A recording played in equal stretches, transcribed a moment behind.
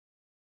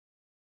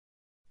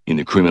In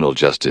the criminal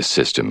justice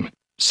system,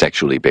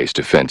 sexually based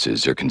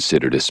offenses are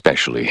considered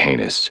especially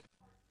heinous.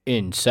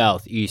 In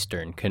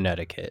southeastern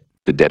Connecticut.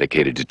 The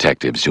dedicated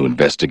detectives who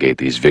investigate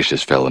these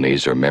vicious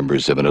felonies are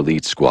members of an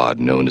elite squad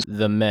known as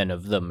The Men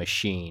of the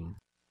Machine.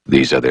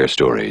 These are their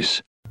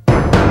stories.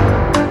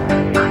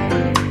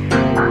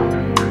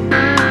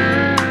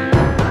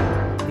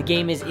 The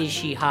game is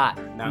she hot?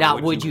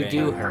 Not would you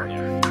do her?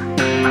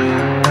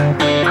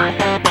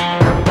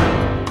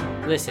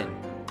 Listen,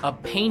 a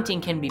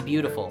painting can be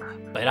beautiful,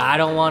 but I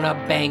don't want to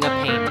bang a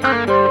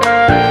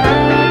painting.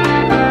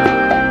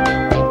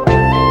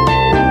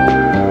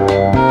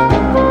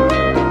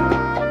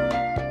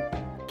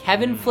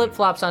 Kevin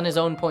flip-flops on his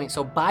own point,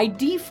 so by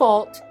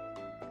default,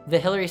 the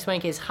Hillary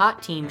Swank is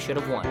hot team should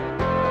have won.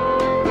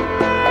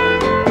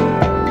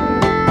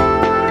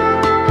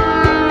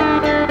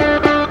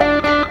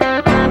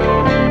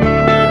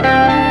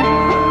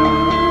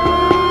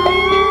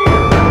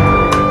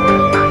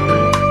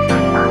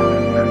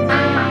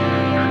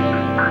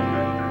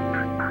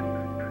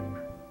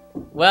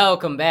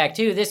 Welcome back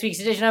to this week's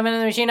edition of Men of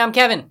the Machine. I'm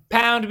Kevin.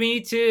 Pound me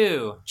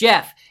too.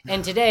 Jeff.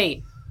 And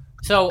today,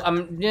 so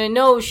I'm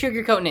no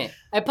sugarcoating it.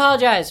 I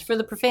apologize for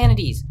the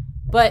profanities,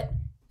 but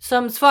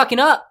some's fucking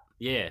up.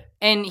 Yeah.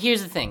 And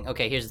here's the thing.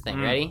 Okay, here's the thing.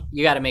 Ready?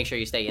 You got to make sure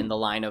you stay in the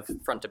line of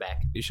front to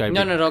back.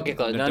 No, don't get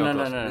close. No,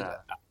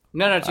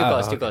 too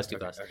close.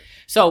 Okay.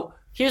 So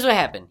here's what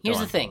happened. Here's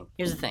the thing.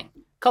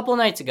 Couple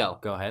nights ago.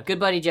 Go ahead. Good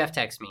buddy Jeff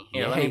texted me.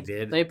 Here, Yeah, let he me,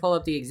 did. Let me pull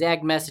up the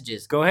exact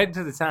messages. Go ahead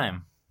to the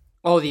time.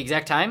 Oh, the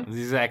exact time? The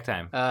exact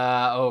time.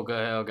 Oh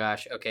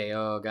gosh. Okay.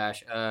 Oh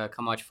gosh.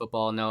 Come watch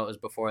football. No, it was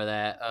before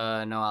that.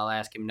 No, I'll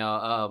ask him. No.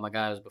 Oh my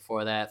God, it was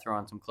before that. Throw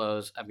on some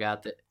clothes. I've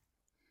got the.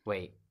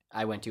 Wait,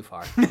 I went too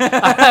far.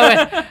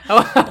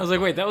 I was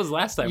like, wait, that was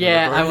last time.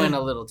 Yeah, I went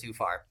a little too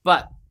far.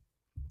 But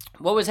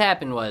what was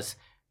happened was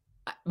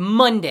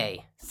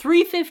Monday,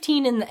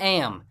 3:15 in the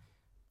AM.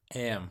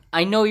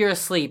 I know you're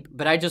asleep,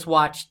 but I just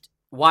watched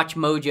Watch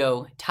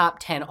Mojo top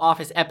 10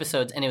 Office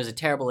episodes, and it was a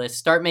terrible list.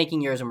 Start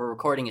making yours, and we're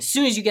recording as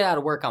soon as you get out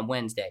of work on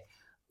Wednesday.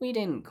 We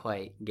didn't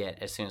quite get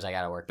as soon as I got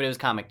out of work, but it was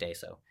comic day,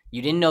 so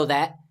you didn't know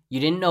that. You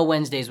didn't know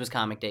Wednesdays was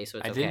comic day, so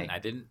it's okay. I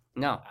didn't.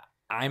 No.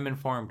 I'm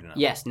informed now.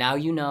 Yes, now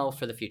you know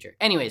for the future.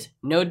 Anyways,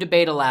 no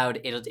debate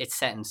allowed. It's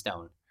set in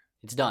stone.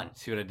 It's done.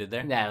 See what I did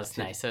there? That was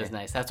nice.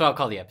 Nice. That's what I'll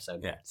call the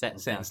episode. Yeah. Set in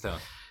stone. Stone.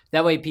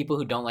 That way people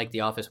who don't like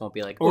The Office won't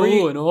be like,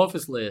 an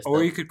Office list.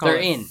 Or you could call They're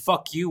it in.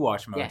 Fuck You,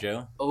 Watch Mojo.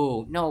 Yeah.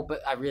 Oh, no, but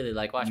I really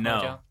like Watch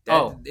Mojo.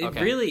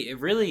 It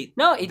really,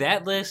 No,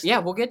 that list. Yeah,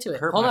 we'll get to it.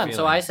 hurt Hold my on.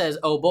 So I feelings. says,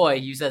 oh boy,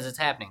 you says it's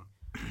happening.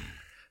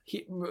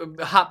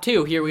 Hop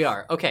 2, here we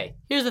are. Okay,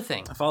 here's the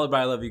thing. Followed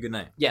by I Love You, Good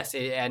Night. Yes,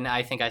 and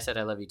I think I said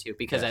I love you too,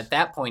 because Yes. at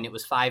that point it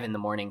was 5 in the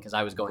morning because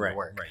I was going to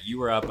work. Right. You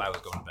were up, I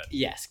was going to bed.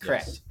 Yes,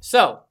 correct. Yes.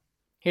 So,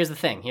 here's the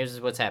thing. Here's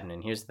what's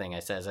happening. Here's the thing. I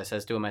says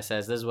to him, this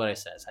is what I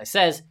says. I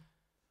says,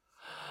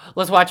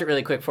 let's watch it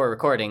really quick for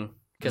recording,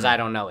 because I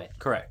don't know it.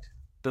 Correct.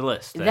 The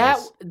list.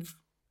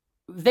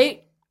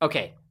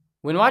 Okay.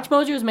 When Watch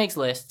Mojo makes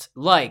lists,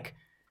 like,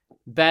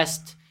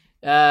 best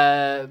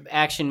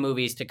action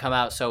movies to come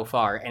out so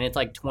far, and it's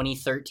like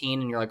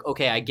 2013, and you're like,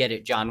 okay, I get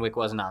it. John Wick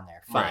wasn't on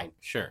there. Fine. Right.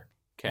 Sure.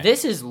 Okay.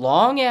 This is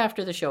long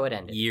after the show had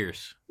ended.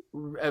 Years.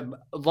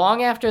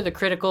 Long after the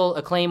critical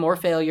acclaim or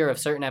failure of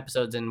certain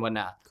episodes and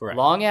whatnot. Correct.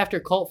 Long after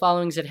cult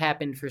followings had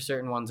happened for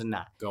certain ones and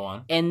not. Go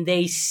on. And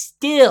they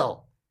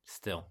still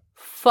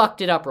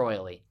fucked it up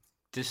royally.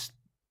 Just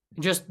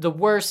the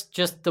worst.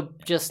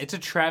 It's a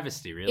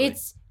travesty, really.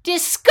 It's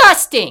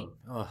disgusting.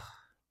 Ugh.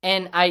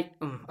 And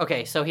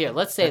okay, so here,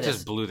 let's say That this.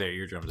 just blew their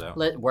eardrums out.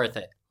 Worth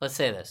it. Let's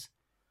say this.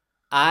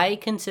 I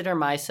consider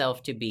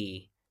myself to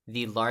be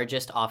the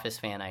largest Office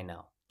fan I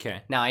know.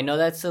 Okay. Now, I know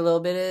that's a little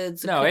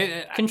bit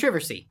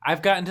controversy.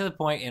 I've gotten to the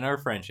point in our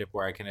friendship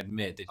where I can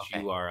admit that Okay.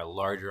 you are a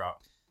larger...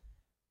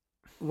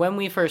 When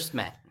we first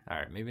met, All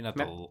right, maybe not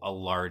a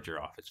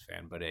larger Office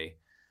fan, but a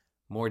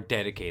more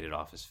dedicated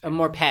Office a fan.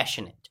 more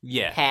passionate.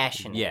 Yeah.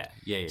 Passionate.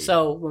 Yeah.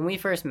 So, when we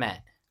first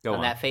met, Go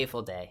on. that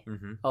fateful day,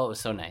 Mhm. oh, it was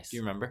so nice. Do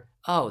you remember?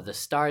 Oh, the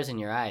stars in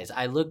your eyes.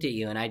 I looked at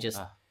you and I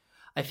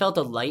felt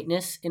a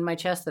lightness in my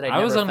chest that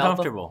I was never felt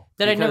uncomfortable.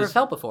 I'd never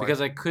felt before. Because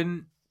I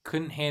couldn't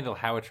handle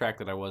how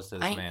attracted I was to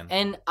this man.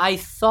 And I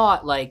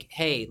thought, like,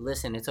 hey,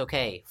 listen, it's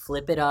okay.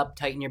 Flip it up,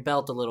 tighten your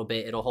belt a little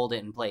bit. It'll hold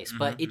it in place.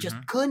 But it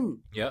just couldn't.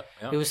 Yep.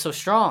 It was so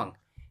strong.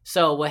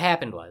 So what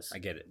happened was... I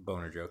get it.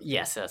 Boner joke.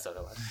 Yes, that's what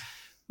it was.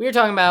 We were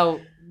talking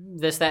about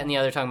this, that, and the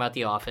other, talking about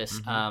The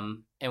Office.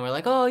 And we're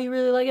like, oh, you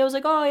really like it? I was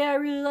like, oh, yeah, I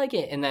really like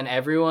it. And then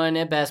everyone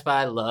at Best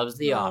Buy loves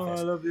The Office.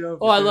 I love The Office.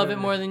 Oh, I love it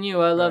more than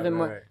you. I love it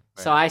more. Right.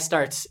 So I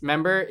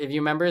if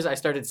you remember, I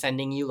started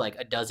sending you like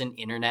a dozen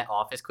internet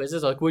Office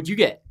quizzes. Like, what'd you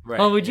get? Right.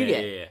 Oh, what'd you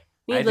get? Yeah.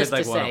 Needless I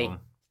did to like one say, of them.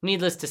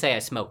 Needless to say, I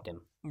smoked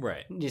him.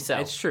 Right. So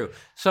It's true.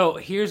 So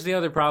here's the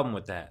other problem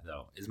with that,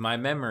 though, is my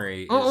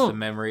memory is the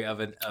memory of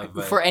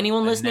for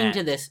anyone listening gnat.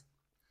 to this,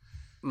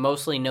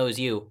 mostly knows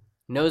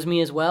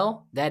me as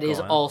well. That is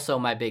on. also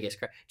my biggest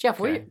crap.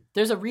 Jeff, Okay.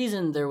 there's a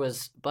reason there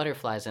was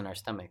butterflies in our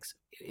stomachs.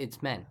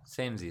 It's men.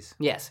 Samesies.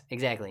 Yes,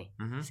 exactly.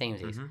 Mhm,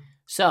 Samesies. mhm.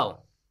 So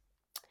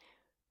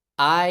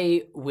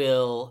I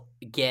will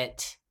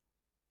get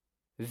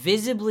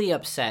visibly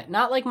upset.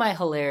 Not like my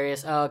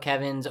hilarious, oh,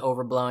 Kevin's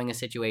overblowing a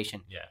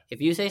situation. Yeah.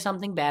 If you say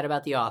something bad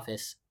about The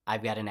Office,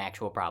 I've got an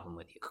actual problem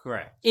with you.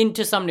 Correct.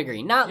 To some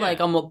degree. Not like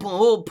I'm going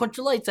to put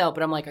your lights out,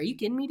 but I'm like, are you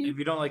kidding me, dude? If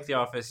you don't like The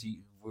Office,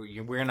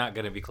 we're not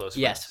going to be close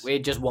friends. Yes,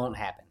 it just won't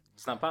happen.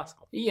 It's not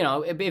possible. You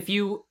know, if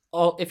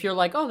you're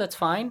like, oh, that's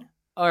fine.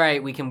 All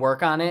right, we can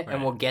work on it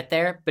and we'll get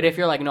there. But if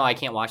you're like, no, I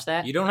can't watch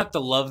that. You don't have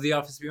to love The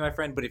Office to be my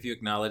friend, but if you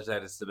acknowledge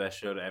that it's the best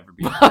show to ever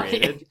be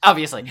created,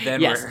 obviously,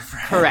 then yes, we're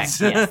friends.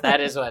 Correct. Yes,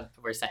 that is what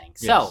we're saying.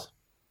 Yes. So,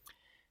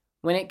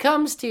 when it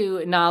comes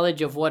to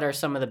knowledge of what are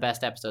some of the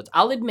best episodes,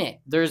 I'll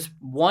admit there's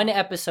one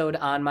episode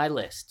on my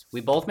list.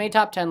 We both made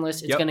top 10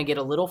 lists. It's going to get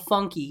a little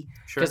funky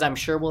because I'm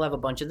sure we'll have a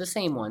bunch of the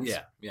same ones.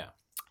 Yeah.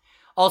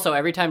 Also,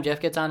 every time Jeff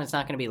gets on, it's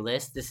not going to be a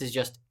list.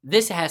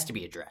 This has to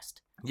be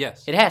addressed.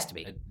 Yes. It has to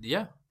be.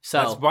 Yeah.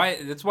 So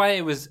that's why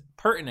it was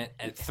pertinent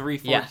at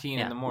 3:14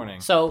 in the morning.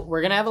 So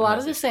we're gonna have a lot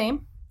of the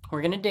same.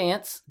 We're gonna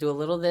dance, do a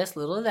little of this,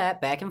 little of that,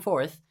 back and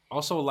forth.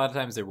 Also, a lot of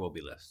times there will be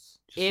lists.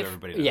 Just so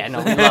everybody knows. Yeah, no,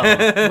 we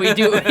love them. We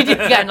do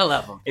kind of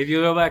love them. If you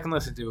go back and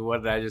listen to it,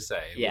 what did I just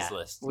say? It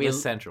was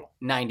list central.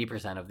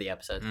 90% of the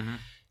episodes. Mm-hmm.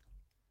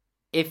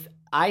 If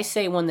I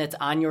say one that's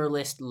on your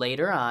list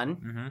later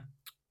on,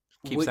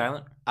 keep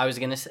silent. I was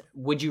gonna say,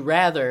 would you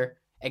rather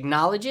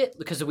acknowledge it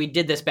because we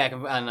did this back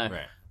on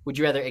right. Would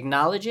you rather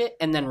acknowledge it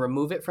and then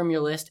remove it from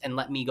your list and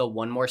let me go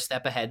one more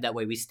step ahead? That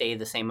way we stay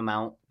the same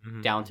amount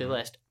down to the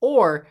list.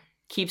 Or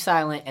keep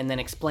silent and then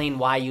explain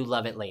why you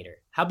love it later.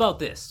 How about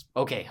this?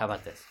 Okay, how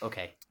about this?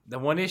 Okay. The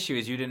one issue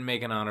is you didn't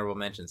make an honorable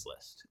mentions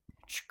list.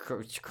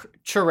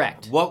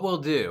 Correct. What we'll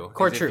do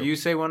is true. if you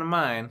say one of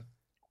mine,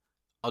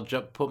 I'll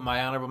put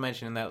my honorable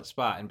mention in that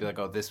spot and be like,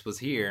 oh, this was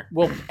here.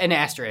 Well, an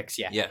asterisk,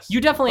 yeah. Yes.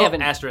 You definitely have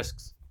an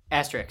asterisks.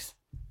 Asterisk.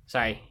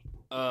 Sorry.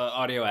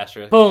 Audio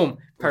asterisk. Boom.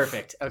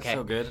 Perfect. Okay.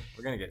 So good.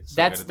 We're gonna get.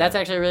 That's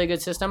actually a really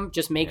good system.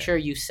 Just make sure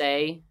you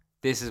say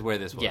this is where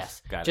this was.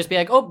 Yes. Got Just it. be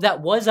like, oh,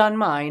 that was on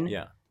mine.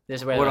 Yeah.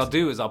 This is where. What I'll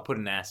do is I'll put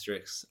an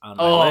asterisk on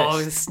my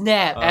list. Oh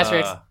snap!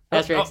 Asterisk.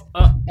 Asterisk.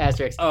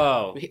 Asterisk.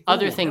 Oh.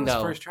 Other thing that was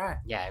though. First try.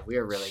 Yeah, we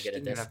were really good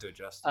at Didn't this. have to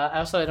adjust.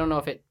 Also, I don't know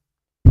if it.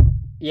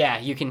 Yeah,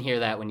 you can hear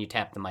that when you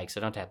tap the mic,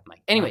 so don't tap the mic.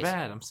 Anyways, My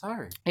bad. I'm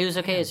sorry. it was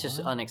okay. Yeah, It's just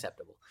well.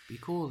 unacceptable. Be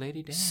cool,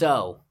 lady. Damn.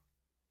 So,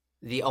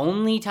 the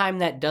only time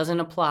that doesn't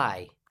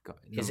apply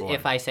is Number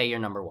if one. I say you're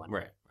number one.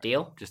 Right.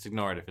 Deal? Just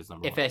ignore it if it's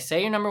number If one. I say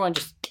you're number one,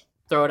 just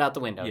throw it out the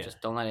window. Yeah. Just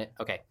don't let it.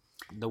 Okay.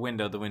 The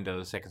window,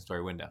 the second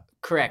story window.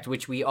 Correct,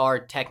 which we are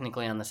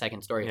technically on the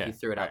second story Yeah, if you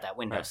threw it out right, that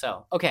window. right.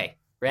 So, okay.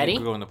 Ready? You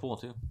could go in the pool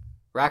too.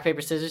 Rock,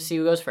 paper, scissors, see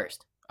who goes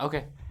first.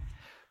 Okay.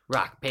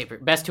 Rock, paper.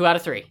 Best 2 out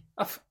of 3.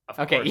 Of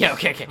Okay, course. yeah,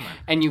 okay. Come on.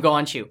 And you go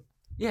on shoot.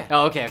 Yeah.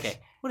 Oh, okay.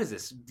 What is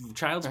this?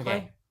 Child's Okay.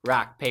 play?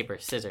 Rock, paper,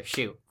 scissors,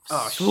 shoot.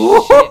 Oh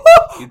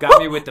shit! You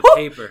got me with the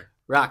paper.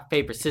 Rock,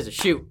 paper, scissors,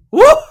 shoot.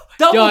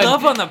 Doubled Done.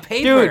 up on the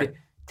paper. Dude.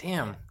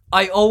 Damn.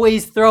 I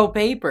always throw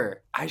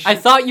paper. I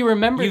thought you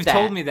remembered You've that.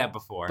 told me that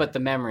before. But the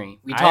memory.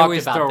 We I talked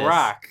always about throw this.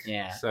 rock.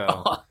 Yeah.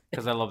 So,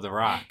 because I love the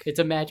rock. It's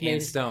a match made.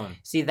 And stone.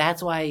 See,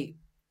 that's why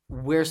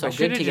we're so I good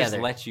should have together.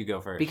 just let you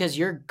go first. Because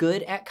you're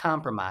good at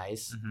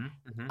compromise.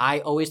 Mm-hmm.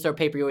 I always throw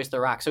paper, you always throw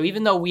rock. So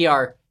even though we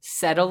are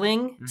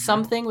settling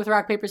something with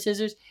rock, paper,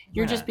 scissors,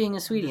 you're just being a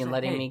sweetie Just and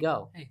like, letting hey, me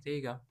go. Hey, there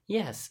you go.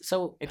 Yes.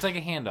 So It's like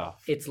a handoff.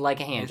 it's like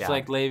a hand It's job.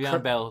 like Le'Veon Cor-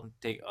 Bell.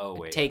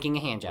 Wait. Taking a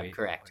hand job, Wait,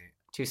 correct.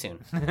 Too soon.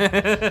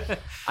 wait.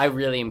 I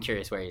really am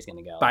curious where he's going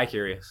to go.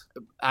 Bi-curious.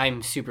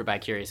 I'm super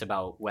bi-curious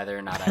about whether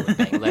or not I would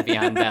bang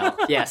Le'Veon Bell.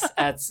 Yes,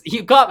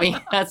 you caught me.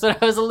 That's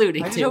what I was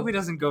alluding I just to. hope he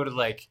doesn't go to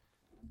like.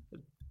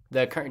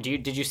 The current.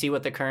 Did you see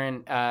what the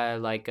current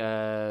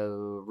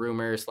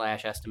rumor /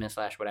 estimate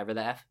 / whatever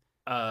the F?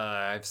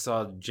 I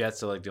saw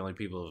Jets are like the only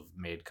people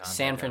who've made contact.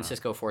 San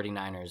Francisco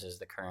 49ers is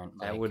the current.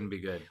 That wouldn't be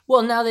good.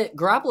 Well, now that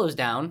Garoppolo's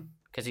down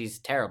because he's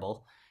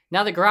terrible.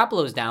 Now that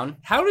Garoppolo's down,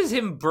 How does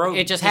him broke?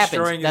 it just happens.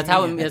 destroying his That's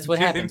how. knee? That's what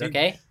happens.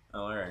 Okay.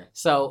 Oh, all right.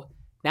 So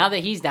now that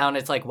he's down,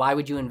 it's like, why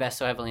would you invest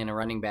so heavily in a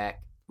running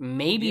back?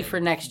 Maybe Yeah, for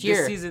next This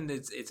year. season,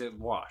 it's a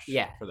wash.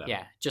 Yeah. For them.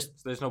 Yeah. Just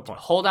So there's no point.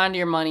 hold on to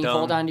your money. Dumb.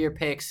 Hold on to your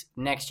picks.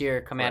 Next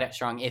year, come at Right. it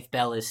strong if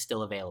Bell is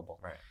still available.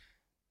 Right.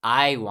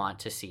 I want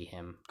to see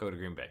him. Go to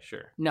Green Bay,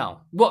 sure.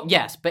 No. Well,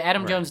 yes, but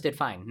Adam Right. Jones did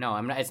fine. No,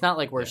 I'm not. It's not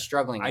like we're Yeah.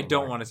 struggling. I anymore.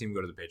 don't want to see him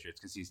go to the Patriots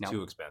because he's No.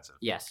 too expensive.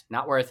 Yes,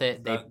 not worth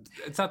it. They,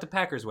 It's not the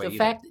Packers way. the either.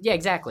 fact, yeah,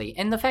 exactly.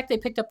 And the fact they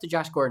picked up the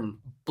Josh Gordon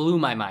blew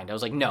my mind. I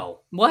was like,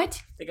 no,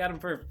 what? they got him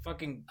for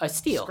fucking A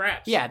steal?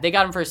 scraps. Yeah, they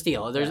got him for a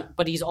steal. Yeah.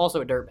 But he's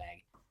also a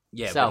dirtbag.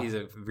 Yeah, So- but he's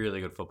a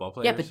really good football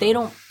player. Yeah, but they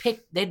don't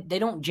pick. They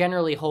don't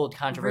generally hold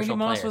controversial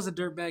Randy Moss players. was a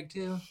dirtbag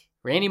too.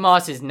 Randy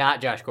Moss is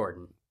not Josh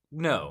Gordon.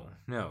 No,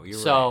 you're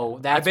So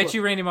right. that's I bet what-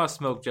 you Randy Moss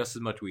smoked just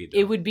as much weed.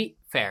 It would be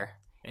fair.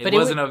 It but it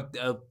wasn't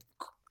a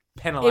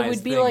penalized. It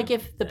would be thing. like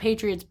if the Yeah.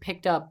 Patriots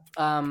picked up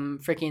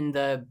freaking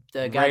the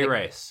guy. Ray that-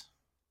 Rice.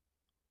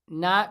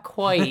 Not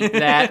quite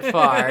that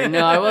far.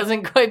 No, I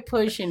wasn't quite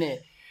pushing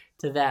it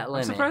to that I'm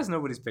limit. surprised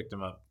nobody's picked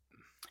him up.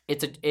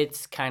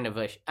 It's kind of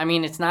a. I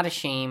mean, it's not a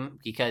shame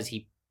because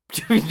he.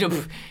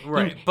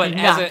 Right, but he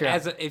knocked her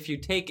as a, if you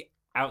take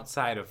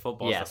outside of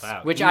football Yes, stuff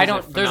out. which He I was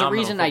don't. There's a phenomenal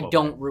reason I football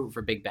don't root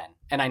for Big Ben,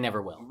 and I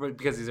never will. player.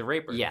 Because he's a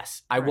raper.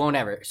 Yes, I Right. won't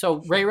ever.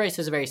 So Ray Rice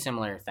is a very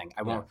similar thing.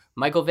 I won't.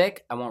 Michael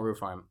Vick, I won't root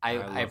for him. I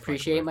love I Michael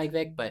appreciate Vick. Mike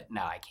Vick, but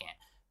no, I can't.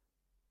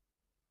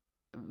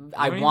 don't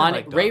I even want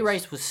like Ray dogs.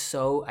 Rice was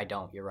so. I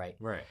don't. You're right.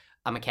 Right.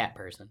 I'm a cat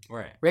person.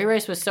 Right. Ray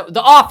Rice was so.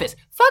 The Office.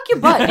 Fuck your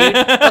butt, dude.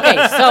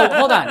 Okay, so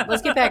hold on.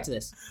 Let's get back to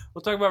this.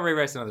 We'll talk about Ray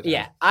Rice another time.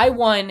 Yeah, I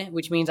won,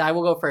 which means I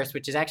will go first,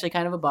 which is actually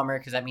kind of a bummer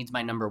because that means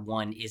my number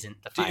one isn't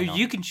the Dude, final.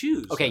 you can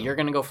choose. Okay, you're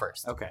gonna go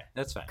first. Okay,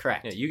 that's fine.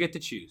 Correct. Yeah, you get to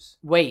choose.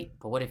 Wait,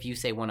 but what if you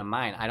say one of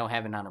mine? I don't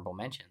have an honorable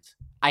mentions.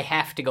 I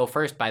have to go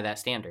first by that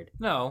standard.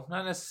 No,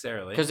 not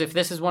necessarily. Because if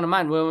this is one of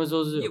mine, what was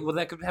those? Yeah, well,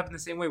 that could happen the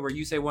same way where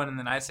you say one and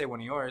then I say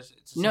one of yours.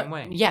 It's the No, same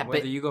way. yeah,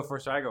 Whether but- you go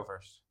first or I go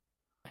first.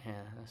 Yeah,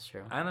 that's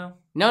true. I know.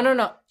 No. You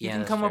Yeah, can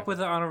that's come true. up with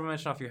an honorable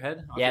mention off your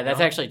head. off Yeah, your that's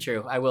dome. actually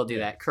true. I will do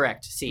that.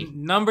 Correct. C.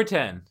 Number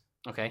 10,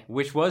 Okay.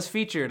 which was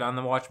featured on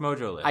the Watch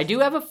Mojo list. I do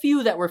have a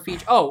few that were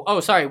featured. Oh,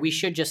 sorry. We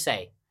should just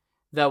say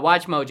the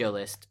Watch Mojo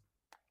list.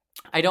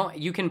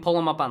 You can pull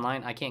them up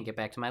online. I can't get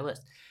back to my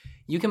list.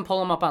 You can pull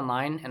them up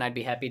online, and I'd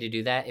be happy to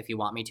do that if you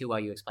want me to while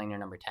you explain your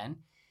number 10.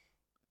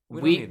 We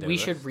don't We need their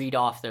should list. read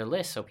off their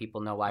list so people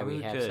know why Oh, we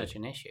we have could. such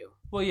an issue.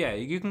 Well, yeah,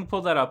 you can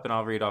pull that up and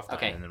I'll read off that.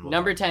 Okay. And then we'll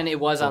Number talk. 10, it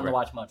was on the Over.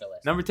 Watch Mojo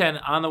list. Number 10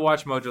 on the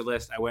Watch Mojo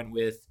list, I went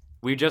with,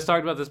 we just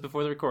talked about this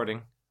before the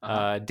recording,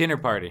 Uh-huh. Dinner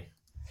Party.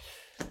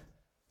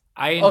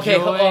 I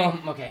enjoy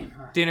Okay.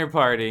 Dinner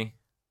Party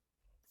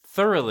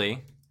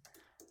thoroughly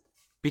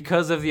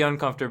because of the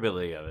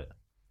uncomfortability of it.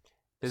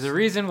 There's a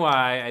reason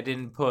why I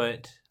didn't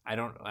put, I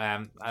don't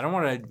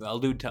want to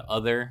allude to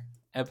other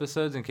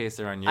episodes in case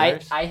they're on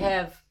yours. I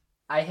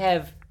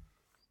have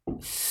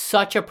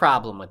such a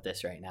problem with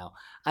this right now.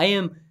 I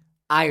am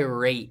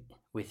irate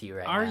with you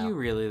right now. Are you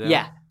really though?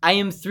 Yeah, I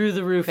am through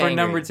the roof For angry.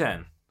 number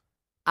 10.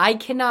 I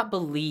cannot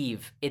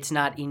believe it's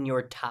not in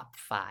your top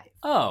 5.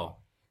 Oh.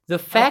 The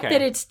fact Okay.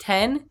 that it's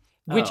 10,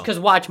 which Oh. because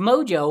Watch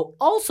Mojo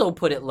also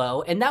put it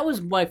low, and that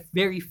was my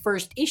very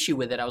first issue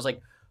with it. I was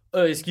like,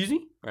 excuse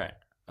me? Right.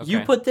 You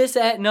Okay. put this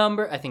at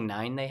number, I think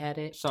 9 they had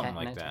it. something 10,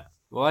 like 9. that.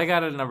 Well, I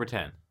got it at number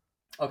 10.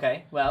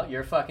 Okay, well,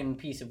 you're a fucking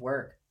piece of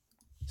work.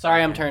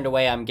 Sorry I'm turned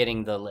away, I'm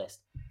getting the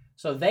list.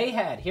 So they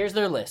had, here's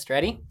their list,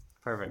 ready?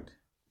 Perfect.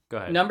 Go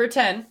ahead. Number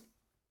 10,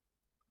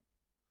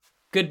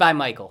 Goodbye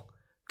Michael.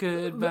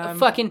 Goodbye,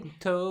 Fucking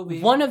Toby.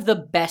 one of the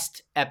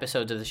best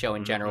episodes of the show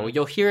in general. Mhm.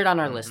 You'll hear it on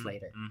our list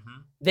later.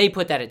 Mm-hmm. They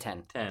put that at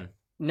 10. 10.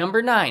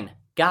 Number 9,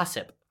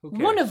 Gossip. Who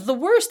One cares? of the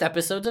worst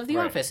episodes of The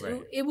Right, Office.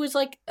 right. It was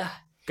like,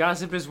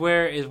 Gossip is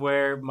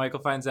where Michael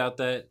finds out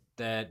that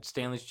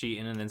Stanley's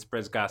cheating and then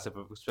spreads gossip.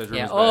 Spreads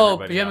yeah. rumors about Oh,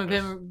 everybody Jim in and the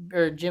office. Pam,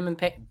 or Jim and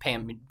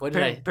Pam. What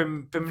did I?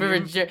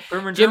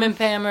 Jim Jim and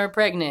Pam are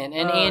pregnant,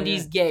 and Oh,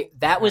 Andy's yeah. gay.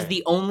 That was Right.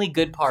 the only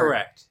good part.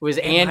 Correct. Was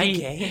Am I Andy?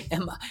 gay?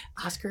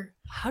 Oscar?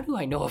 How do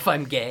I know if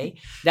I'm gay?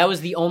 That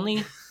was the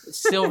only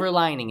silver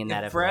lining in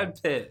that episode.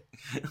 Brad Pitt.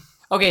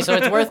 Okay, so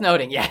it's worth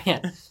noting. Yeah.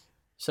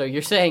 So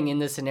you're saying in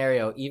this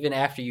scenario, even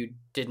after you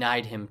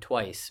denied him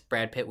twice,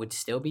 Brad Pitt would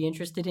still be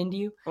interested into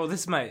you? Oh,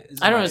 this is my.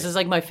 I don't know. This is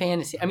like my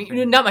fantasy. I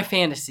mean, not my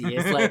fantasy.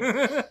 It's like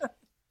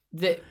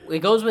it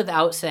goes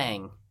without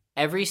saying.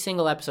 Every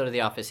single episode of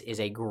The Office is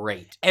a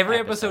great. Every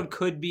episode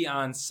could be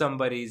on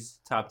somebody's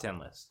top 10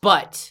 list,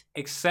 but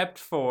except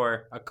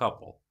for a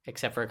couple,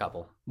 except for a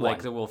couple, like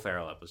One. the Will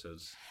Ferrell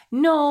episodes.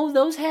 No,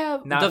 those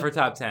have Not for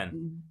top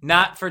 10.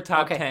 Not for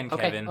top 10,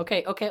 Kevin.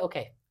 Okay.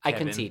 I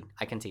Kevin.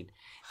 concede.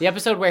 The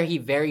episode where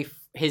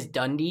his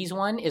Dundee's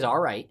one is all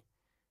right.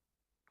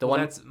 The Well,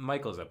 one, that's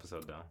Michael's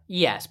episode, though.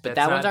 yes, but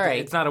That's that one's not- all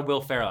right. It's not a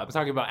Will Ferrell. I'm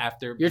talking about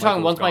after. You're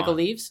talking once Michael's Michael gone.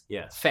 leaves.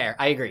 Yes. Fair,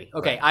 I agree.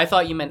 Okay, Right. I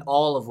thought you meant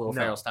all of Will No,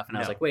 Ferrell stuff, and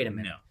I was no, like, wait a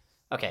minute.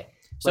 No. Okay,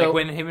 so Like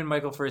when him and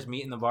Michael first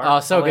meet in the bar. oh,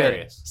 so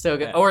hilarious. good, so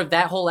good. Yeah. Or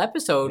that whole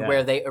episode Yeah.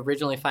 where they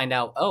originally find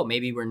out, oh,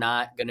 maybe we're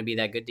not going to be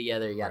that good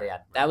together. Yada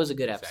yada. That was a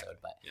good Exactly. episode,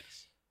 but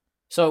Yes.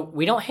 so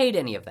we don't hate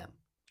any of them,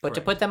 but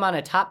to Correct. put them on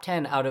a top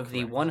 10 out of the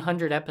Correct.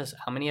 100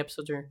 episodes, how many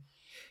episodes are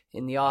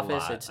in The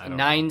Office? lot. It's I don't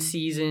 9 know.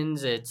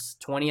 seasons. It's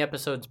 20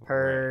 episodes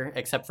per,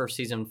 except for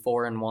season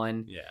 4 and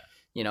 1. Yeah.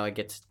 You know, it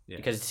gets Yeah.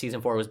 because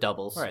season 4 was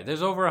doubles. All right.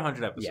 There's over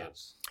 100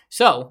 episodes.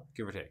 So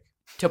Give or take.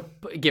 to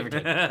give or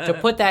take, to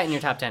put that in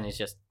your top 10 is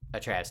just a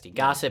travesty.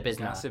 Gossip is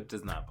not. Gossip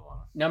does not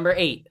belong. Number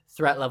 8,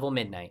 Threat Level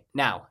Midnight.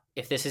 Now,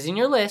 if this is in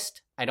your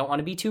list, I don't want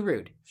to be too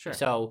rude. Sure.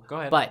 So Go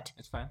ahead. But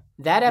It's fine.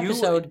 that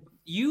episode,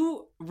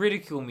 You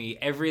ridicule me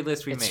every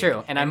list we It's make.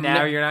 true, and I'm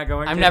now ne- you're not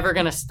going. I'm to? never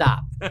gonna stop.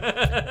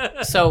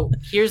 So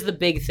here's the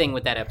big thing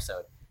with that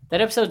episode.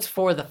 That episode's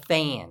for the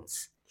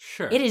fans.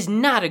 Sure. It is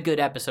not a good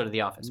episode of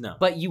The Office. No.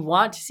 But you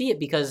want to see it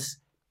because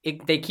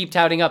they keep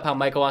touting up how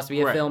Michael wants to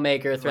be a Right.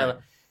 filmmaker. Thriller.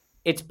 Right.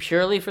 It's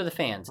purely for the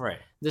fans. Right.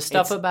 The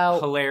stuff It's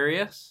about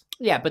hilarious.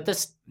 yeah, but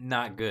this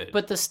Not good.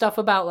 but the stuff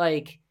about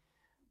like,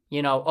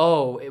 you know,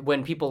 oh,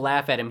 when people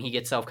laugh at him, he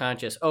gets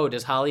self-conscious. Oh,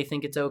 does Holly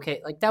think it's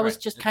okay? Like that was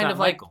Right. just It's kind not of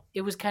like Michael.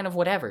 it was kind of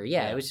whatever.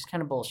 Yeah, Yeah. it was just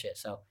kind of bullshit.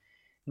 So,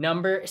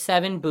 number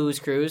 7, Booze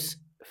Cruise,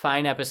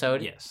 fine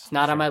episode. yes. It's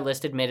not on sure. my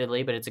list,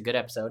 admittedly, but it's a good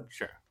episode.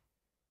 Sure.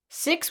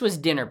 6 was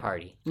Dinner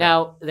Party.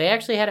 Now, they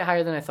actually had it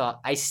higher than I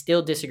thought. I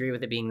still disagree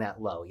with it being that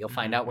low. You'll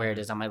find out where it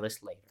is on my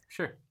list later.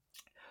 Sure.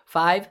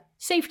 5,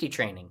 Safety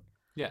Training.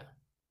 Yeah.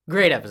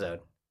 Great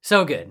episode.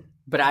 So good.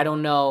 But I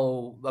don't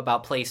know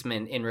about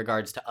placement in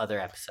regards to other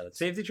episodes.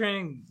 Safety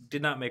Training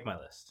did not make my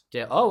list.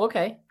 Oh,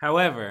 okay.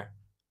 However,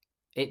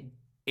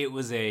 It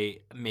was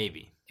a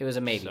maybe. it was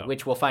a maybe, So-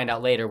 which we'll find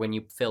out later when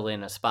you fill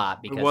in a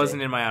spot. Because It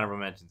wasn't in my honorable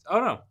mentions. Oh,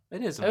 no.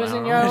 It is. It was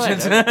in my your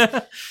honorable honorable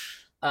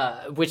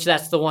mentions. which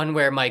that's the one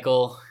where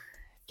Michael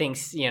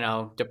thinks,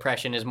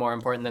 depression is more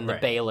important than the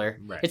Right. Baylor.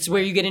 Right. It's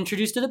where you get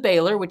introduced to the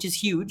Baylor, which is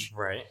huge.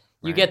 Right.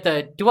 You get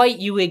the Dwight,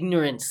 you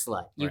ignorant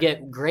slut. You Right.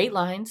 get great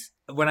lines.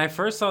 When I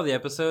first saw the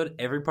episode,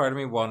 every part of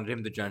me wanted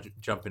him to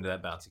jump into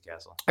that bouncy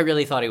castle. I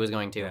really thought he was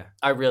going to. Yeah.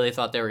 I really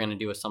thought they were going to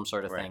do some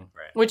sort of Right, thing.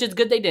 right. Which is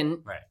good they didn't.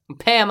 Right.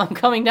 Pam, I'm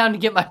coming down to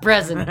get my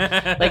present.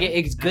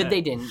 It's good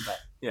they didn't, but.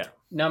 Yeah.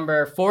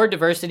 Number 4,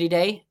 Diversity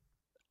Day.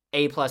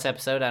 A+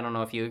 episode. I don't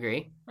know if you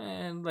agree.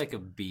 And like a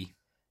B.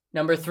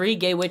 Number 3,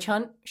 Gay Witch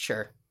Hunt.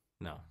 Sure.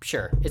 No.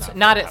 Sure. It's Not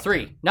not for at top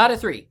 3. 10. Not a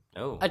 3.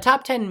 Oh. A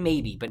top 10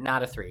 maybe, but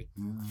not a 3.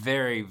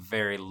 Very,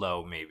 very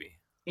low, maybe.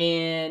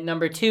 And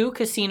number 2,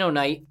 Casino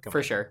Night, Come for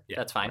on. sure. Yeah,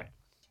 That's fine. right.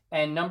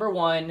 And number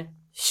 1,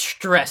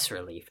 Stress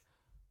Relief.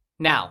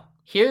 Now,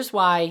 here's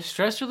why.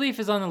 Stress Relief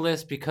is on the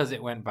list because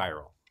it went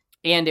viral.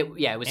 And it was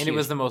And huge. it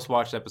was the most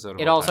watched episode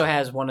of It all also time.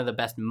 has one of the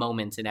best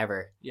moments in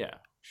ever. Yeah.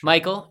 Sure.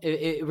 Michael,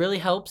 it really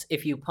helps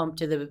if you pump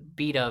to the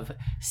beat of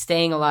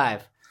Staying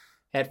Alive.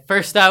 At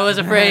first I was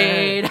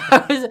afraid.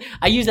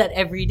 I use that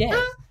every day.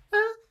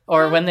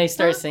 Or when they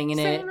start singing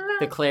it,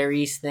 the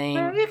Clarice thing,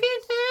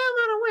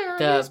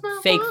 the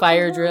fake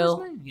fire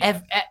drill.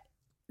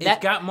 It's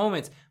got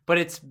moments, but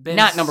it's been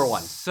Not number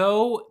 1.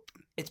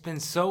 It's been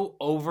so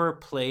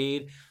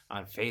overplayed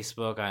on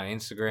Facebook, on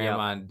Instagram,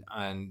 Yep.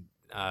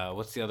 on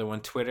what's the other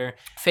one? Twitter.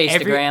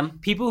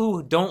 Facegram, People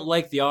who don't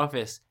like The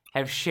Office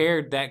have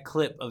shared that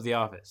clip of The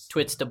Office.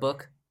 Twits to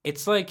Book,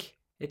 It's like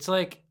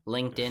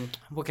LinkedIn,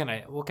 what can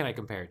I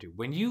compare it to?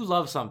 When you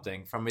love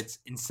something from its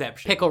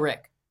inception. Pickle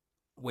Rick.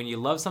 When you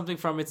love something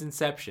from its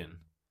inception,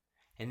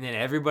 and then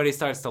everybody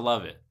starts to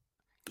love it,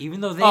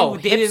 even though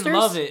they didn't hipsters?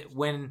 love it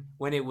when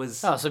it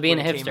was. Oh, so being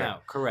when a it came hipster.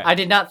 out. Correct. I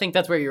did not think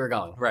that's where you were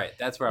going. Right,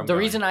 that's where I'm The going.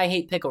 reason I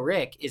hate Pickle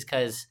Rick is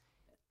because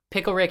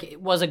Pickle Rick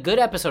was a good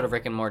episode of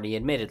Rick and Morty,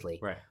 admittedly.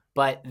 Right.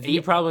 But And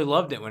you probably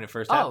loved it when it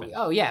first happened.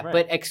 Oh yeah, Right.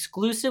 but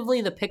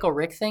exclusively the Pickle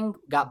Rick thing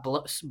got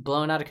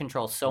blown out of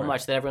control so Right.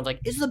 much that everyone's like,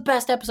 "It's the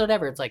best episode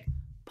ever." It's like,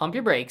 pump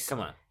your brakes. Come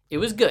on. It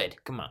was good.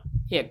 Come on.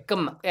 Yeah,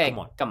 come on. Hey, Come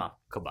on. come on.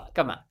 Come on.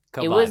 Come on.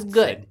 Come It on, was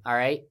good, Sid. all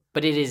right?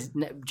 But it is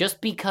just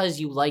because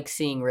you like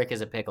seeing Rick as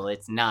a pickle,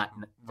 it's not.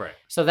 Right.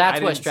 So that's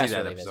I what didn't stress see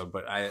that relief is. episode,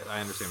 but I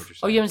understand what you're saying.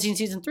 Oh, you haven't seen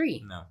season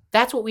 3? No.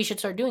 That's what we should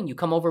start doing. You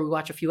come over, we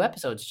watch a few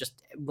episodes,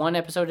 just one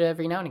episode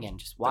every now and again.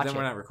 Just But watch then it.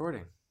 we're not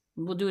recording.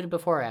 We'll do it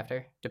before or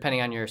after,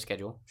 depending on your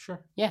schedule.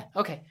 Sure. Yeah,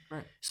 okay.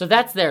 Right. So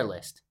that's their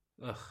list.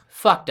 Ugh.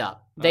 Fucked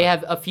up. They Ugh.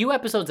 have a few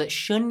episodes that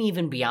shouldn't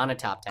even be on a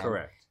top 10.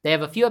 Correct. They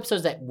have a few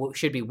episodes that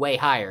should be way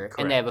higher, and they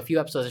Correct. have a few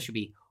episodes that should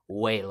be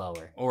way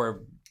lower.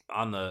 Or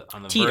on the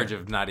Teeter. verge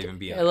of not even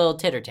being. A little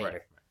titter tater.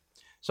 Right.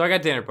 So I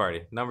got Dinner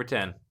Party, number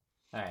 10.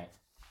 All right.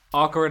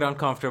 Awkward,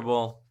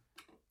 uncomfortable.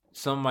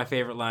 Some of my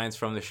favorite lines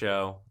from the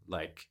show,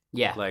 like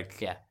Yeah. yeah.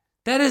 yeah.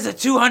 That is a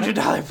 $200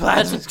 That's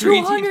plasma a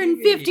screen.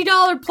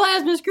 $250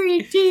 plasma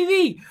screen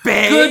TV.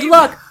 Babe. Good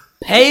luck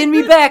paying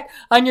me back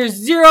on your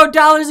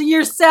 $0 a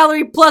year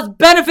salary plus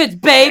benefits,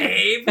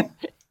 babe. Babe.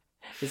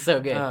 It's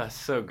so good.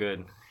 So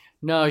good.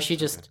 No, she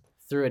just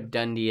threw a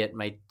Dundee at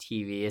my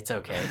TV. It's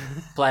okay.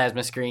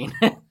 Plasma screen.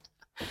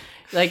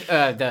 Like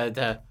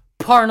the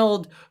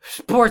Arnold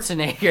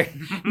Schwarzenegger.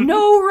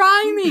 No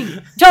rhyming.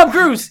 Tom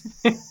Cruise.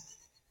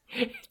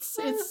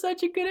 it's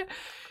such a good.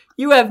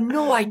 You have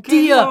no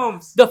idea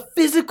Holmes. the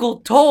physical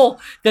toll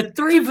that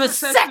 3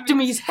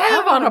 vasectomies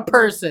have on a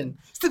person.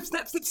 Snip,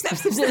 snap, snip, snap,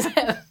 snip,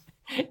 snap.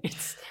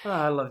 It's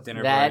I love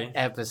Dinner that Party.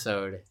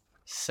 episode.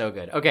 So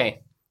good.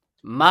 Okay.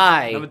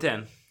 My Number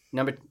 10.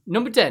 number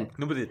 10.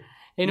 Number 10.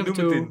 Hey, number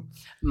Number 2. 10.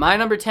 My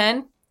number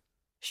 10,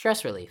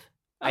 Stress Relief.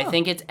 I Oh,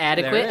 think it's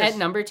adequate there it is. at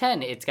number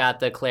 10. It's got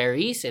the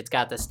Clarice, it's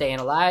got the Staying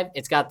Alive,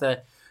 it's got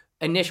the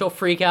initial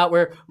freak out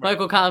where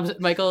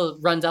Michael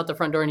runs out the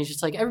front door and he's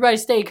just like, "Everybody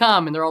stay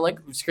calm," and they're all like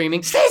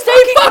screaming, "Stay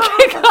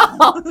fucking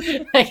calm!"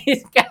 Like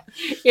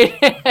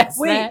it has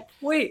that.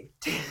 Wait.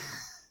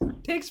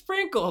 Take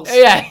sprinkles.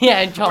 Yeah,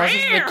 and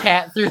tosses the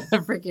cat through the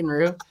freaking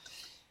roof.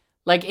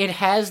 Like it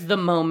has the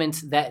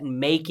moments that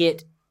make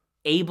it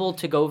able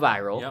to go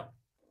viral, Yep.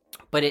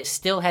 but it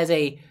still has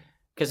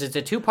because it's a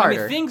I two-parter.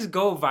 mean, things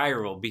go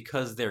viral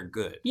because they're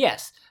good.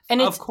 Yes,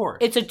 and Of course.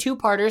 it's a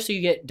two-parter, so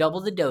you get double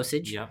the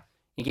dosage. Yep.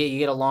 You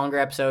get a longer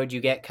episode. You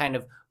get kind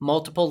of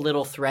multiple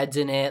little threads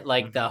in it,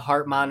 like the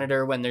heart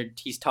monitor when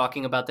he's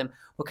talking about them.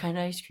 What kind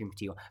of ice cream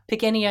do you want?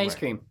 Pick any ice Right.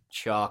 cream.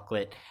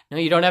 Chocolate. No,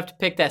 you don't have to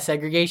pick that.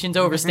 Segregation's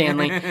over,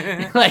 Stanley.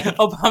 Like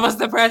Obama's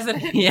the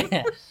president.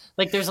 yeah,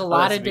 like there's a Oh,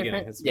 lot that's of the beginning,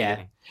 different. that's the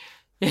Yeah.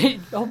 beginning.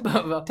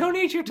 Obama. Don't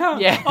eat your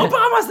tongue. Yeah.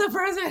 Obama's the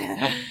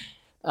president.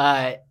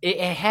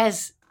 It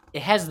has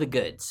it has the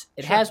goods.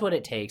 It Sure. has what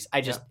it takes.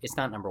 It's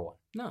not number 1.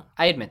 No,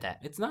 I admit that.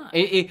 it's not.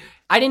 I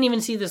didn't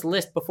even see this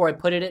list before I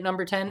put it at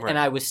number 10, Right. and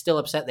I was still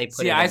upset they put it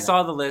See, in I there.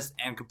 saw the list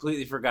and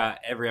completely forgot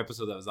every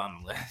episode that was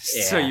on the list.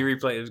 So Yeah. you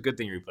replayed. It was a good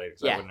thing you replayed it.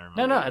 'Cause I Yeah. wouldn't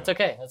No, remember. it's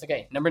okay. That's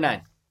okay. Number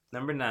 9.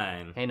 Number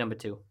 9. Hey, number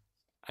 2.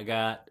 I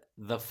got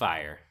The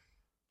Fire.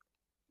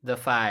 The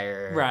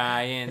Fire.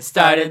 Ryan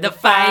Started the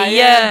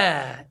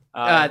fire.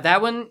 Uh,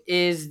 That one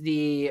is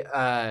the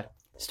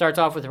starts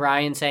off with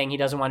Ryan saying he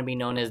doesn't want to be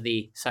known as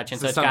the such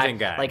and The such something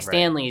guy. guy, Like right.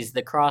 Stanley's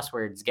the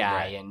crosswords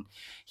guy, Right. and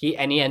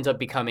he ends up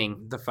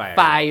becoming The Fire.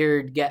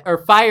 fired guy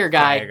or fire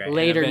guy, Fire and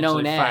later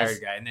eventually known as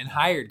Fired Guy, and then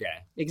Hired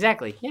Guy.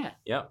 exactly. Yeah,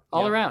 Yep.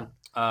 all yep.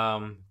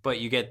 around. But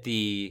you get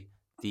the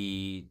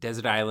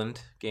Desert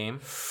Island game.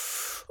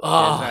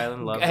 Oh, Desert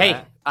Island, love hey,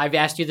 that. I've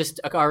asked you this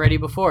already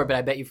before, but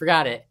I bet you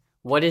forgot it.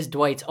 What is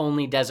Dwight's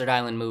only Desert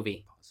Island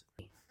movie?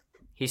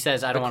 He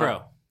says, "I The don't want Crow.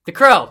 to." The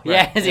Crow, Right,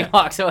 yeah, as he yeah.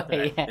 walks away.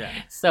 Right, yeah.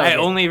 yeah. So I good.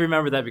 only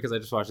remember that because I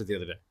just watched it the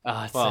other day.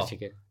 Oh, it's well, such a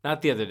good.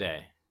 Not the other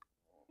day.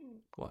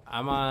 Well,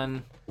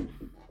 I'm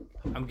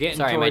getting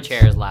Sorry, my towards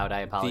chair is loud.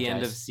 I apologize. the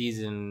end of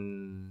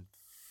season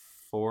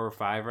 4 or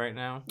 5 right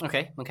now,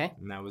 Okay.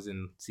 and that was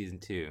in season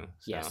 2.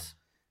 So Yes.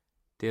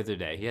 the other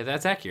day. Yeah,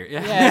 that's accurate.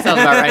 Yeah, that sounds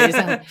about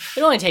right.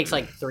 It only takes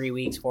like 3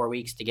 weeks, 4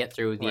 weeks to get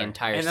through the Right.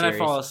 entire and then series.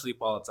 I fall asleep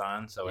while it's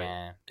on, so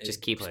Yeah, it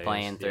just keeps plays,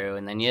 playing yeah. through,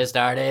 and then you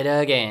start it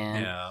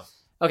again. Yeah.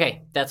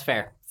 Okay, that's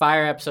fair.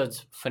 Fire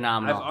episode's I've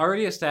phenomenal.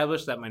 already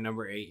established that my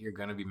number 8 you're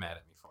gonna be mad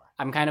at me for.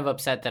 I'm kind of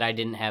upset that I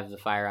didn't have the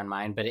fire on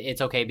mine, but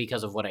it's okay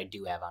because of what I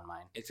do have on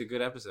mine. It's a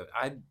good episode.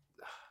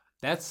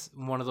 That's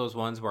one of those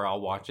ones where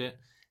I'll watch it,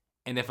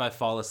 and if I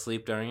fall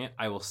asleep during it,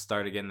 I will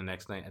start again the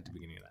next night at the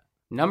beginning of that.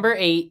 Number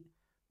 8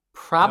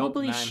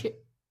 probably Nope, 9. should.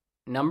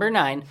 Number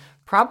 9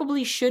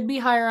 probably should be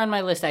higher on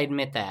my list. I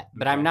admit that,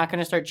 but I'm Okay. not going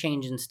to start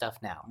changing stuff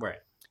now. Right.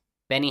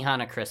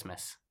 Benihana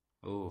Christmas.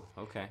 Ooh.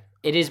 Okay.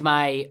 It is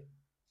my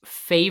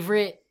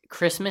favorite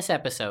Christmas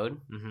episode,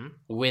 Mm-hmm.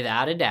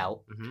 without a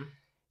doubt. Mm-hmm.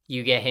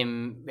 You get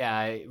him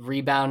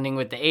rebounding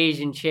with the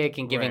Asian chick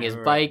and giving Right, his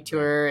right, bike to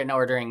right. her and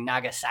ordering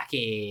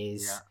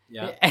Nagasaki's.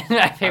 Yeah. Yeah. And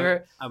my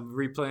favorite, I'm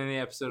replaying the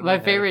episode. in my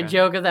head, favorite okay.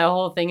 joke of that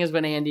whole thing is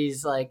when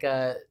Andy's like,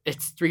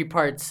 "It's 3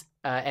 parts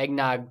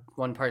eggnog,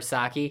 1 part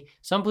sake.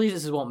 Some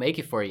places won't make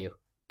it for you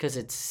because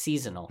it's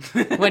seasonal."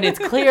 When it's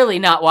clearly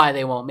not why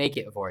they won't make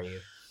it for you,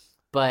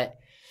 but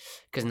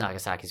because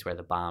Nagasaki's where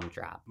the bomb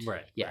dropped.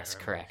 Right. Yes,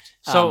 right. correct.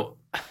 So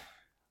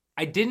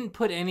I didn't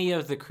put any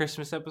of the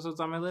Christmas episodes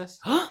on my list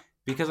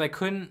because I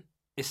couldn't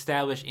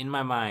establish in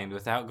my mind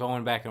without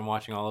going back and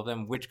watching all of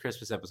them which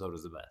Christmas episode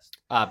was the best.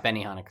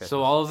 Benihana Christmas.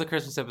 So all of the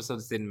Christmas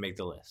episodes didn't make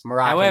the list.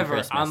 Moroccan However,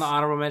 Christmas. on the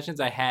honorable mentions,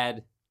 I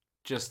had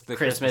just the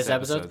Christmas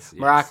episodes. Yes.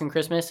 Moroccan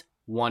Christmas,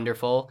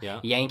 wonderful. Yeah.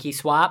 Yankee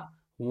Swap,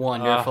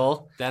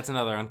 wonderful. That's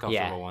another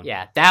uncomfortable one.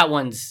 Yeah, that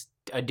one's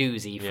a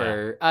doozy Yeah.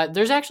 for.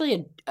 There's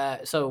actually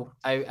so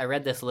I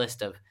read this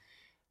list of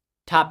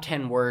top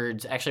 10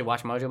 words. Actually,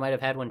 Watch Mojo might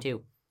have had one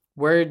too.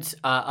 Words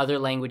other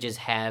languages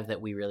have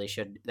that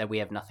we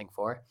have nothing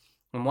for.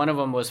 And one of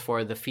them was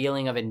for the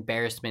feeling of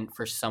embarrassment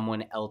for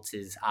someone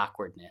else's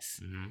awkwardness.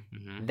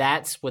 Mm-hmm.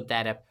 That's what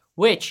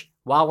which,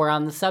 while we're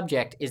on the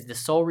subject, is the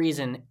sole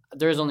reason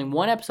there's only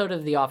one episode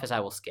of The Office I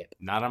will skip.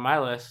 Not on my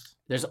list.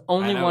 There's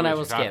only know one what I you're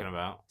will skip. talking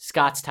about.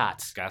 Scott's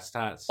Tots. Scott's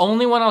Tots.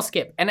 Only one I'll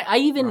skip. And I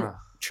even Ugh.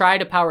 try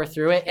to power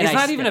through it. And It's I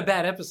not even a skip.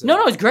 bad episode.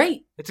 No, it's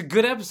great. It's a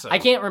good episode. I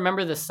can't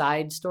remember the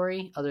side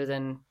story other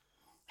than,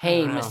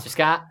 hey, I don't know. Mr.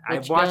 Scott, what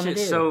I've you watched gonna it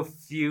do? so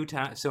few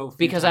times.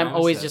 Because I'm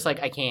always just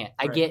like, I can't.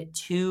 I Right. get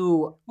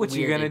too what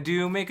you weirded. gonna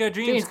do? Make our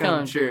dreams Dreams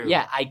come true.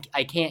 Yeah,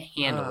 I can't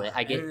handle it.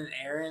 I get. And then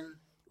Aaron,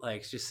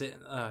 like, just sitting.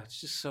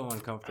 It's just so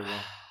uncomfortable.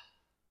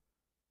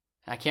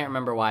 I can't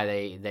remember why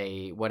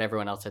they what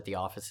everyone else at the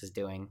office is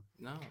doing,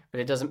 No.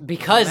 but it doesn't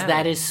because matter.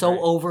 that is so Right.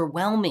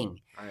 overwhelming.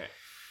 All right.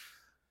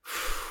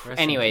 Rest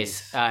in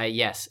Anyways, peace.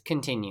 yes,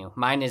 continue.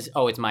 Mine is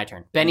it's my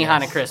turn.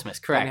 Benihana Yes. Christmas,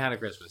 correct. Benihana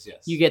Christmas,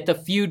 yes. You get the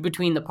feud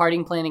between the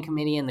party planning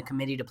committee and the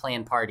committee to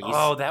plan parties.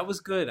 Oh, that was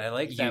good. I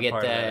like you that get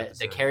part of that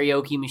the episode.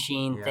 karaoke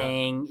machine Yeah.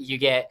 thing. You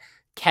get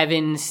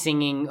Kevin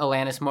singing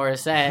Alanis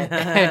Morissette,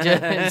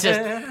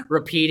 just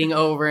repeating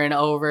over and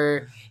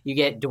over. You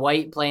get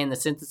Dwight playing the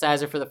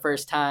synthesizer for the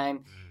first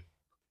time.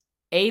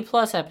 A+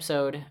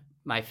 episode,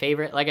 my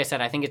favorite. Like I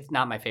said, I think it's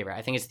not my favorite.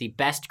 I think it's the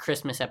best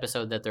Christmas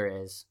episode that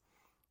there is,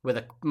 with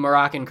a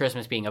Moroccan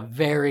Christmas being a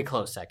very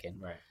close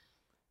second. Right.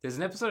 There's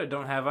an episode I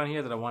don't have on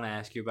here that I want to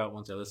ask you about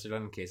once I list it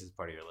on in case it's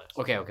part of your list.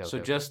 Okay. So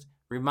just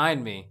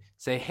remind me.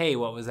 Say, hey,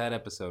 what was that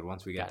episode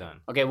once we get Got it.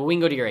 done? Okay, well, we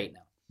can go to your 8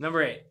 now.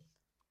 Number 8.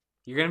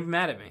 You're going to be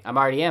mad at me. I'm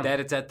already am. That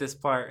it's at this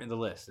part in the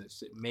list.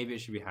 Maybe it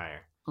should be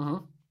higher.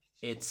 Mhm.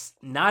 It's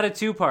not a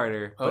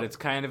 2-parter, Oh. but it's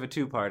kind of a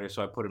 2-parter,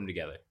 so I put them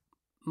together.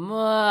 Well,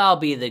 I'll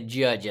be the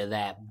judge of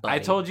that, buddy. I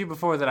told you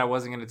before that I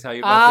wasn't going to tell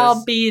you about I'll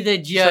this. be the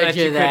that judge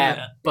you of that,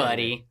 couldn't-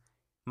 buddy.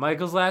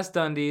 Michael's Last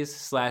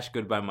Dundies /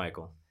 Goodbye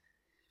Michael.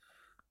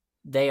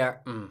 They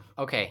are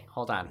okay.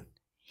 Hold on.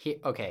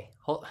 Okay,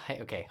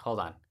 hold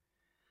on.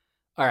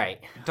 All right.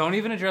 Don't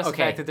even address the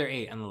Okay. fact that they're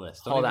 8 on the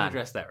list. Don't Hold even on.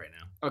 address that right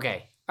now.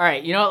 Okay. All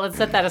right. You know what? Let's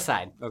set that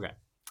aside. Okay.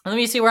 Let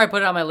me see where I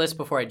put it on my list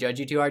before I judge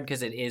you too hard,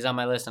 because it is on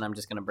my list, and I'm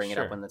just going to bring it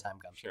Sure. up when the time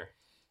comes. Sure.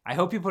 I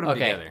hope you put them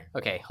together.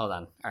 Okay, hold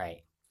on. All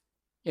right.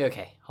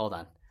 Okay, hold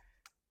on.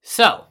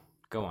 So,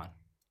 Go on.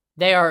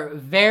 they are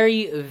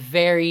very,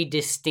 very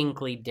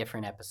distinctly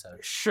different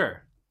episodes.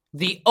 Sure.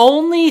 The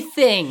only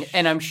thing,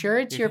 and I'm sure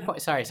it's You're your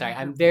point. Sorry.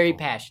 I'm very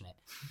passionate.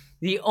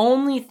 The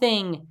only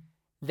thing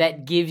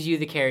that gives you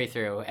the carry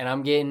through, and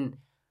I'm getting,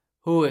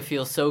 it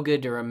feels so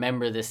good to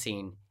remember this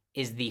scene,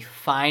 is the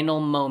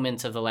final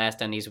moments of The Last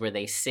Undies where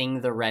they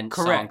sing the Rent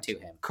song to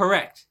him.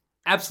 Correct.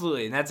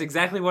 Absolutely. And that's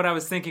exactly what I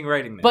was thinking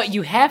writing this. But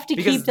you have to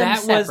keep them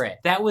separate.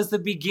 That was the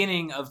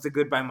beginning of the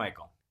Goodbye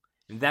Michael.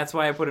 And that's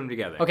why I put them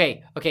together.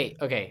 Okay,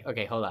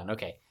 hold on,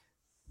 okay.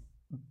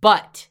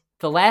 But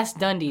The Last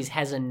Dundies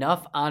has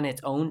enough on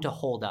its own to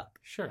hold up.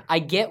 Sure. I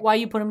get why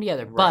you put them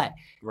together, but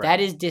that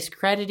is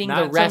discrediting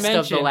the rest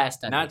of The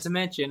Last Dundies. Not to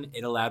mention,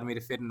 it allowed me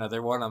to fit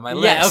another one on my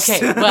Yeah, list.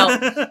 okay,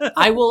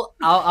 well,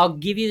 I'll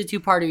give you the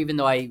two-parter even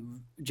though I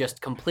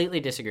just completely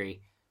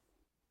disagree.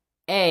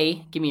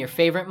 A, give me your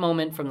favorite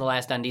moment from The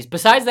Last Undies.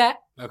 Besides that,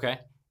 Okay.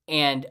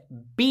 and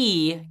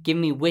B, give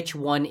me which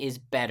one is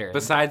better.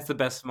 Besides the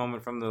best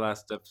moment from the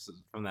last episode,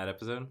 from that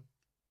episode?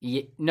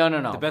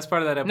 No. The best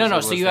part of that episode No,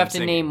 was so you them have to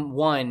singing. name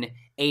one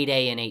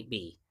 8A and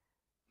 8B.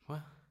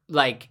 What?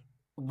 Like,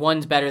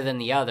 one's better than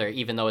the other,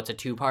 even though it's a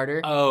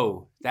two-parter.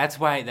 Oh, that's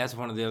why. That's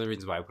one of the other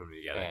reasons why I put them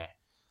together. Yeah.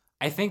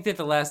 I think that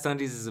The Last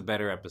Undies is a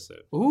better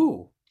episode.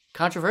 Ooh,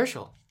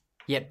 controversial,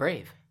 yet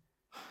brave.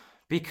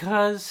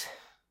 Because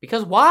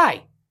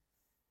why?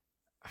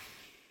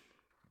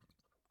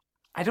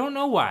 I don't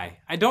know why.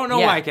 I don't know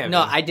why, Kevin.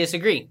 No, I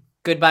disagree.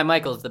 Goodbye,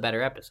 Michael is the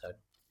better episode.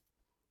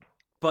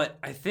 But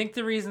I think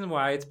the reason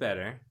why it's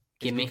better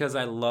is because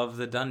I love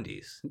the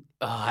Dundies. Oh,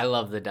 I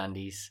love the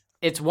Dundies.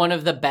 It's one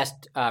of the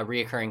best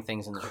reoccurring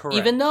things in the show. Correct.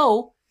 Even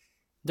though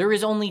there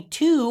is only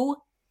 2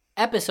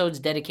 episodes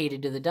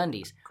dedicated to the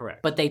Dundies.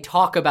 Correct. But they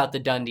talk about the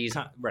Dundies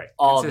Right.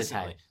 all the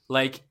Consistently. time.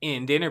 Like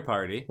in Dinner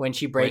Party. When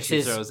she When breaks she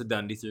his throws a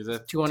Dundie through the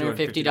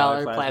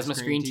 $250 plasma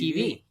screen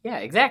TV. Yeah,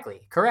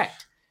 exactly.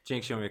 Correct.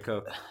 Jinx, show me a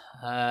Coke.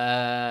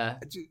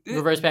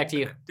 Reverse back to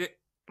you.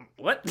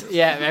 What?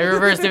 Yeah, I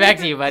reversed it back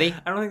to you, buddy.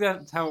 I don't think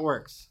that's how it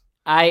works.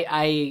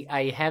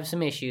 I have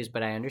some issues,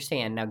 but I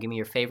understand. Now give me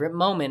your favorite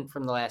moment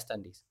from The Last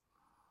Undies.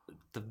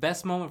 The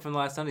best moment from The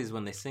Last Undies is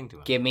when they sing to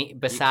him. Give me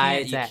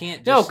besides that. You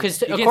can't No, just-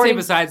 because you can't say according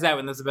besides that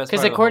when that's the best.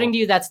 because part according of to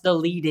you, that's the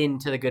lead in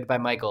to the Goodbye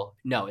Michael.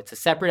 No, it's a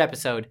separate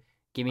episode.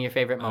 Give me your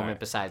favorite All moment right.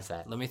 besides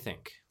that. Let me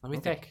think. Okay,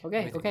 think. okay,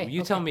 Let me think. okay,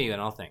 You okay. tell me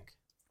and I'll think.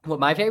 What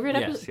my favorite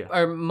Yes, episode yeah.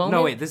 or moment?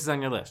 No, wait. This is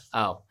on your list.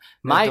 Oh,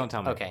 No, my. don't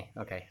tell me.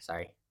 Okay.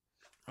 Sorry.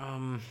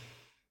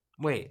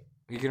 Wait.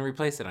 You're gonna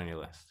replace it on your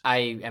list.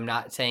 I am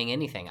not saying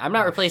anything. I'm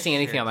not replacing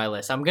anything on my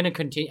list. I'm gonna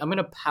continue. I'm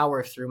gonna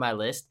power through my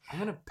list. I'm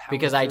gonna power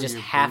Because I through just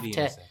your have booty to-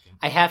 in a second.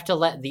 I have to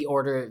let the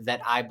order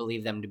that I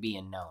believe them to be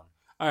in known.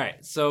 All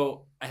right.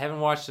 So I haven't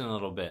watched it in a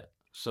little bit,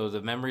 so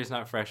the memory's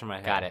not fresh in my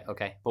head. Got it.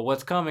 Okay. But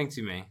what's coming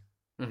to me?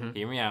 Mhm.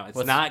 Hear me out. It's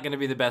What's- not going to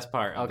be the best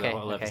part of Okay, the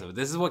whole okay. episode.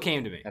 This is what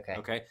came to me. Okay.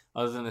 Okay.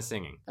 Other than the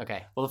singing.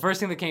 Okay. Well, the first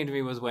thing that came to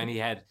me was when he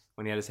had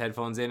his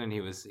headphones in and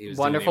he was doing the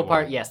Wonderful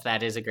part. award. Yes,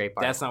 that is a great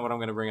part. That's not what I'm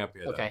going to bring up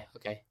here. Though. okay.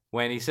 Okay.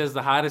 When he says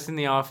the hottest in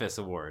the office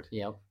award,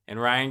 Yep.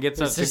 and Ryan gets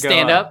up Does to he go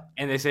stand up?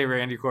 and they say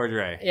Randy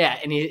Cordray. Yeah,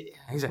 and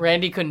He's like,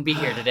 Randy couldn't be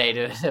here today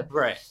to.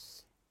 right.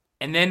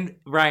 And then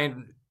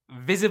Ryan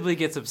visibly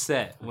gets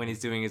upset when he's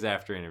doing his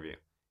after interview.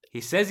 He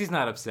says he's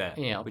not upset,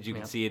 Yeah, but you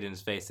can yeah. see it in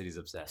his face that he's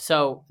upset.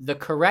 So the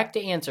correct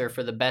answer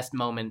for the best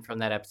moment from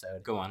that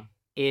episode Go on.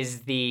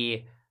 is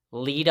the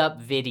lead-up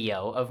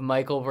video of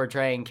Michael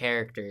portraying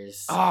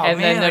characters, Oh, and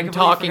man, then I them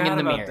completely talking in forgot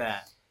the about mirror.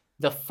 that.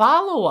 The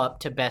follow-up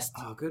to best.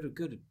 Oh,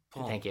 good.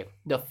 Paul. Thank you.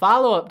 The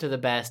follow-up to the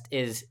best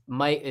is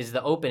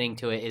the opening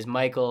to it is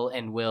Michael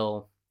and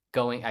Will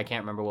going. I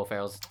can't remember Will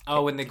Ferrell's.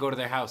 Oh, when they go to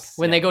their house.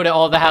 When Yeah. they go to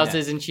all the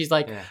houses, and she's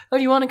like, Yeah. "Oh,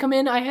 do you want to come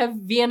in? I have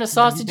Vienna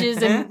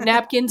sausages and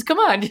napkins. Come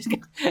on." Just go."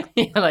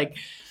 Yeah, like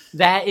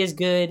that is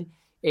good.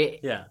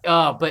 Yeah.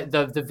 Oh, but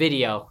the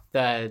video,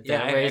 the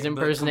Yeah, where he's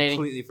impersonating,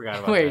 completely forgot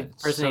about where that. he's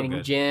impersonating So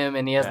good. Jim,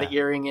 and he has Yeah. the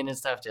earring in and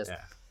stuff. Just,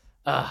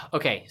 Yeah.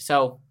 okay.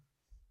 So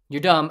you're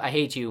dumb. I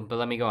hate you. But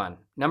let me go on.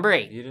 Number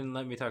 8. You didn't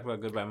let me talk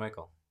about Goodbye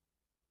Michael.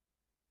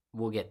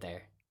 We'll get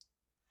there.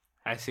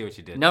 I see what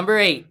you did. Number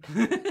 8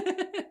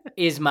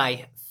 is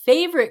my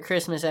favorite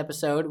Christmas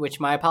episode. Which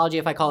my apology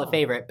if I call it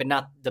favorite, but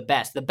not the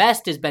best. The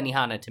best is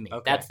Benihana to me.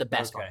 Okay, That's the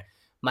best okay. one.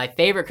 My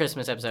favorite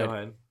Christmas Go episode,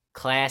 ahead.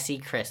 Classy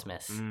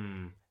Christmas.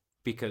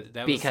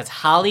 Because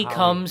Holly Holly.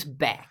 comes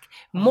back.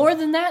 More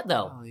than that,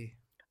 though, Holly.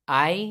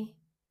 I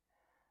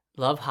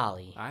love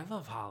Holly I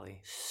love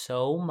Holly.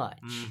 so much.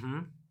 Mm-hmm.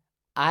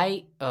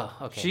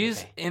 Okay.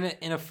 She's okay.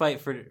 in a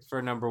fight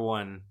for number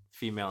one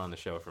female on the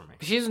show for me.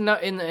 She's in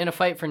a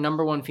fight for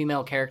number 1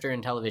 female character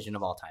in television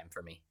of all time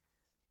for me.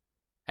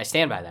 I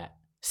stand by that.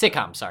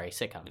 Sitcoms.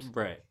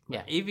 Right.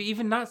 Yeah.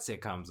 Even not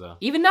sitcoms though.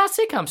 Even not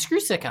sitcoms. Screw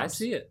sitcoms. I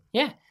see it.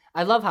 Yeah,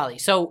 I love Holly.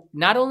 So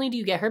not only do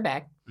you get her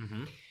back,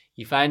 Mm-hmm.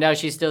 you find out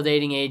she's still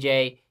dating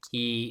AJ.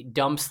 He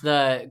dumps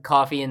the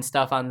coffee and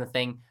stuff on the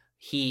thing.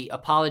 He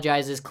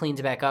apologizes, cleans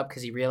it back up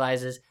because he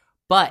realizes.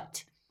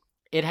 But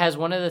It has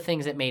one of the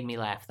things that made me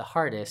laugh the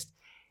hardest.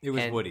 It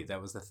was And- Woody.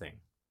 That was the thing.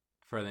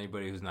 For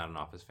anybody who's not an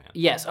Office fan.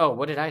 Yes. Oh,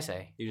 what did I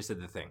say? You just said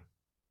the thing.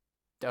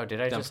 Oh,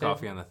 did I Dumps just say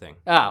coffee on the thing.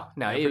 Oh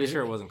no, I'm it pretty was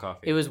sure it wasn't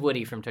coffee. It was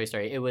Woody from Toy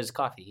Story. It was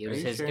coffee. It Are was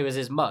you his. sure? It was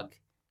his mug.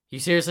 You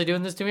seriously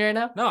doing this to me right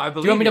now? No, I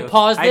believe. Do you want me to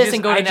pause this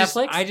and go to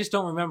Netflix? I just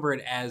don't remember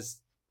it as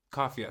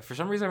coffee. For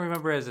some reason, I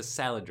remember it as a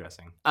salad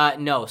dressing.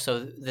 No. So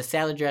the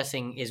salad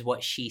dressing is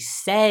what she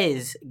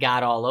says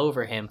got all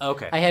over him.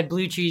 Okay. I had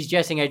blue cheese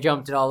dressing. I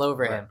jumped it all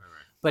over Right, him.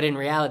 But in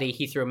reality,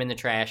 he threw him in the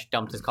trash,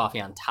 dumped his coffee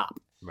on top.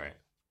 Right.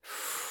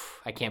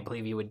 I can't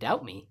believe you would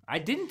doubt me. I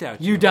didn't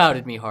doubt You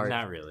doubted me hard.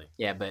 Not really.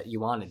 Yeah, but you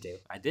wanted to.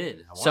 I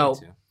did. I So-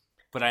 wanted to.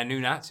 But I knew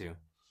not to.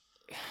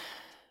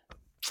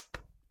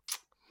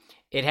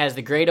 It has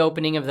the great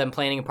opening of them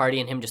planning a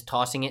party and him just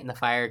tossing it in the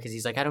fire because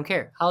he's like, I don't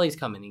care. Holly's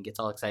coming. He gets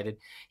all excited.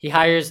 He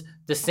hires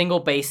the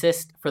single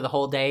bassist for the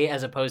whole day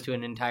as opposed to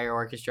an entire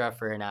orchestra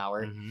for an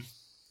hour.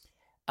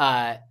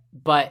 Mhm.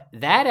 But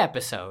that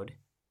episode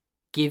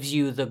gives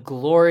you the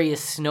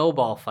glorious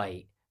snowball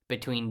fight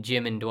between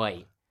Jim and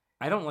Dwight.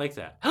 I don't like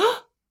that.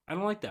 I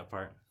don't like that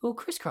part. Oh,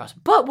 crisscross.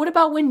 But what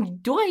about when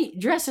Dwight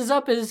dresses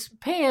up as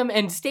Pam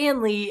and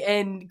Stanley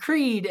and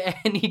Creed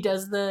and he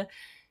does the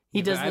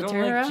I don't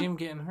turnaround? like Jim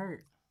getting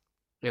hurt.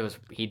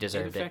 He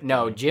deserved it. affected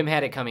No, me. Jim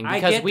had it coming I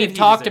because get that we've he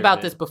talked deserved about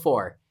it. this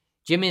before.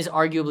 Jim is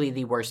arguably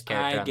the worst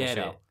character I on the get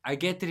show. it. I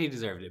get that he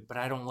deserved it, but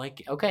I don't like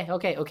it. Okay.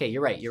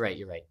 You're right. You're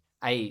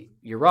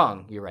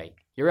wrong. You're right.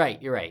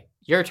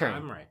 Your turn.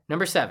 I'm right.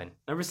 Number 7.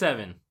 Number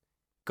 7.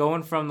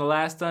 Going from the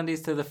last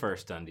Dundies to the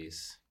first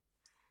Dundies.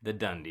 The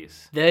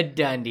Dundies. The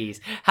Dundies.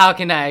 How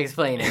can I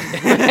explain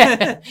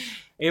it?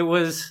 It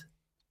was...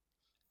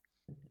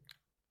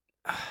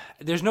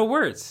 There's no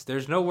words.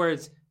 There's no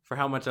words for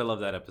how much I love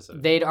that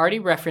episode. They'd already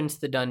referenced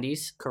the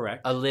Dundies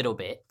Correct. a little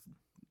bit.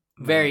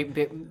 Very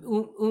bit.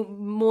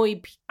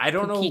 Muy I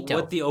don't know poquito.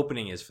 what the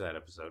opening is for that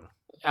episode.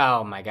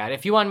 Oh my god.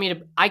 If you want me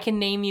to, I can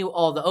name you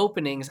all the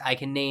openings. I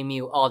can name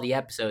you all the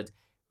episodes.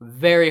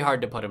 Very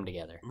hard to put them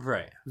together.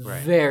 Right.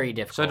 Very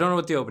difficult. So I don't know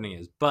what the opening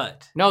is,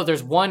 but No,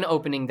 there's one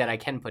opening that I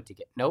can put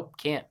together. Nope,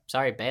 can't.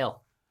 Sorry,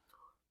 bail.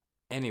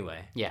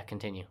 anyway. Yeah,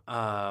 continue.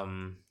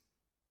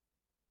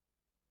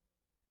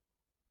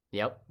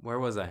 Yep. Where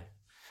was I?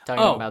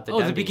 Talking about the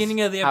Dundies. the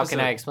beginning of the How episode.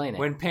 can I explain it?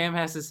 When Pam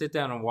has to sit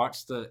down and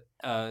watch the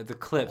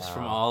clips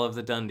from Oh. all of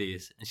the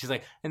Dundies, and she's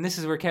like, and this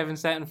is where Kevin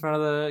sat in front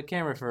of the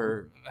camera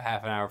for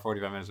half an hour,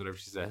 45 minutes, whatever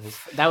she says.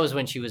 That was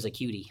when she was a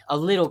cutie. A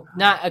little,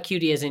 not a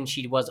cutie as in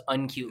she was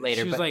uncute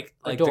later, She was but like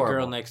the adorable.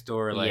 girl next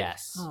door, like,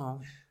 Yes. oh,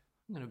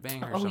 I'm gonna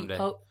bang her Oh, someday.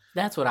 oh,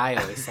 that's what I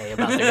always say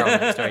about the girl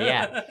next door.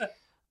 Yeah.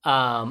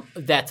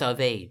 That's of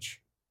age.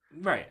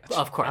 Right.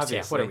 Of course. Obviously,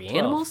 Yeah. What are we, 12.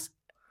 animals?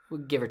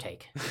 Give or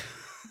take.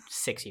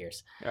 6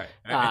 years. All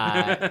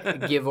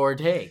right. Give or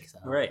take. So.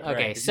 Right. Okay,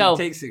 right. so It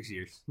takes 6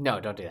 years.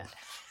 no, don't do that.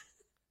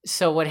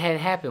 So what had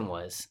happened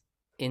was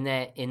in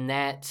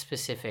that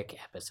specific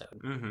episode,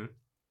 Mm-hmm.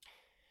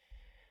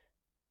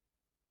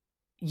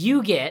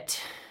 you get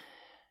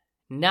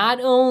not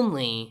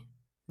only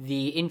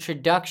the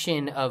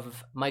introduction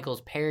of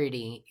Michael's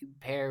parodying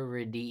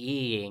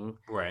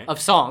Right. of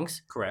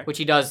songs, Correct. which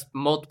he does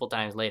multiple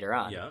times later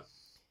on. Yeah.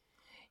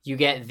 You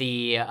get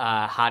the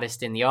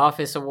hottest in the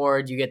office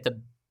award. You get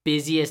the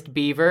busiest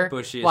beaver.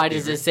 Bushiest Why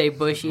does beaver. it say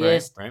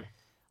bushiest? Right.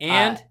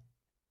 And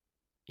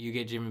you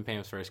get Jim and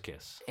Pam's first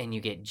kiss. And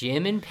you get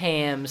Jim and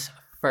Pam's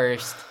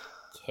first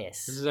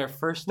kiss. This is our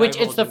first. Which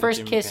it's divulge the into first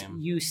Jim and kiss Pam.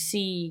 you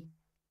see.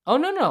 Oh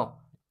no.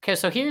 Okay,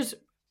 so here's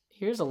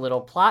a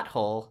little plot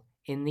hole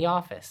in The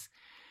Office.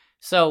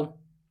 So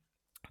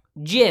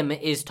Jim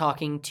is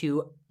talking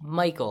to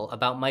Michael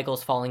about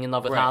Michael's falling in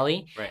love with Right,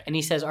 Holly, right. and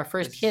he says our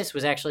first It's- kiss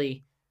was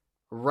actually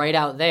right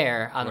out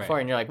there on the Right. floor,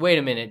 and you're like, wait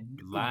a minute,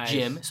 Lies.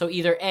 Jim. So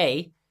either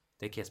A,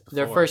 They kissed before.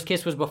 their first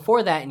kiss was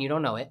before that, and you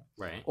don't know it,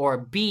 Right. or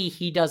B,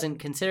 he doesn't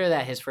consider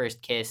that his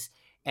first kiss,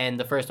 and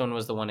the first one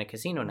was the one at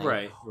casino night.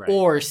 Right. Right.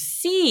 Or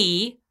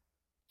C,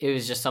 it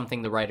was just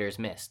something the writers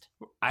missed.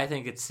 I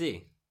think it's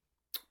C.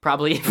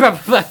 Probably.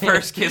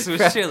 First kiss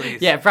was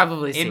Chili's. Yeah,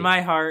 probably C. In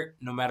my heart,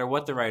 no matter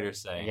what the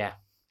writers say, Yeah.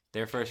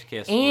 their first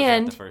kiss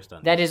And was at the first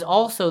Dundies. That is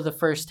also the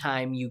first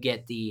time you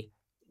get the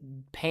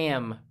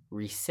Pam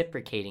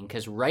reciprocating,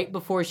 because right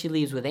before she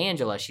leaves with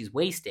Angela, she's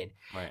wasted,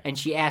 right. and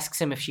she asks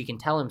him if she can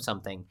tell him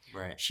something.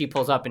 Right. She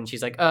pulls up and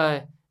she's like,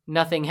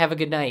 nothing, have a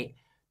good night.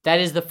 That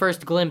is the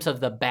first glimpse of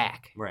the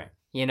back. Right.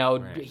 You know,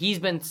 Right. he's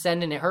been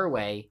sending it her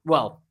way.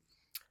 Well,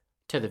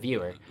 to the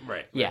viewer.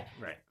 Right. Yeah.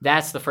 Right.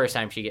 That's the first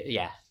time she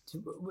yeah.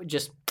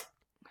 Just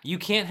You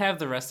can't have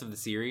the rest of the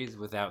series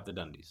without the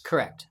Dundies.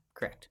 correct.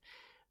 All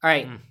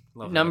right.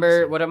 Love that Number,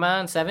 episode. what am I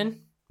on?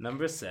 7?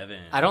 Number 7.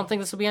 I don't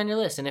think this will be on your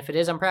list, and if it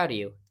is, I'm proud of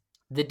you.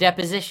 The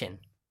Deposition.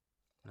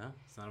 No,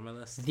 it's not on my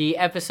list. The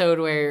episode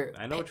where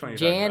I know which one you're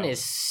Jan talking about.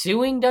 is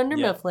suing Dunder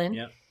Yep, Mifflin.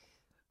 yep.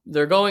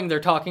 They're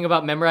talking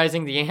about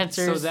memorizing the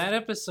answers. So that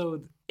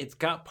episode, it's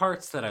got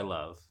parts that I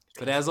love,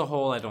 but as a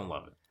whole, I don't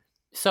love it.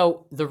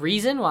 So the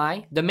reason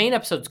why, the main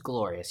episode's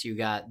glorious. You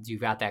got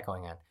that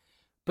going on.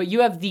 But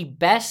you have the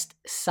best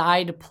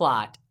side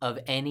plot of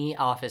any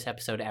Office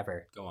episode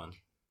ever. Go on.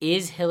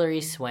 is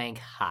Hillary Swank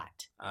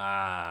hot?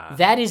 Ah.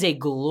 That is a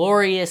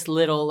glorious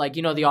little, like,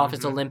 The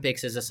Office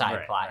Olympics is a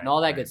side plot and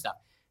all that good stuff.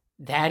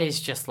 That is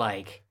just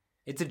like...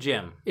 It's a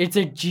gem. It's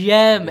a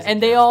gem.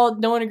 And no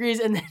one agrees.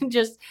 And then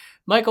just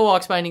Michael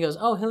walks by and he goes,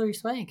 oh, Hillary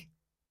Swank.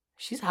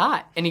 She's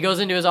hot. And he goes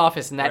into his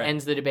office and that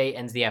ends the debate,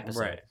 ends the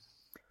episode. Right.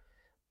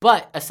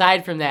 But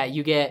aside from that,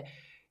 you get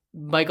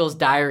Michael's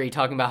diary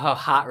talking about how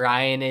hot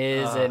Ryan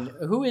is and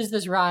who is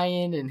this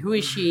Ryan and who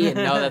is she? And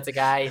no, that's a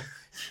guy.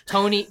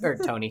 Toby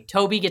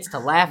gets to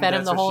laugh at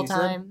him the whole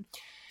time.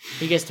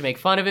 He gets to make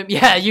fun of him.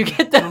 Yeah, you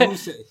get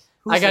that.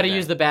 I got to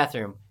use the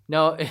bathroom.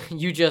 No,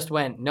 you just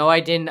went. No, I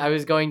didn't. I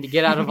was going to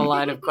get out of a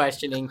line of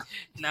questioning.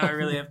 Now I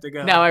really have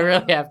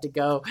to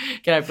go.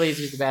 Can I please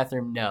use the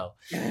bathroom? No.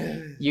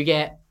 You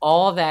get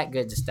all that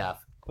good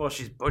stuff. Well,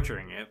 she's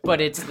butchering it. But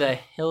it's the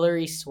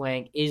Hillary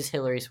Swank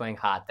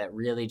hot that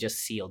really just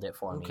sealed it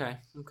for me.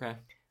 Okay.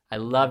 I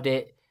loved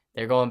it.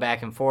 They're going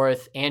back and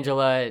forth.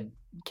 Angela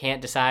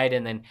can't decide.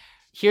 And then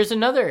here's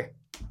another.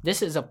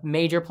 This is a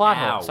major plot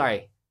hole.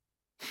 Sorry.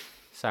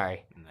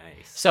 Nice.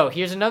 So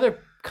here's another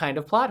kind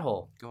of plot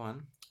hole. Go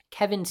on.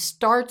 Kevin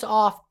starts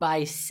off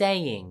by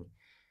saying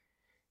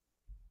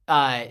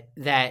that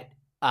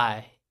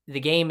the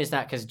game is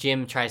not because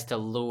Jim tries to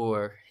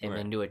lure him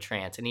into a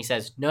trance. And he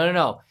says,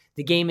 no.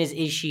 The game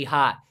is she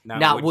hot?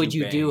 Not would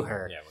you do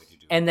her? Yeah, would you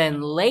do and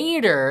then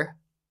later,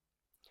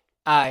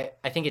 I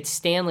think it's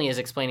Stanley is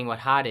explaining what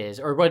hot is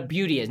or what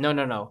beauty is.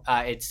 No.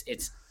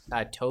 It's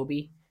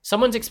Toby.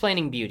 Someone's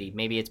explaining beauty.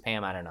 Maybe it's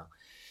Pam. I don't know.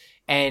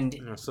 And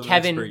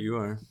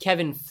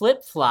Kevin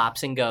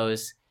flip-flops and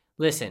goes,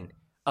 listen,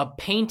 a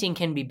painting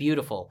can be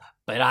beautiful,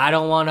 but I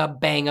don't want to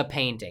bang a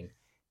painting.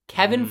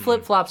 Kevin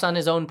flip-flops on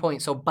his own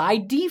point. So by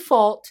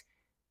default,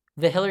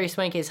 the Hillary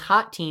Swank is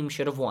hot team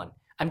should have won.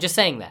 I'm just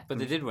saying that. But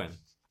they did win.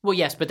 Well,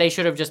 yes, but they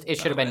should have it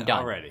should have been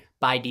done already.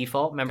 By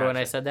default. Remember when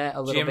I said that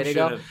a little bit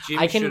ago?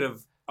 Jim should have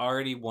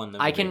already won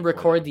them. I can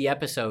record the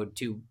episode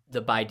to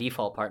the by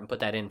default part and put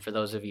that in for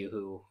those of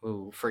you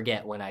who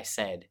forget when I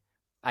said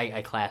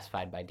I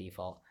classified by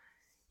default.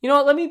 You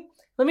know what?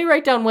 Let me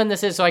write down when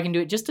this is so I can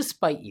do it just to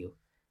spite you.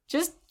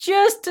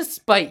 Just to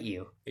spite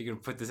you. You can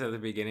put this at the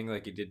beginning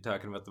like you did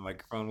talking about the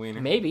microphone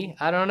wiener? Maybe.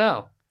 I don't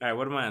know. All right,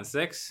 what am I on,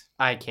 6?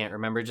 I can't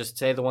remember. Just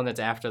say the one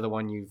that's after the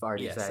one you've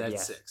already said.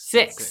 That's 6.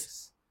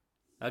 6.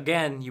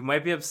 Again, you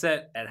might be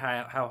upset at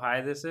how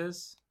high this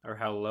is or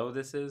how low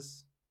this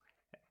is.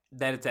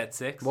 That it's at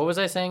 6. What was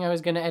I saying I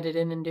was going to edit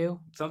in and do?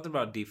 Something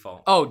about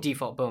default. Oh,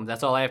 default. Boom.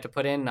 That's all I have to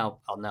put in.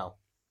 I'll know.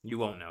 You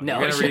won't know. No,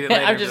 You're gonna read it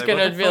later I'm just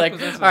going to be like,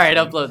 all right,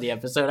 upload the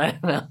episode. I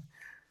don't know.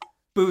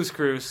 Booze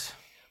Cruise.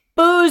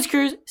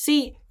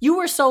 See, you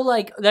were so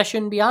like, that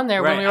shouldn't be on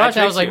there when we were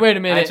watching. I was like, wait a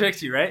minute. I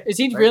tricked you, right? Is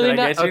he really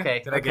not?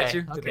 Okay. Did I get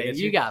you? Okay,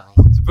 you got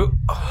me.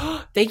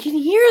 They can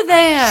hear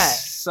that.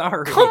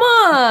 Sorry. Come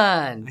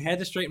on. I had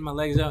to straighten my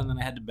legs out and then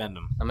I had to bend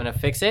them. I'm going to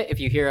fix it. If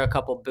you hear a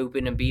couple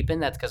booping and beeping,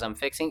 that's because I'm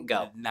fixing.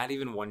 Go. Not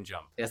even one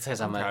jump. That's because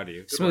I'm proud of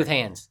you. Smooth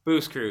hands.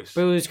 Booze Cruise.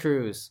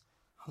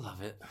 I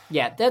love it.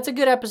 Yeah, that's a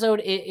good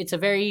episode. It's a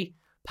very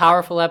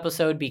powerful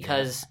episode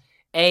because,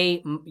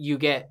 you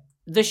get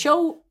the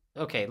show.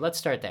 Okay, let's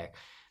start there.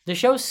 The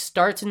show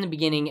starts in the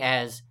beginning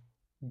as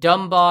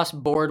dumb boss,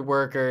 board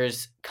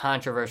workers,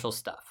 controversial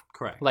stuff.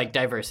 Correct. Like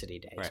Diversity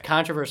Day.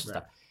 Controversial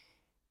stuff.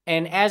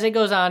 And as it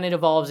goes on, it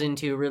evolves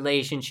into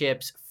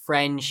relationships,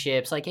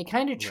 friendships. Like, it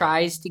kind of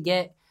tries to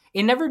get...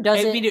 It never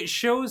does it. I mean, it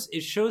shows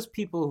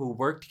people who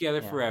work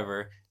together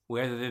forever,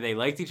 whether they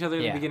liked each other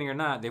in the beginning or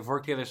not. They've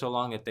worked together so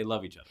long that they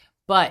love each other.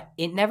 But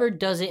it never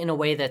does it in a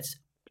way that's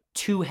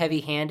too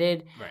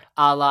heavy-handed,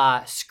 a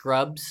la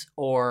Scrubs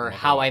or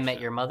How I Met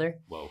Your Mother.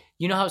 Whoa.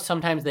 You know how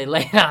sometimes they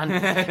lay it on,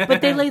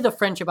 but they lay the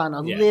friendship on a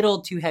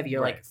little too heavy.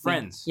 You're like,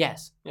 Friends.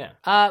 Yes.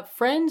 Yeah.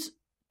 Friends,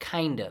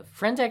 kind of.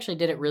 Friends actually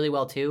did it really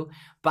well too.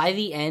 By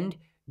the end,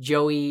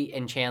 Joey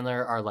and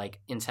Chandler are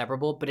like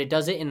inseparable, but it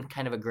does it in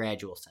kind of a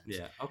gradual sense.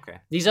 Yeah, okay.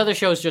 These other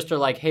shows just are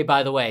like, hey,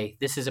 by the way,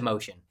 this is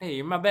emotion. Hey,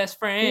 you're my best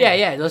friend.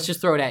 Yeah, let's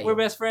just throw it at you. We're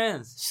best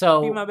friends.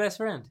 So be my best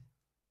friend.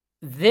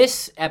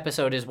 This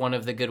episode is one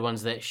of the good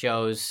ones that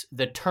shows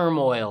the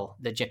turmoil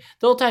that the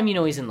whole time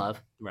he's in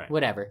love,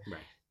 whatever.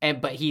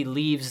 But he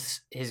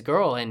leaves his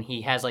girl and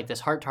he has like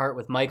this heart to heart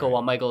with Michael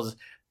while Michael's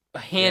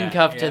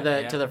handcuffed to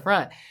the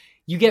front.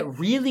 You get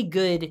really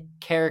good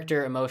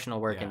character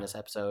emotional work in this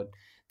episode.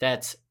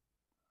 That's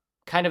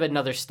kind of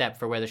another step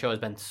for where the show has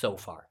been so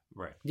far.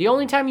 Right. The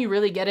only time you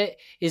really get it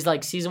is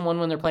like season 1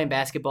 when they're playing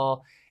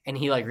basketball and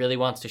he like really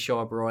wants to show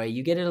up Roy.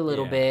 You get it a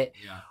little bit.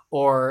 Yeah.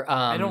 Or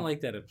I don't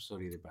like that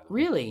episode either, by the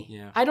way. Really?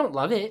 Yeah. I don't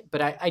love it,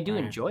 but I do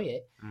enjoy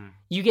it.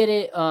 You get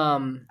it.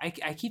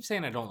 I keep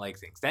saying I don't like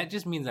things. That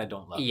just means I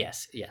don't love it.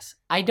 Yes.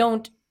 I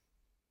don't.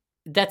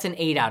 That's an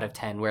 8 out of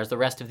 10, whereas the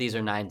rest of these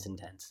are 9s and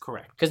 10s.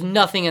 Correct. Because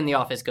nothing in The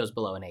Office goes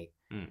below an 8.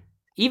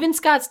 Even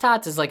Scott's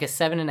Tots is like a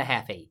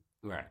 7.5, 8.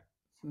 Right.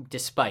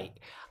 Despite,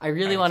 I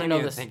really want to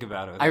know this. Think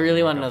about it. I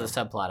really want to know the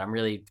subplot. I'm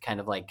really kind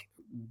of like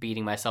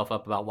beating myself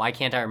up about why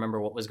can't I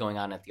remember what was going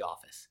on at The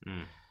Office.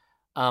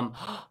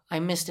 I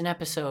missed an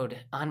episode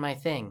on my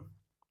thing.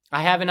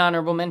 I have an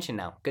honorable mention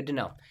now. Good to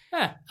know.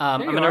 Yeah,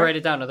 I'm going to write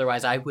it down,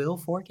 otherwise I will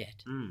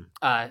forget.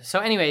 So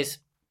anyways,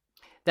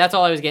 that's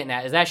all I was getting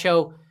at, is that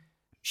show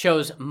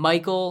shows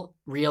Michael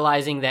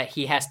realizing that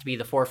he has to be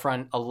the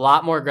forefront a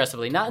lot more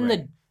aggressively. Not in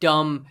the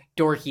dumb,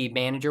 dorky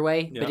manager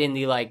way, but in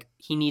the, like,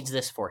 he needs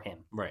this for him.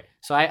 Right.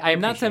 So I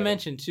not to appreciate it.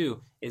 mention,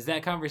 too, is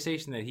that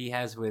conversation that he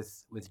has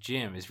with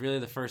Jim is really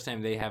the first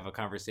time they have a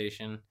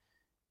conversation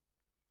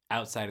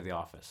outside of the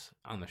office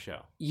on the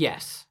show.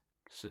 Yes.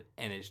 So,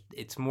 and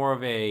it's more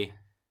of a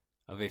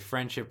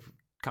friendship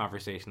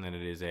conversation than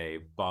it is a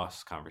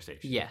boss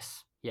conversation.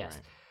 Yes. Yes.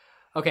 Right.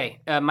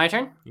 Okay, my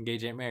turn?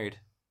 Engaged, ain't married.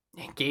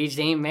 Engaged,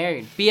 ain't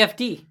married.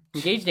 BFD.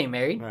 Engaged, ain't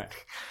married. Right.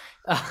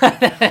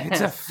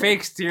 It's a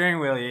fake steering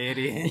wheel, you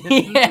idiot.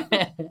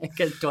 Yeah,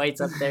 because Dwight's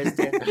upstairs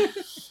too.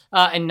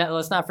 And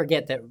let's not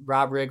forget that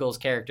Rob Riggle's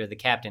character, the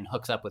captain,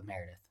 hooks up with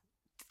Meredith.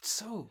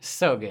 So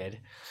good.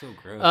 So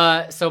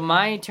gross. So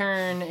my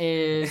turn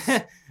is.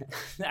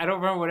 I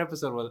don't remember what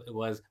episode it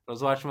was. But I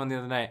was watching one the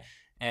other night,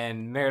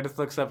 and Meredith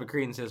looks up at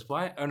Creed and says,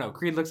 "Why?" Oh no,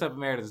 Creed looks up at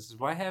Meredith and says,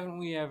 "Why haven't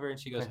we ever?" And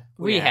she goes,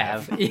 "We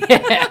have."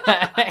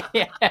 Yeah.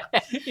 Yeah.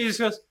 He just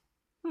goes,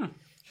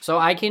 So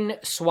I can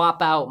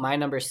swap out my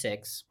number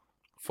 6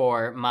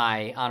 for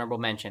my honorable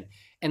mention.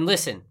 And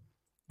listen,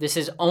 this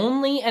is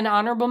only an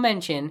honorable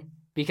mention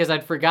because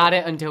I'd forgot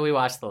it until we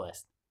watched the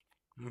list.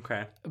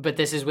 Okay. But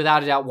this is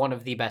without a doubt one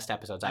of the best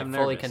episodes. I I'm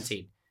fully nervous.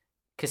 concede.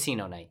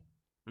 Casino Night.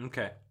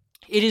 Okay.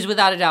 It is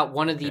without a doubt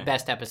one of the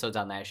best episodes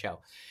on that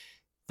show.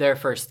 Their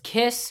first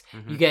kiss,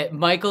 you get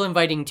Michael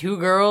inviting 2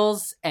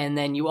 girls, and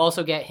then you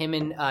also get him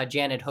and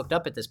Janet hooked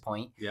up at this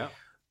point. Yeah.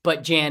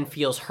 But Jan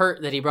feels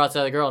hurt that he brought the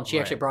other girl, and she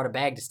actually brought a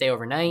bag to stay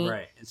overnight.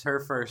 Right. It's her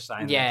first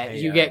sign. Yeah, that, hey,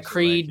 you I get actually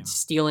Creed like him.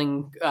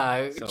 stealing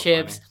So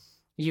chips. funny.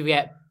 You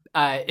get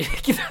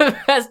the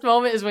best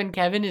moment is when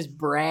Kevin is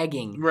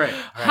bragging Right.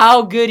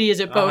 how good he is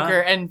at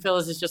poker, and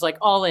Phyllis is just like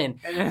all in.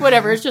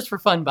 Whatever, it's just for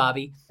fun,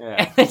 Bobby.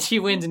 Yeah. And then she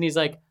wins, and he's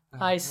like,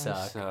 "I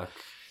suck."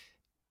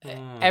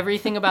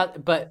 Everything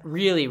about, but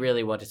really,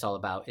 really, what it's all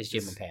about is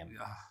Jim and Pam.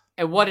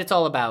 And what it's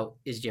all about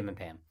is Jim and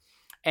Pam.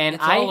 And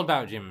It's all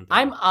about Jim and Pam.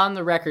 I'm on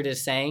the record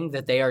as saying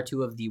that they are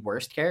 2 of the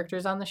worst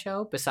characters on the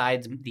show,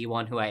 besides the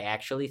one who I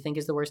actually think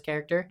is the worst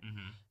character,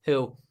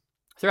 who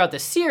throughout the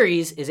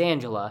series is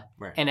Angela,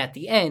 and at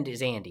the end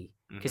is Andy,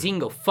 because he can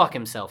go fuck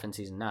himself in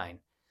season 9.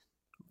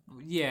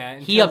 Yeah,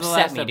 He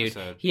upset me, dude.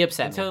 He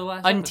upset Until me. the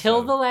last Until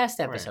episode. the last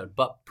episode. Right.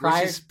 But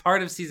prior... Which is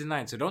part of season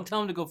 9, so don't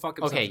tell him to go fuck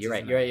himself. Okay, in you're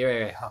right. season You're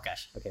 9. right. Oh,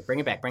 gosh. Okay, bring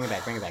it back.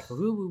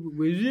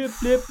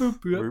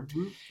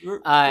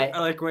 I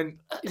like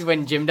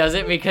when Jim does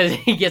it because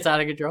he gets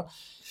out of control.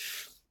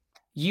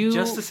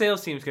 just the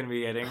sales team's going to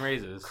be getting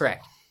raises.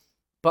 Correct.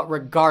 But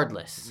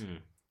regardless,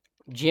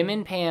 Jim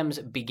and Pam's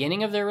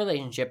beginning of their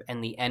relationship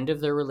and the end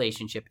of their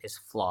relationship is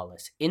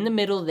flawless. In the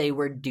middle, they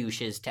were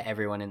douches to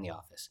everyone in the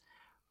office.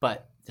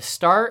 But the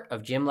start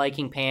of Jim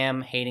liking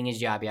Pam, hating his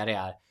job, yada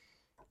yada,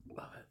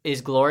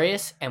 is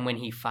glorious. And when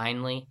he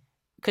finally,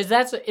 because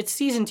it's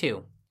season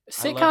 2.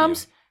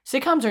 Sitcoms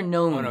are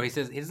known. Oh no, he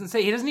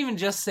doesn't even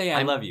just say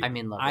I love you. I'm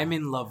in love. I'm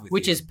in love with you.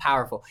 Which is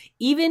powerful.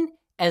 Even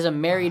as a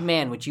married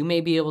man, which you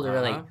may be able to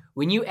relate,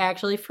 when you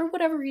actually, for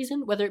whatever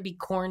reason, whether it be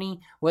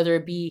corny, whether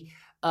it be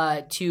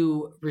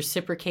to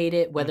reciprocate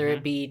it, whether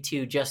it be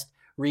to just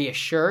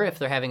reassure if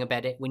they're having a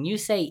bad day, when you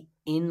say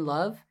in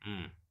love,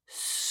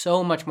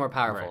 so much more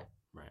powerful.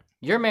 Right.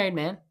 You're a married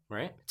man.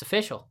 Right. It's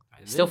official.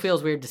 It still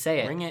feels weird to say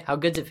it. Ring it. How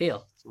good's it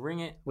feel? Ring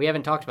it. We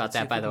haven't talked about Let's see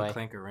that, if by we the can way.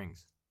 Clank our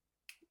rings.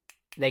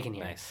 They can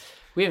hear Nice. it.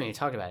 We haven't even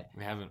talked about it.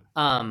 We haven't.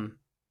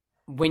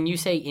 When you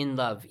say in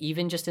love,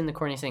 even just in the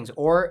corniest things,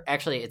 or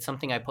actually it's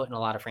something I put in a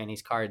lot of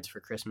Franny's cards for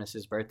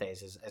Christmases,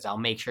 birthdays, is I'll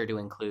make sure to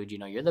include,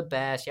 you're the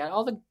best,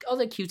 all the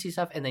cutesy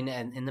stuff, and then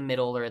in the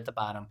middle or at the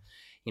bottom,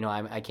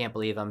 I can't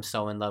believe I'm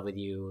so in love with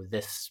you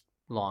this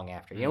long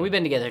after. We've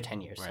been together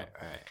 10 years.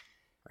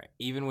 Right.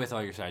 Even with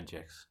all your side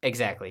chicks.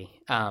 Exactly.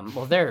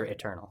 Well, they're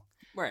eternal.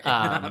 Right.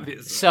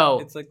 Obviously. So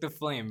it's like the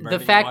flame. The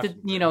fact that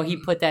he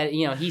put that,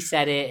 he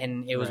said it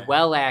and it was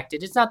well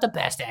acted. It's not the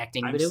best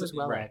acting, but it was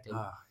well acted.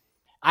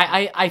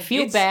 I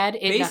feel bad.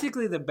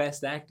 Basically, the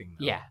best acting.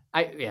 Though. Yeah,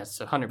 it's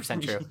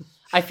 100% true.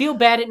 I feel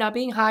bad at not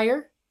being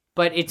higher,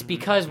 but it's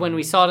because when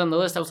we saw it on the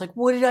list, I was like,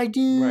 "What did I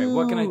do? Right.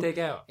 What can I take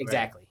out?"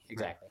 Exactly. Right.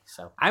 Exactly.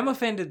 So I'm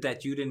offended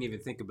that you didn't even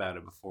think about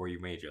it before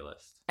you made your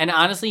list. And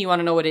honestly, you want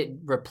to know what it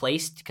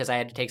replaced? Because I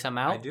had to take some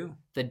out. I do.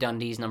 The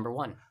Dundee's number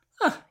 1.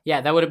 Huh.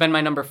 Yeah, that would have been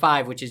my number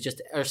 5, which is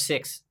or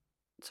 6.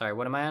 Sorry,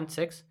 what am I on?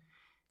 6.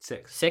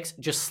 6,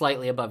 just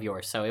slightly above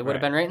yours. So it would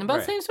have been right in about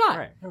the same spot.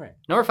 Right.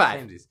 Number 5.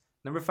 Samesies.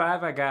 Number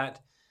 5, I got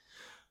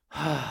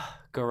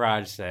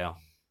Garage Sale.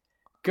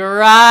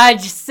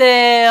 Garage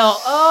Sale.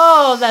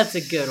 Oh, that's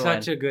a good one.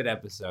 Such a good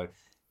episode.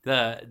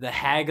 The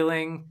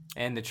haggling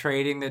and the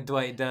trading that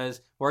Dwight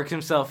does, works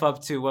himself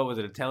up to, what was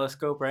it, a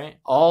telescope, right?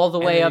 All the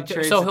And way then up he to...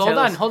 trades So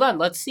the hold on.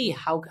 Let's see.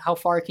 How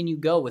far can you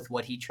go with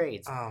what he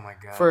trades? Oh, my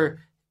God. For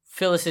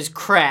Phyllis's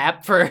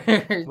crap.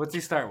 What's he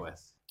start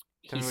with?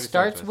 Tell He me what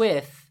starts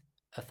with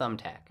a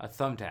thumbtack. a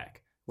thumbtack.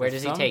 Where The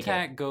does he take it?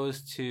 thumbtack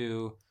goes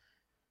to...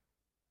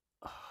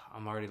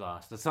 I'm already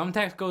lost. The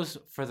thumbtack goes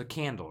for the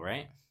candle,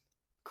 right?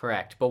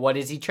 Correct. But what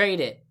does he trade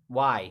it?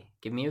 Why?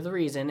 Give me the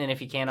reason, and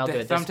if you can't, I'll do The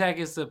it. thumbtack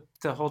is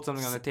to hold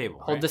something on the table.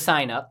 Hold right? the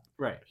sign up.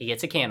 Right. He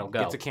gets a candle.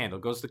 Go. Gets a candle.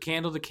 Goes the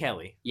candle to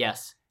Kelly.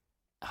 Yes.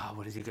 Oh,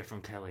 what does he get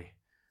from Kelly?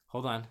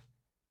 Hold on.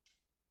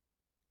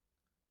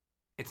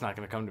 It's not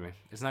going to come to me.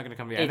 It's not going to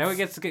come to me. I know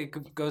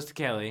it goes to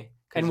Kelly.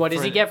 And what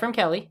does he get from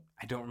Kelly?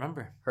 I don't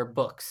remember. Her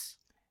books.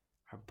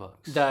 Her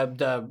books.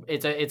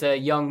 It's a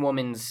young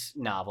woman's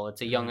novel.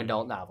 It's a young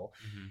adult novel.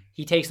 Mm-hmm.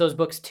 He takes those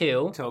books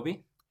to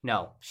Toby?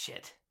 No.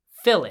 Shit.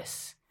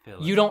 Phyllis.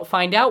 You don't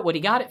find out what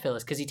he got at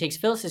Phyllis because he takes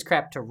Phyllis's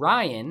crap to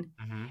Ryan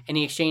and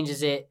he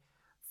exchanges it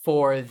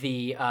for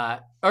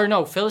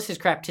Phyllis's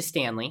crap to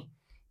Stanley.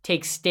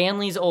 Takes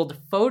Stanley's old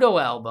photo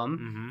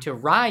album to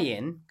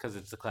Ryan. Because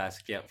it's a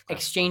classic, yep.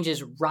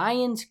 Exchanges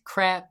Ryan's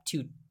crap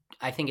to,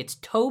 I think it's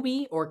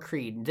Toby or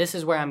Creed. This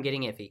is where I'm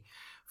getting iffy.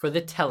 For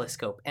the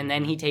telescope. And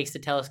then he takes the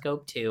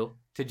telescope to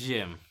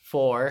Jim.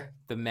 For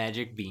the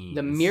magic beans.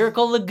 The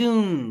Miracle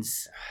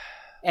Lagoons.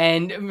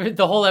 And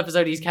the whole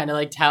episode, he's kind of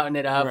like touting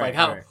it up,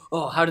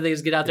 how do they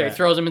just get out there? He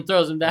throws them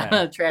down,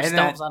 the trash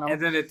stomps on them.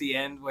 And then at the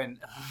end, when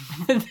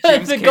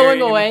the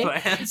going away,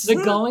 the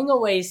going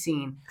away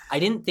scene, I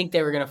didn't think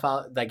they were gonna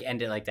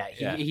end it like that.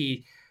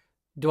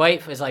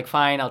 Dwight was like,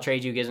 "Fine, I'll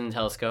trade you." Gives him the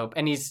telescope,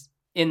 and he's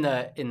in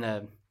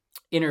the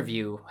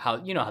interview. How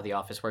The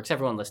Office works?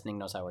 Everyone listening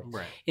knows how it works.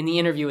 Right. In the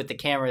interview with the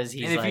cameras,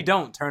 he's and if you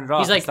don't turn it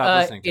off, he's like,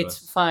 stop listening to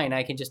 "It's us. fine.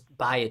 I can just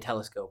buy a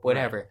telescope,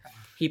 whatever." Right.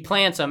 He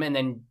plants them, and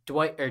then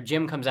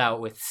Jim comes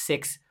out with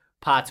 6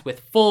 pots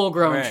with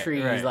full-grown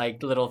trees,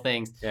 like little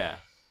things. Yeah.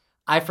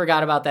 I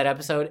forgot about that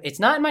episode. It's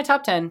not in my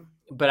top 10,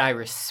 but I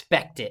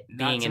respect it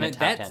being in the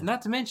top 10.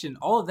 Not to mention,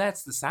 all of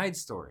that's the side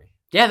story.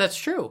 Yeah, that's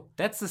true.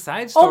 That's the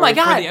side story for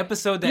the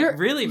episode that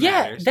really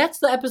matters. Yeah, that's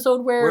the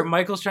episode where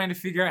Michael's trying to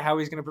figure out how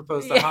he's going to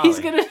propose to Holly. He's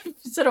going to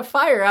set a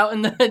fire out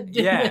in the...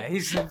 Yeah,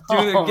 he's doing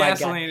the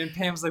gasoline, and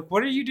Pam's like,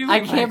 what are you doing,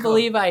 I can't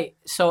believe I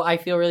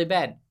feel really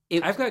bad.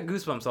 I've got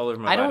goosebumps all over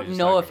my body. I don't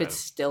know if it's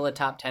still a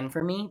top 10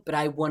 for me, but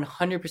I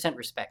 100%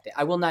 respect it.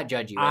 I will not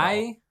judge you at all.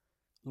 I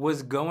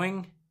was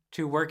going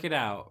to work it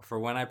out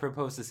for when I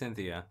proposed to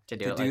Cynthia to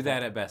do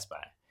that at Best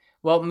Buy.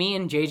 Well, me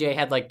and JJ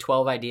had like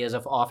 12 ideas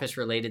of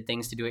office-related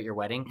things to do at your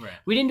wedding. Right.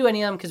 We didn't do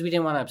any of them because we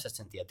didn't want to upset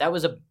Cynthia. That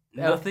was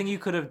nothing you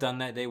could have done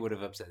that day would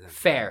have upset Cynthia.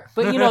 Fair.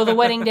 But the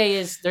wedding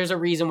day there's a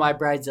reason why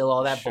Bridezilla,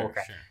 all that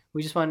bullcrap. Sure.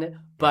 We just wanted to,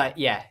 but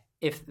yeah,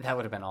 if that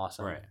would have been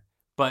awesome. Right.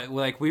 But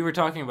like we were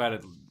talking about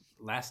it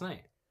last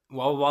night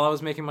while I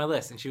was making my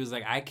list, and she was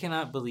like, I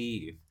cannot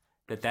believe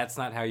that's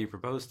not how you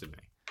proposed to me.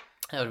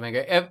 That would have been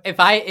great. If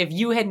I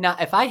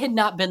had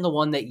not been the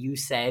one that you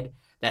said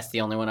that's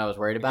the only one I was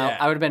worried about,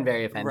 I would have been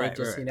very offended,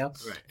 Right.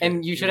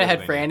 And you should have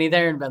had Franny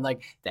there and been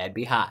like, that'd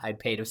be hot. I'd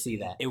pay to see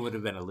that. It would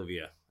have been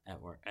Olivia at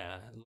work.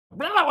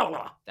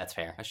 That's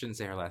fair. I shouldn't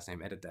say her last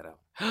name. Edit that out.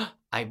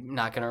 I'm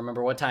not going to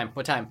remember what time.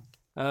 49.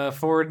 Just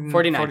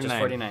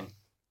 49.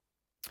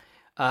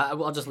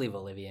 I'll just leave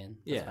Olivia in.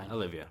 That's fine.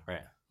 Olivia,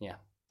 right. Yeah.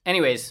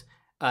 Anyways,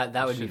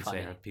 that would be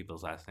funny. Say her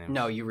people's last names.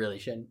 No, you really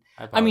shouldn't.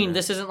 I mean,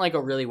 this isn't like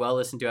a really well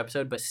listened to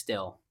episode, but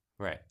still.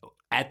 Right.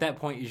 At that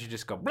point, you should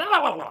just go blah,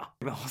 blah, blah,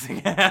 the whole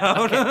thing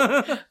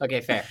out.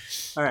 Okay, fair.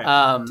 All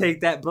right.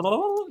 Take that blah, blah,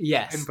 blah,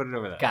 yes, and put it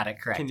over there. Got it.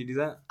 Correct. Can you do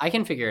that? I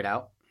can figure it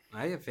out.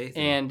 I have faith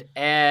in and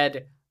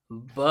add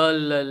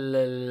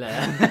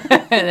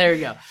there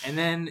we go.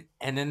 And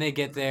then they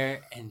get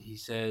there, and he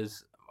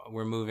says,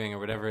 "We're moving," or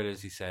whatever it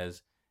is he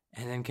says,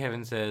 and then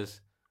Kevin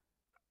says,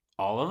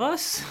 "All of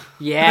us?"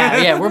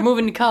 Yeah, we're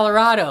moving to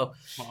Colorado.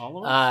 All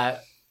of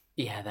us.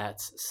 Yeah,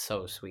 that's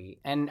so sweet.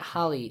 And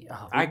Holly,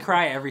 I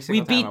cry every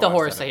single time. We beat the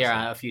horse here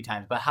a few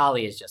times, but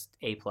Holly is just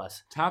A+.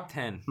 Top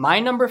 10. My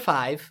number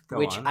 5,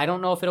 which I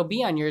don't know if it'll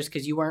be on yours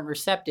because you weren't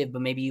receptive,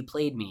 but maybe you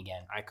played me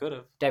again. I could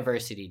have.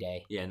 Diversity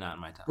Day. Yeah, not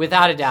in my top.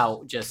 Without a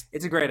doubt, just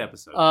it's a great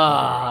episode.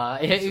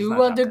 You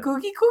want the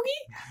cookie?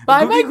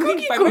 Buy my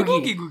cookie.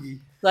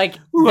 Like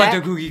who want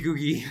the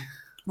cookie?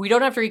 We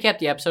don't have to recap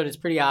the episode. It's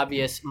pretty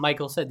obvious.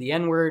 Michael said the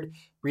N-word,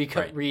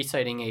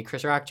 reciting a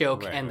Chris Rock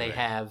joke, and they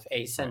have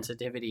a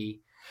sensitivity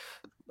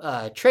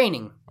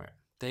training. Right.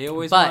 They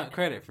always want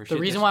credit for shit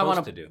the reason why I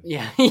want to do.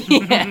 Yeah.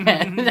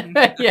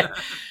 The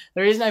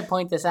reason I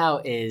point this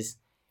out is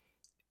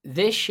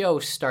this show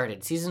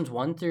started, seasons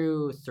 1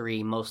 through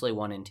 3, mostly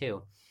 1 and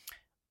 2,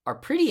 are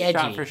pretty edgy.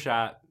 Shot for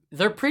shot.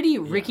 They're pretty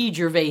Ricky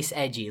Gervais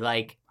edgy.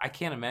 Like I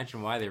can't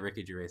imagine why they're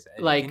Ricky Gervais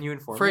edgy. Like, can you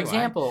inform me? For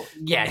example,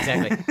 yeah,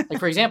 exactly. Like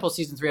for example,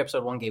 season 3,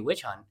 episode 1, Gay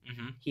Witch Hunt.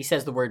 He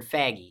says the word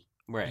faggy.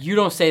 Right. You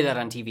don't say that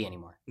on TV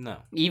anymore. No.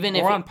 Even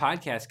if on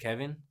podcast,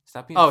 Kevin.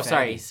 Stop being. Oh,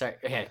 faggy. sorry.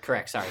 Yeah,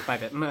 correct. Sorry, my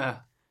bad.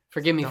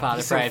 Forgive me,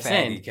 Father, for I've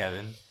sinned.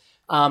 Kevin.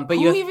 But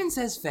who even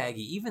says faggy?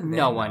 Even then,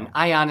 no one.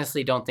 I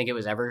honestly don't think it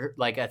was ever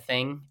like a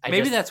thing.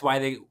 Maybe that's why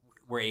they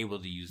were able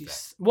to use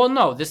that. Well,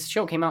 no, this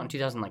show came out in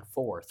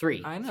 2004,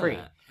 3. I know 3.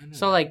 That. I know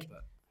so like.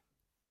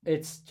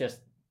 It's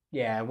just,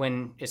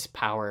 when it's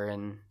power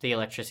and the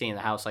electricity in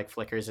the house like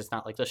flickers, it's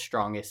not like the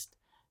strongest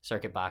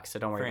circuit box, so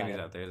don't worry about it.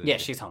 Out there, yeah,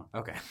 she's home.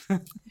 Okay.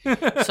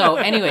 So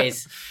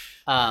anyways,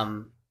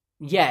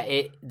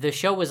 the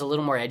show was a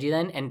little more edgy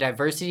then, and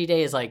Diversity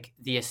Day is like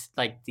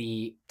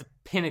the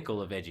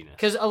pinnacle of edginess.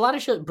 because a lot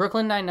of shows,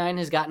 Brooklyn Nine-Nine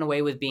has gotten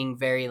away with being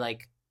very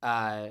like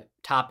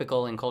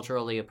topical and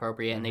culturally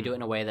appropriate, and they do it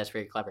in a way that's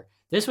very clever.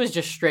 This was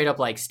just straight up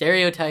like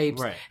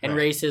stereotypes and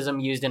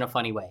racism used in a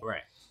funny way.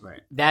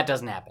 Right. That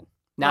doesn't happen.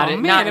 Not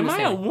in the I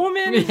same- a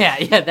woman?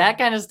 Yeah, that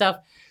kind of stuff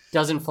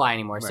doesn't fly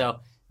anymore. So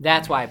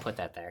that's why I put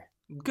that there.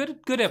 Good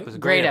episode.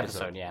 Great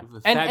episode, yeah.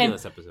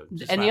 Fabulous episode.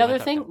 And the other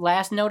thing,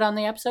 last note on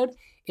the episode,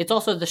 it's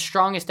also the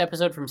strongest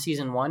episode from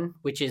season 1,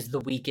 which is the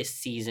weakest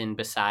season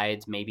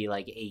besides maybe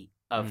like 8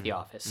 of The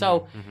Office.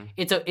 So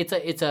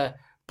it's a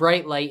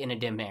bright light in a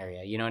dim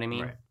area. You know what I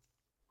mean? Right.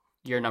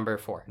 You're number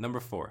 4. Number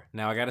 4.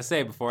 Now I gotta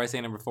say, before I say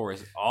number 4,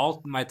 is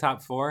all my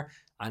top 4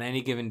 on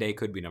any given day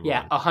could be number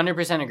 1. Yeah,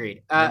 100%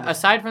 agreed.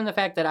 Aside from the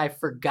fact that I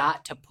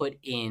forgot to put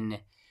in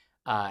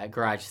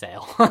Garage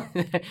Sale,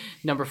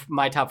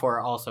 my top 4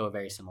 are also a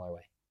very similar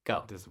way.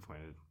 Go.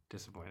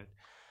 Disappointed.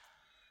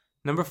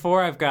 Number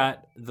 4, I've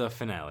got the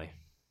finale.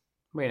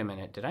 Wait a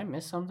minute. Did I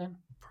miss something?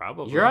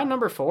 Probably. You're on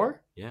number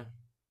 4? Yeah.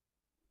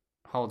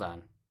 Hold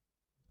on.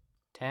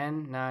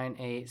 10, 9,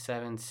 8,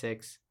 7,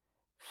 6,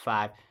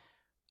 5.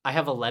 I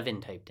have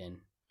 11 typed in.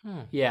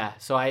 Yeah,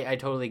 so I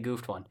totally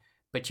goofed one.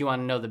 But you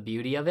want to know the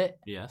beauty of it?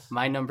 Yes.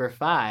 My number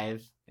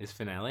 5 is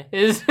finale.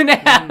 Is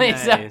finale.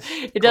 Nice. So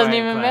it doesn't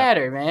Quiet, even clap.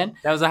 matter, man.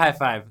 That was a high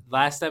five.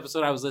 Last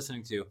episode I was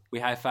listening to, we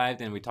high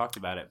fived and we talked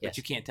about it, but Yes.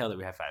 you can't tell that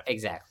we high fived.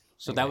 Exactly.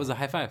 So that was a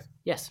high five.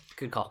 Yes,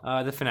 good call.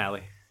 The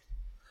finale.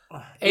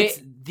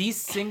 It's the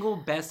single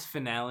best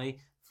finale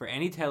for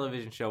any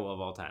television show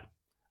of all time.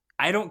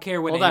 I don't care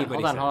what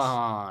anybody says. Hold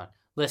on.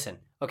 Listen,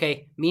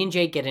 okay, me and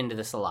Jake get into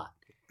this a lot.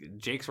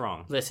 Jake's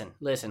wrong. Listen,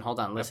 hold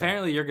on, listen.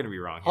 Apparently you're going to be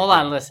wrong. Hold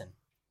on, listen.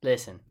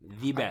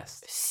 The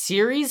best.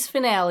 Series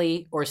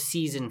finale or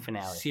season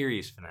finale?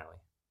 Series finale.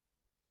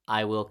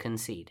 I will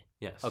concede.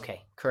 Yes.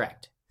 Okay,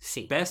 correct.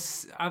 C.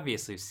 Best,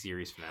 obviously,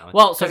 series finale.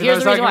 Well, so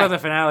here's the reason why. About the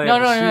finale No,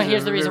 of the season.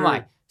 here's the reason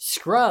why.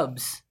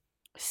 Scrubs,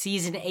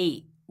 season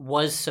 8,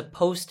 was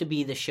supposed to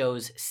be the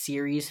show's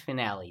series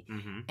finale,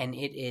 and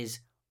it is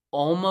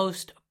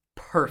almost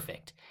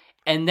perfect.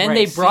 And then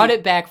they brought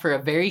it back for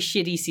a very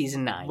shitty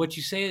season 9. What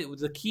you say,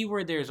 the key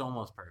word there is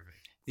almost perfect.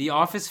 The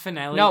Office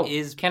finale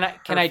is can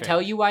I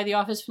tell you why The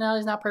Office finale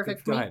is not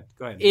perfect for me?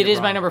 Go ahead. It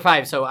is my number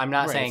 5, so I'm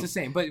not saying it's the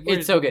same, but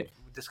it's so good.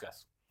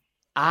 Discuss.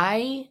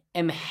 I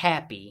am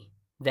happy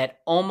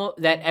that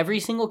every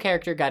single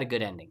character got a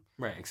good ending.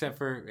 Right, except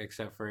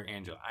for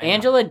Angela.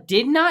 Angela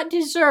did not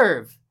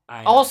deserve.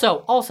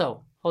 Also,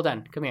 hold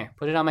on, come here,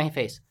 put it on my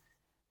face.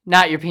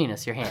 Not your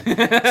penis, your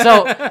hand.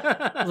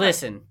 So,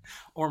 listen.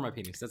 Or my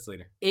penis. That's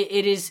later.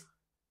 It is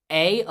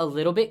a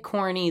little bit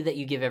corny that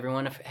you give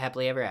everyone a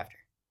happily ever after.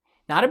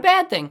 Not a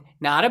bad thing.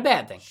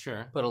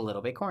 Sure. But a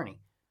little bit corny.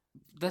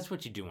 That's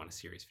what you do on a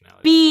series finale.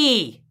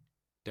 B.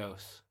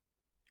 Dose.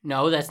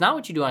 No, that's not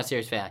what you do on a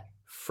series finale.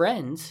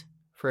 Friends,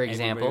 for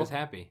example. Everybody was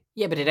happy.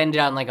 Yeah, but it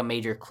ended on like a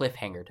major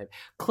cliffhanger type.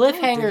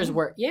 Cliffhangers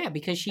were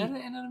because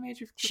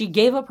she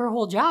gave up her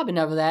whole job and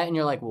of that, and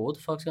you're like, well, what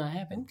the fuck's gonna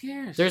happen? Who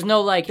cares? There's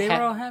no like. They were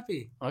all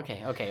happy.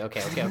 Okay.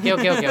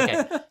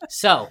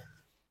 So,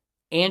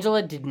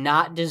 Angela did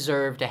not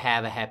deserve to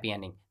have a happy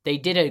ending. They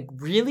did a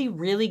really,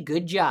 really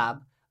good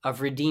job of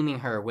redeeming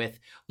her with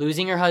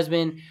losing her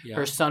husband,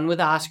 her son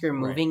with Oscar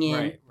moving in.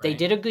 Right. They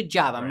did a good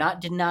job. I'm not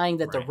denying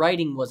that the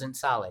writing wasn't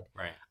solid.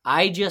 Right.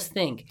 I just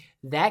think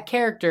that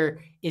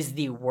character is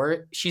the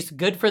worst. She's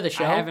good for the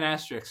show. I have an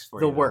asterisk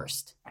for you. The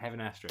worst. I have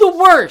an asterisk. The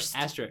worst.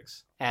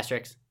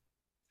 Asterisk.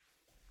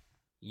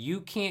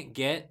 You can't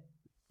get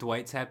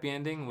Dwight's happy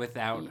ending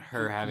without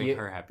her having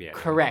her happy ending.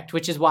 Correct,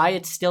 which is why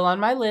it's still on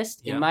my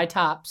list in my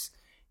tops,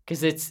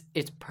 because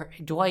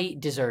Dwight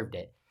deserved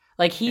it.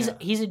 Like he's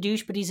a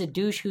douche, but he's a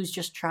douche who's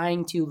just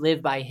trying to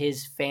live by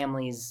his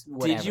family's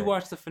whatever. Did you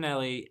watch the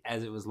finale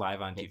as it was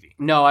live on TV?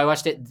 No, I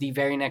watched it the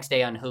very next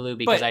day on Hulu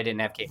because I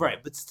didn't have cable.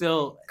 Right, but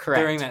still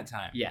Correct. During that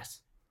time.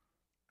 Yes.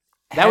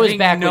 That was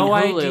back when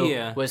Hulu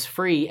idea. was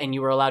free and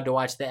you were allowed to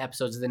watch the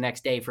episodes the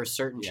next day for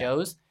certain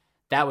shows.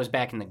 That was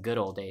back in the good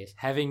old days.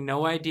 Having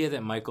no idea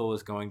that Michael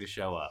was going to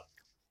show up.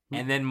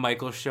 And then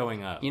Michael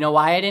showing up. You know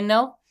why I didn't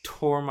know?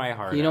 Tore my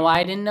heart You know why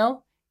I didn't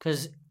know?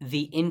 Because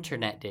the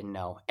internet didn't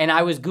know. And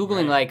I was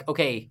Googling like,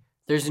 okay,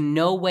 there's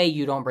no way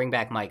you don't bring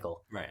back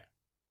Michael. Right.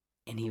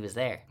 And he was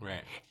there.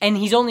 Right. And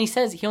he only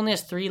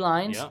has 3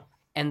 lines. Yep.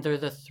 And they're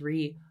the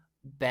 3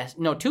 best.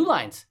 No, 2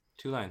 lines.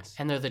 2 lines.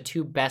 And they're the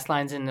 2 best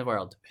lines in the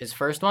world. His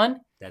first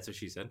one. That's what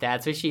she said.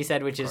 That's what she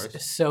said, which is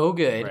so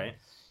good. Right.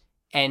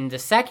 And the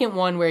second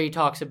one where he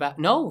talks about.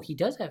 No, he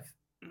does have.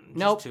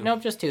 Nope,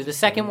 just 2. The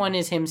second one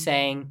is him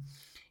saying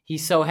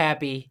he's so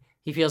happy.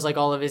 He feels like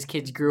all of his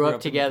kids grew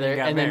up together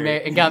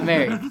and got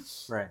married.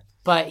 Right.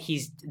 But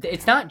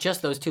it's not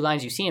just those 2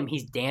 lines. You see him.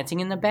 He's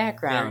dancing in the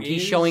background.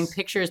 He's showing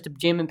pictures to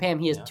Jim and Pam.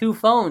 He has 2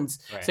 phones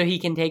so he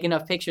can take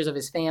enough pictures of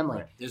his family.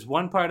 Right. There's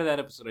one part of that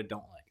episode I don't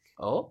like.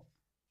 Oh?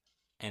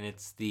 And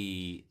it's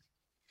the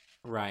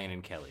Ryan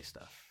and Kelly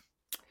stuff.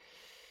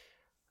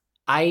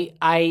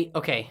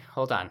 Okay,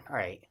 hold on. All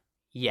right.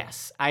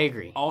 Yes, I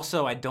agree.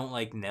 Also, I don't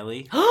like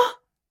Nellie.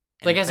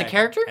 And Like in as a fact,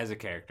 character? As a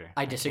character.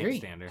 I disagree.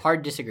 Can't stand her.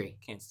 Hard disagree.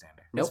 Can't stand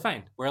her. Nope. It's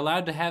fine. We're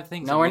allowed to have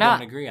things No, that we're we not.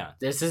 don't agree on.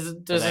 This is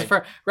I-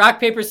 for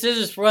rock paper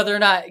scissors for whether or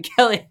not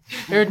Kelly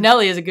or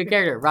Nelly is a good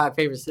character. Rock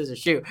paper scissors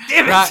shoot.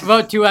 Damn it!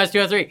 Vote 2 out of 2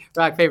 out of 3.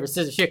 Rock paper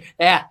scissors shoot.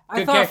 Yeah. I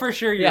good thought character. for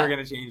sure you Yeah. were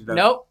going to change that.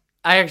 Nope.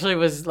 I actually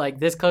was like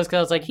this close because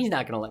I was like, he's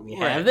not gonna let me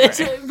have Right, this,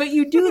 right. but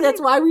you do.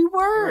 That's why we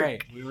work.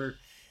 Right. We were.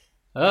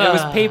 It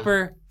was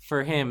paper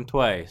for him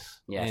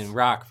twice. Yes. And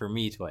rock for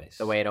me twice.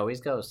 The way it always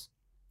goes.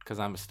 Because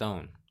I'm a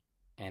stone.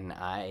 And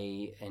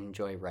I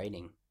enjoy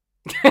writing.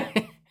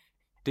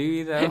 Do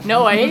you though?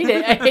 No, I hate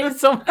it. I hate it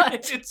so much. I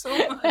hate it so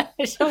much.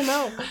 I don't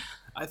know.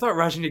 I thought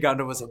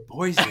Rajiniganto was a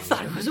boy. I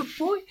thought it was a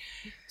boy.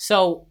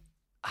 So,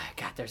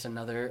 God, there's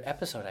another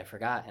episode I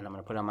forgot, and I'm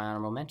going to put on my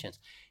honorable mentions.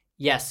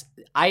 Yes,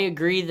 I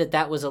agree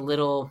that was a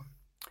little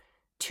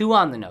too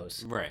on the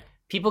nose. Right.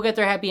 People get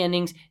their happy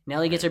endings.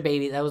 Nelly gets her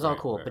baby. That was all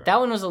cool. Right. But that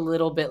one was a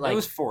little bit like... It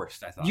was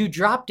forced, I thought. You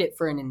dropped it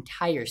for an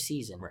entire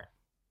season. Right.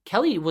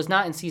 Kelly was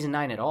not in season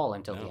 9 at all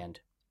until No. the end.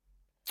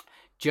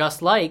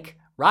 Just like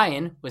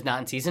Ryan was not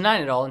in season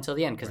 9 at all until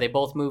the end because they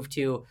both moved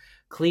to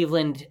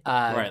Cleveland,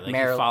 right, like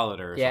Maryland. he followed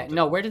her or Yeah, something.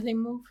 no, where did they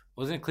move?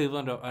 Wasn't it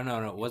Cleveland? Oh,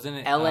 no. Wasn't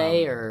it...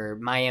 L.A. or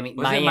Miami?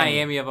 Was it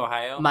Miami of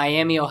Ohio?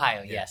 Miami,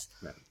 Ohio, Yeah. yes.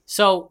 Right.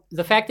 So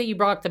the fact that you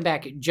brought them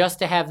back just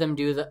to have them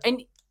do the...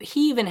 And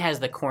he even has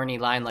the corny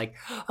line like,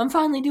 I'm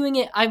finally doing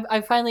it.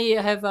 I finally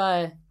have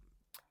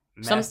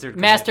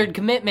mastered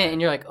commitment. Right.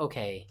 And you're like,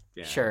 okay,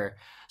 Yeah. sure.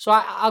 So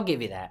I'll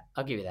give you that.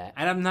 I'll give you that.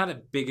 And I'm not a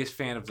biggest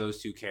fan of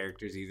those two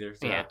characters either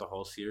throughout Yeah. the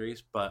whole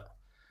series, but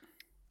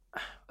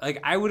like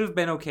I would have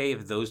been okay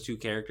if those two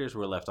characters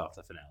were left off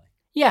the finale.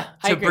 Yeah,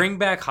 I To agree. bring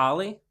back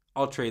Holly,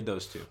 I'll trade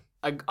those two.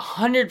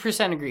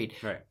 100% agreed.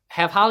 Right.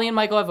 Have Holly and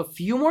Michael have a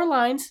few more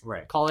lines.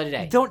 Right. Call it a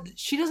day.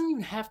 She doesn't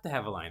even have to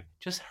have a line.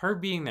 Just her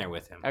being there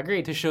with him.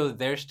 Agreed. To show that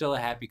they're still a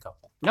happy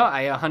couple. No,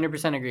 I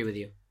 100% agree with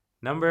you.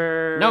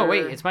 Number... No,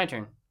 wait, it's my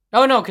turn.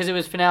 Oh, no, because it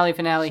was finale.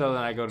 So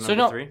then I go to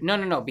number no,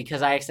 3? no,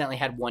 because I accidentally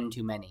had one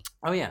too many.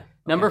 Oh, yeah.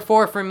 Number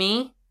 4 for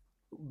me,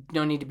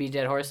 no need to be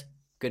dead horse,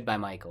 Goodbye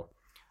Michael.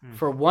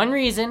 For one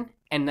reason,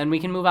 and then we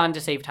can move on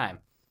to save time.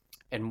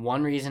 And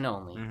one reason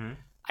only. Mm-hmm.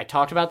 I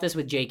talked about this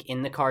with Jake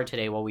in the car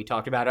today while we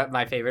talked about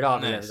my favorite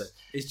Office episode.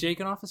 Nice. Is Jake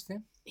an Office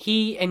fan?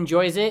 He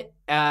enjoys it.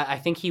 I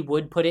think he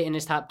would put it in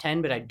his top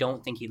 10, but I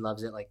don't think he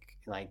loves it like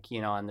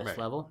on this Right.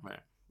 level. Right.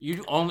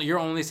 You're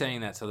only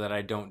saying that so that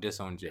I don't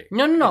disown Jake.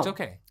 No. It's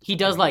okay. He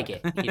does like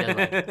it. He does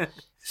like it.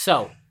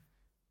 So,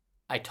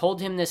 I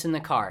told him this in the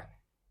car.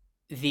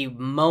 The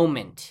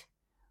moment...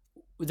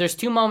 There's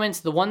 2 moments.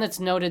 The one that's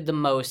noted the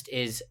most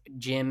is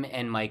Jim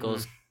and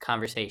Michael's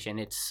conversation.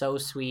 It's so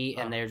sweet,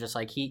 and they're just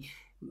like,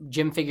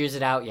 Jim figures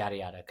it out, yada,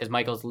 yada, because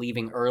Michael's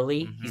leaving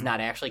early. Mhm. He's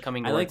not actually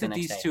coming to I work like the that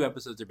next these day. 2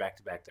 episodes are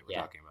back-to-back that we're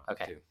Yeah. talking about.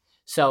 Okay. Too.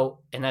 So,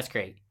 and that's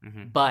great.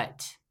 Mm-hmm.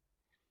 But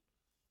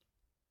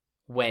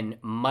when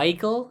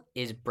Michael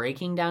is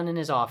breaking down in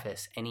his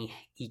office and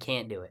he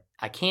can't do it.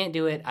 I can't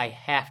do it. I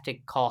have to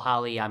call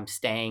Holly. I'm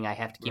staying. I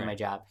have to keep my Right.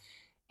 job.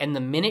 And the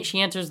minute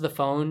she answers the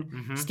phone,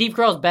 Mhm. Steve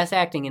Carell's best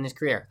acting in his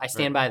career. I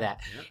stand by that.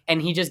 Yep.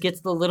 And he just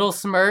gets the little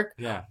smirk,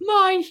 Yeah.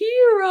 my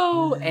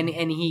hero. Mhm. And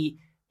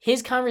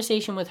his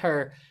conversation with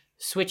her,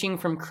 switching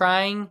from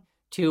crying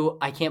to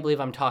I can't believe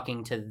I'm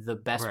talking to the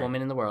best Right.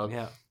 woman in the world.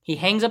 Yeah. He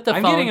hangs up the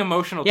I'm phone. getting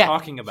emotional Yeah,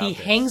 talking about he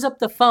this. hangs up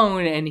the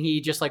phone and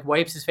he just like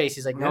wipes his face.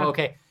 He's like, no, Yeah.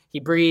 okay. He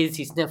breathes,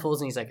 he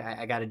sniffles, and he's like,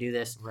 I got to do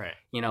this, Right.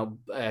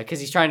 because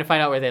he's trying to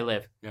find out where they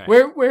live. Right.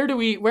 Where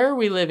are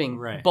we living?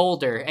 Right.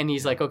 Boulder. And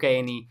he's like, okay.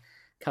 And he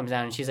comes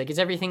down and she's like, is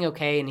everything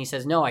okay? And he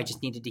says, no, I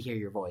just needed to hear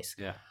your voice.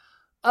 Yeah.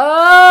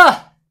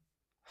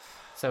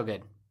 So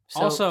good.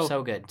 Also,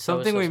 so good.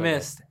 Something we good.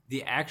 missed,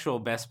 the actual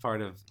best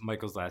part of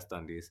Michael's Last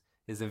Undies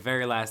is the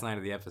very last line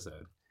of the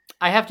episode.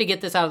 I have to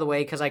get this out of the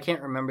way because I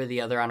can't remember the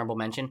other honorable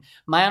mention.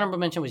 My honorable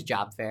mention was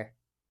Job Fair.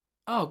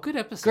 Oh, good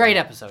episode. Great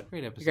episode.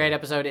 Great episode. Great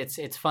episode.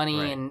 It's funny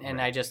Right, and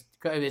right.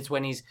 it's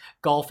when he's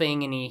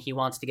golfing and he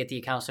wants to get the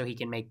account so he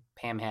can make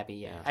Pam happy.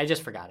 Yeah. Yeah. I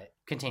just forgot it.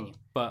 Continue.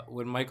 But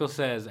when Michael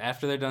says,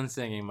 after they're done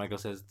singing, Michael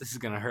says, this is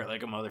going to hurt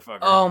like a motherfucker.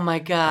 Oh my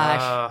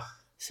gosh.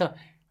 So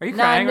Are you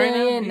crying right now?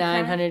 Are you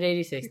crying?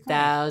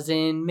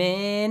 9,986,000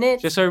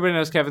 minutes. Just so everybody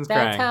knows, Kevin's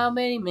That's crying. how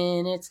many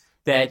minutes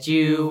that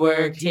you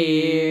worked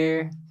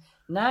here.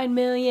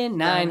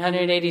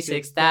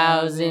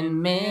 9,986,000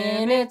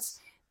 minutes.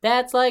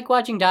 That's like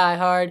watching Die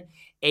Hard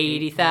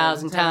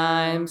 80,000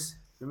 times.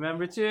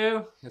 Remember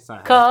to? That's not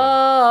how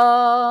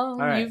Call.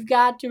 right. You've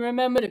got to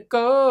remember to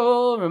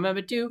call.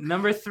 Remember to it's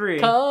number 3,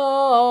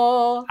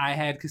 call. I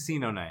had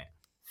Casino Night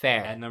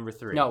Fair. at number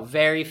 3. No,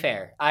 very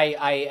fair.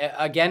 I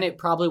again, it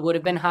probably would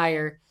have been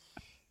higher.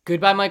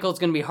 Goodbye, Michael. It's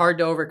going to be hard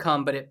to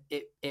overcome, but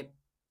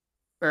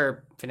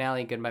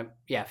finale. Goodbye.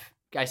 Yeah,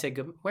 I said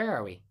good. Where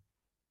are we?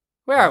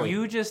 Where are we?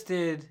 You just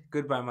did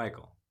Goodbye,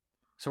 Michael.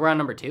 So we're on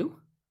number 2.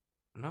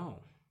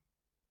 No.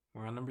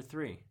 We're on number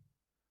 3.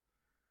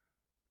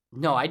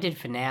 No, I did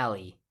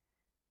finale.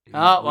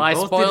 Oh, well, I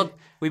spoiled.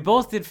 We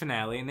both did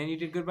finale, and then you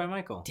did Goodbye,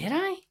 Michael. Did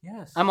I?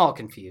 Yes. I'm all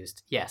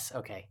confused. Yes.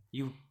 Okay.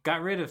 You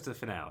got rid of the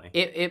finale.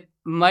 It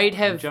might You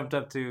have. jumped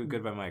up to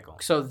Goodbye, Michael.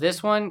 So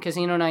this one,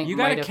 Casino Night. You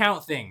might gotta have-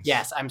 count things.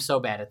 Yes, I'm so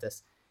bad at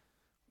this.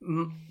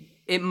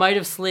 It might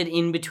have slid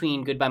in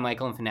between Goodbye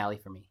Michael and finale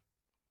for me.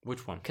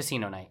 Which one?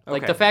 Casino Night.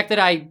 Like Okay. the fact that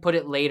I put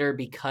it later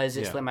because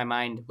it Yeah. slipped my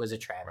mind was a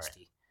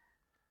travesty.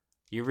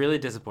 You really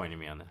disappointed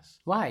me on this.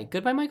 Why?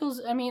 Goodbye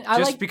Michael's. I mean, I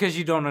Just like, because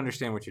you don't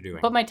understand what you're doing.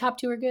 but my top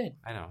two are good.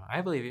 I know.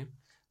 I believe you.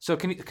 So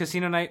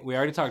Casino Night, we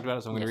already talked about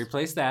it, so I'm going to Yes.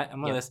 replace that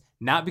on my Yep. list.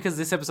 Not because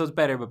this episode's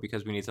better, but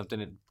because we need something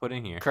to put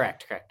in here.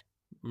 Correct.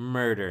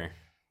 Murder.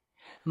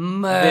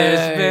 Murder.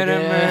 There's been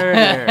a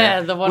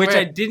murder. The one which where-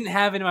 I didn't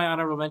have in my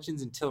honorable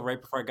mentions until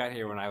right before I got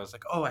here when I was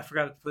like, oh, I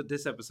forgot to put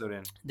this episode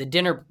in. the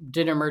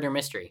dinner murder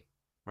mystery.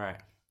 Right.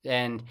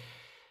 And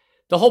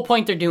the whole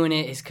point they're doing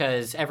it is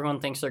because everyone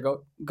thinks they're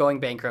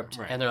going bankrupt,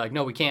 Right. and they're like,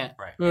 "No, we can't."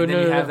 Right. Oh, And then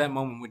no, you no, have no. that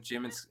moment with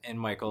Jim and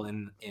Michael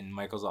in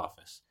Michael's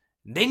office.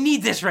 They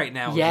need this right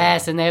now.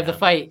 Yes, Jim. and they have Yeah. the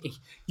fight.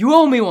 You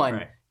owe me one.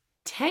 Right.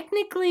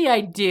 Technically,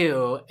 I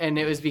do, and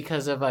it was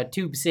because of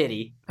Tube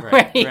City, Right.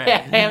 where he right.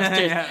 had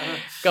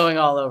hamsters going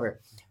all over.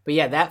 But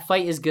yeah, that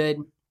fight is good,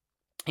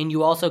 and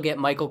you also get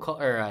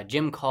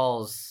Jim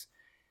calls.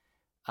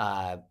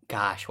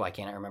 Gosh, why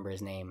can't I remember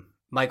his name?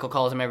 Michael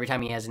calls him every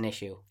time he has an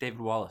issue.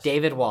 David Wallace.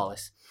 David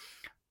Wallace.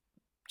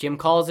 Jim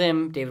calls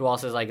him. David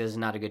Wallace is like, "This is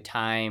not a good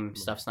time.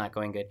 Stuff's not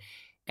going good,"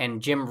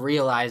 and Jim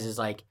realizes,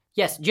 like,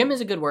 yes, Jim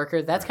is a good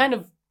worker. That's Right. kind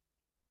of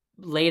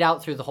laid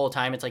out through the whole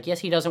time. It's like, yes,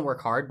 he doesn't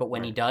work hard, but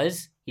when he Right.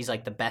 does, he's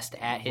like the best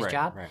at his Right,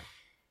 job. Right.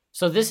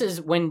 So this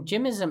is when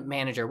Jim is a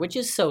manager, which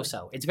is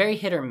so-so. It's very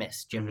hit or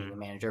miss, Jim Mhm. being a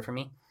manager for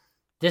me.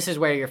 This is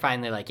where you're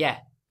finally like, yeah,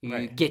 you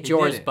Right. get He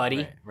yours, did it.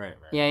 buddy. Right.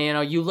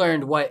 Yeah, you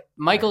learned what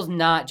Michael's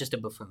not just a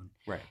buffoon.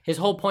 Right. His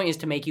whole point is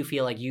to make you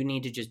feel like you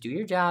need to just do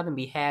your job and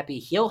be happy.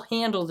 He'll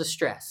handle the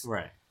stress.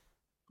 Right.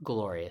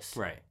 Glorious.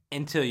 Right.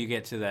 Until you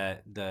get to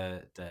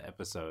the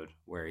episode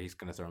where he's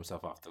gonna throw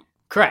himself off the.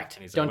 Correct.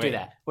 And he's Don't like, do "Wait,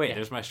 that. Wait, Yeah.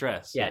 there's my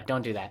stress. Yeah,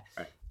 don't do that.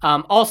 Right.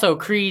 Also,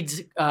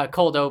 Creed's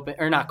cold open,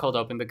 or not cold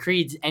open, but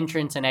Creed's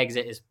entrance and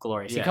exit is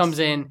glorious. Yes. He comes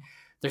in,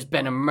 there's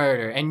been a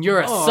murder, and you're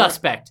a Oh,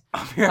 suspect.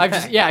 I've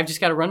I've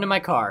just got to run to my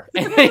car,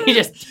 and then he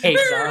just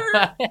takes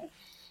off.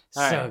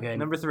 So good.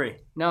 Number 3.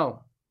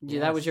 No,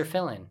 that was Yes. your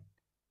fill-in.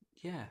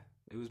 Yeah,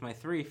 it was my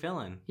 3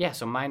 fill-in. Yeah,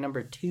 so my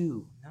number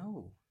 2.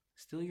 No,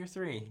 still your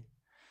 3.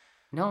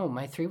 No,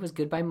 my 3 was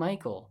Goodbye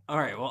Michael. All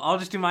right, well, I'll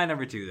just do my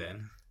number 2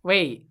 then.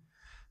 Wait,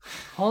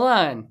 hold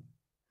on.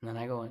 And then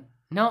I go in.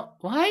 No,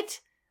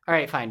 what? All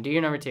right, fine. Do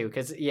your number 2,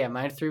 because yeah,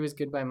 my 3 was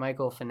Goodbye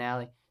Michael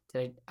finale.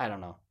 I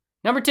don't know.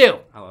 Number 2.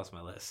 I lost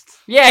my list.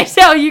 Yeah,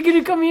 so you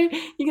gonna come here?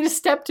 You gonna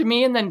step to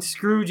me and then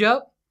Scrooge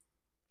up?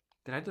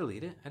 Did I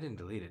delete it? I didn't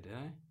delete it, did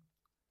I?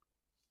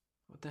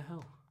 What the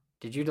hell?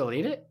 Did you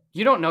delete it?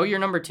 You don't know your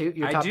number 2?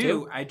 Your top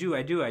 2? I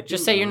do.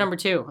 Just say your number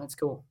 2. That's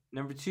cool.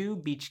 Number 2,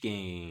 Beach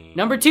Game.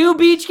 Number 2,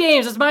 Beach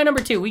Games. That's my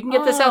number 2. We can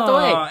get this out the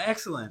way. Oh,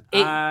 excellent.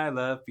 I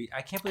love beach.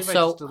 I can't believe I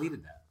So- just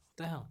deleted that. What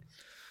the hell?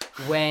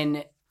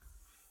 When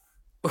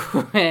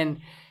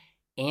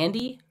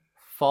Andy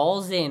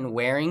falls in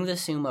wearing the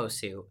sumo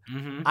suit,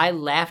 Mm-hmm. I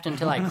laughed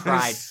until I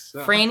cried.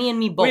 So- Franny and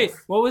me both. Wait,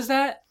 what was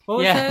that? What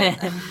was that?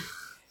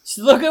 Just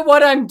look at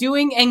what I'm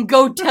doing and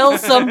go tell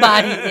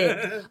somebody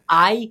it.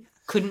 I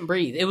couldn't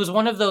breathe. It was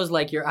one of those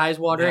like your eyes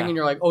watering Yeah. and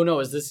you're like, oh no,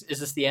 is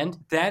this the end?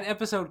 That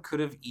episode could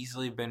have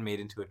easily been made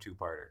into a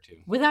 2-parter too.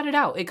 Without a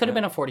doubt. It could have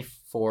Yeah. been a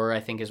 44, I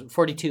think is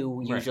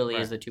 42 usually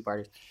right. is the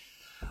 2-parters.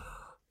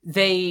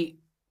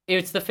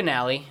 It's the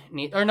finale.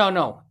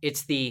 No.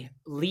 It's the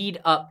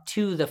lead up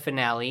to the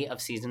finale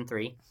of season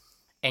 3.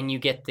 And you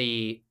get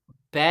the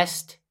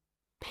best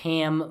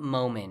Pam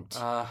moment.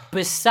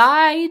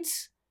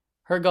 Besides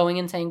her going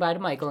and saying bye to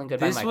Michael and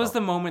goodbye This Michael. was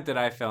the moment that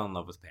I fell in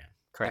love with Pam.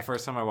 Correct. The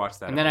first time I watched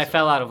that. And then I episode.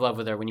 fell out of love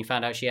with her when you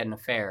found out she had an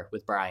affair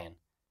with Brian.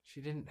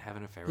 She didn't have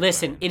an affair with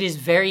Listen, Brian. it is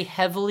very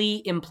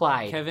heavily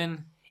implied.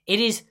 Kevin. It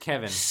is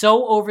Kevin.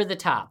 so over the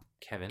top.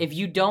 Kevin. If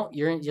you don't,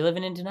 you're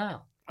living in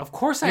denial. Of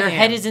course I Your am.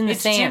 head is in the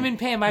it's sand. Jim and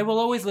Pam. I will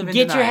always live in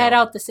Get your denial. head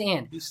out the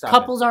sand. You stop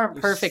Couples it. aren't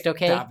You perfect,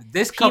 okay? stop it.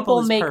 This couple People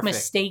is make perfect.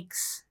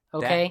 mistakes,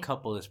 okay? That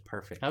couple is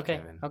perfect, Okay,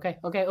 Kevin. okay.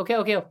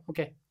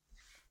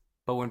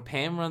 But when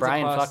Pam runs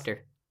Brian across... fucked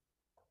her.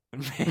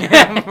 When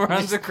Pam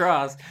runs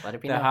across Let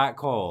it be the known. hot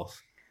coals,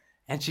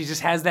 and she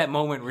just has that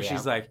moment where Yeah.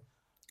 she's like,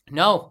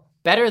 No,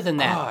 better than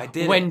that. Oh, I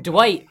did when it.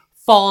 Dwight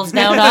falls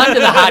down onto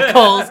the hot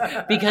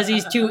coals because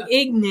he's too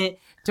ignorant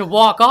to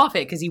walk off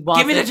it because he wants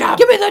Give me the job.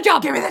 Give me the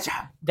job. give me that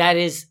job. That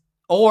is,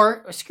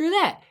 or screw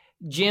that.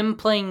 Jim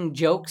playing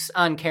jokes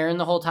on Karen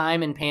the whole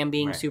time and Pam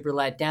being Right. super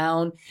let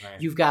down. Right.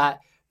 You've got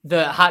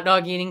the hot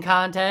dog eating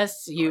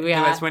contest. You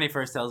Yeah, got, that's when he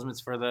first tells him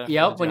it's for the...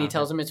 yep, for the when he job.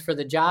 tells him it's for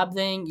the job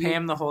thing.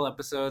 Pam, the whole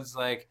episode's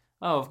like,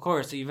 oh, of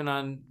course, even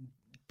on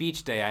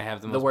beach day, I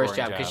have the the most worst boring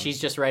job because jobs. she's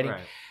just writing.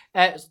 Right.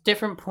 At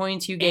different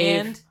points you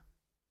gave.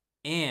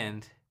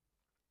 And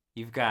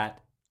you've got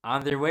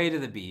on their way to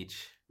the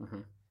beach,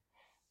 Mhm.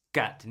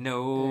 got to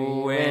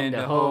know when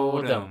to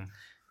hold 'em,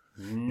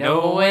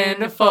 know when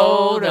to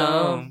fold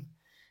 'em.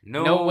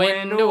 Know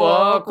when to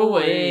walk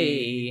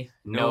away.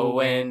 Know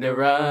when to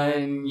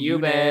run. You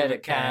better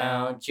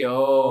count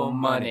your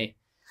money.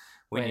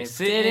 When you're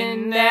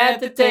sitting at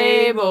the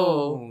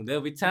table,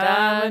 there'll be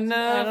time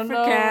enough for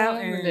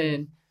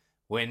counting.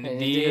 When the And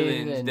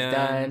dealing's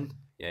done.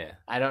 Yeah.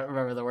 I don't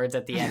remember the words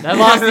at the end. I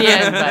lost the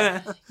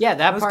end, but yeah,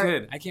 that was part.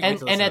 good. I can't wait to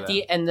And listen at to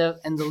the that.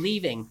 and the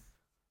leaving,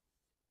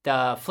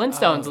 the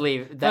Flintstones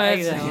leave. The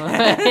that's-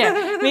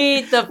 yeah,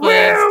 meet the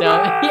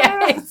Flintstones.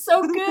 Yeah, it's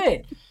so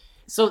good.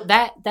 So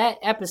that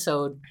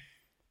episode,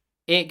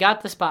 it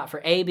got the spot for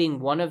being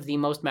one of the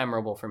most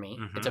memorable for me.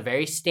 Mhm. It's a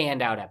very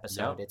standout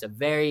episode. Yep. It's a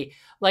very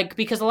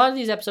because a lot of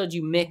these episodes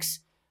you mix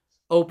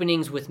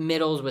openings with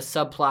middles with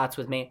subplots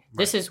with main.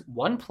 This is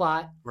one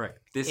plot. Right.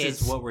 This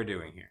It's- is what we're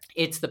doing here.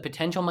 It's the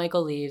potential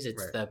Michael leaves.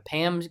 It's Right. the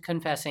Pam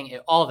confessing.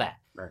 All that.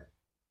 Right.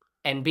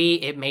 And B,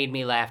 it made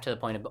me laugh to the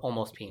point of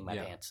almost peeing my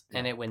Yeah. pants,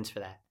 and it wins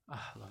for that. Oh,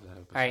 I love that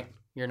episode. All right,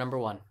 you're number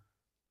one.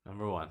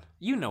 Number one.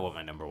 You know what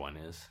my number one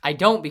is. I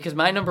don't because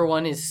my number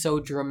one is so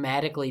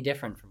dramatically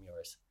different from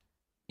yours.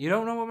 You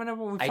don't know what my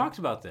number one? We've talked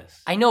about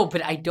this. I know,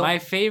 but I don't. My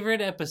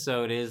favorite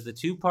episode is the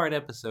 2-part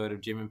episode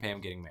of Jim and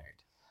Pam getting married.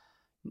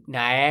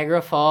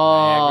 Niagara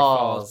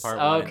Falls. Part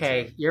 1 and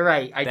Okay, 2. you're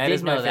right. I That did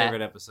is my know that.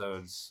 favorite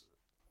episodes.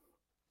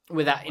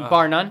 Without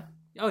bar none.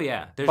 Oh,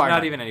 yeah. There's Bar not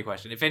none. even any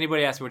question. If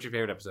anybody asks me what's your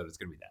favorite episode, it's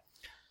going to be that.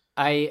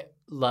 I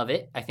love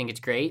it. I think it's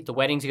great. The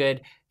wedding's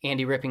good.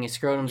 Andy ripping his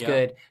scrotum's Yep.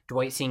 good.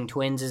 Dwight seeing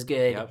twins is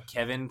good. Yep.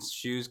 Kevin's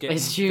shoes getting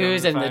His thrown in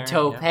shoes and the fire.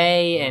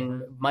 toupee Yep.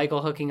 and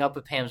Michael hooking up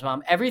with Pam's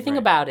mom. Everything Right.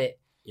 about it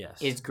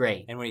Yes. is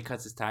great. And when he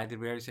cuts his tie, did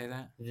we already say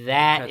that?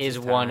 That Cuts is his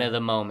one tie. of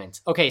the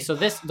moments. Okay, so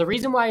the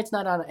reason why it's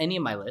not on any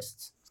of my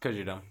lists, It's because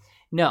you're dumb.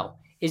 no,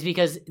 is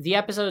because the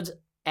episodes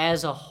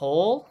as a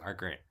whole Are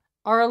great.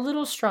 are a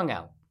little strung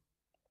out.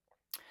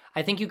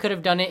 I think you could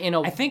have done it in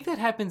a. I think that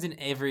happens in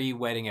every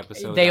wedding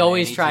episode. They on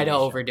always any try TV to show.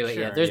 overdo it.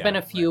 Sure, Yeah, there's been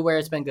a few right. where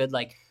it's been good.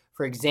 Like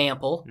for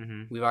example,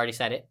 Mhm. we've already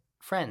said it.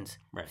 Friends,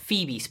 Right.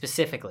 Phoebe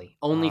specifically,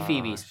 only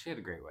Phoebe's. She had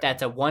a great wedding.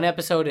 That's a one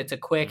episode. It's a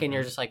quick, and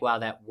you're Mhm. just like, wow,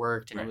 that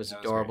worked, and Right, it was that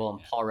was adorable, great,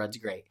 and yeah. Paul Rudd's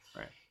great.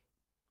 Right.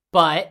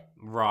 But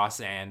Ross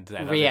and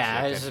that other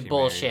yeah, chick it's that she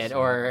bullshit. marries in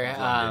Or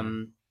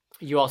London.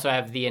 you also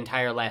have the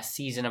entire last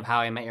season of How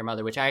I Met Your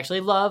Mother, which I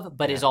actually love,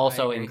 but Yeah, is I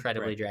also agree.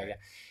 incredibly Right, dragged right. out,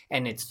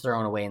 and it's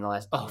thrown away in the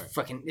last. Oh, Right.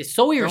 fucking! It's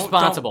so Don't-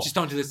 irresponsible. Just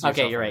don't do this to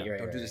Okay, yourself. you're right. right You're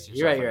now. right. Don't do You're this right. to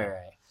You're right. yourself You're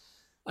right.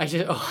 I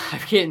just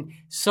I'm getting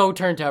so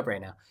turned up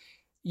right now.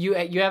 You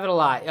have it a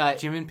lot.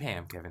 Jim and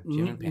Pam, Kevin.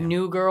 Jim and Pam.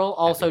 New Girl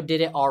also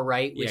did it all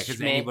right yeah, with because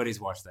Schmidt. anybody's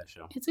watched that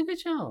show. It's a good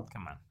show.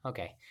 Come on.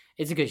 Okay,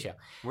 it's a good show.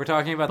 We're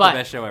talking about But- the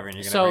best show ever, and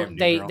you're gonna So bring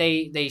up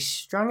New Girl. they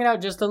strung it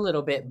out just a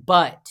little bit,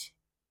 but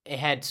it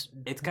had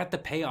It's got the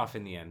payoff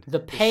in the end. the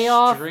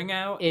payoff string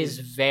out is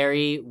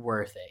very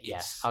worth it.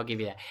 Yes, Yes. I'll give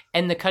you that.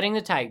 And the cutting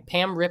the tie.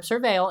 Pam rips her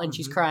veil and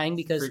she's Mhm. crying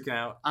because freaking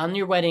out. on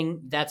your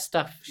wedding that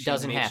stuff She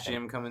doesn't makes happen.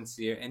 Jim come and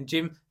see her, and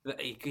Jim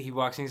he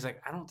walks in. He's like,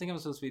 I don't think I'm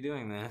supposed to be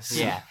doing this.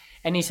 Yeah,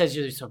 and he says,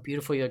 "You're so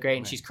beautiful. You're great."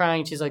 And Right. she's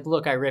crying. She's like,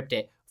 "Look, I ripped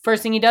it."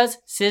 First thing he does,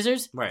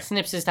 scissors, Right.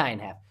 snips his tie in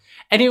half,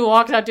 and he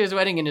walks out to his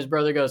wedding, and his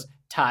brother goes,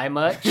 "Tie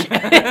much?"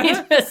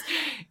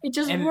 it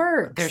just And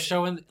works. They're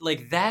showing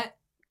like that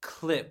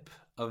clip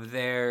of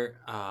their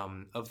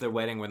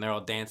wedding when they're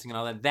all dancing and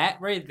all that. That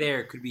right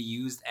there could be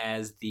used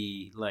as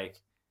the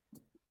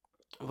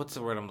what's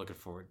the word I'm looking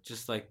for?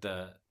 Just like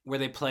where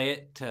they play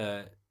it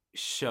to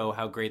show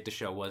how great the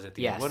show was at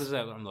the Yes. end. What is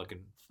that I'm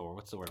looking for?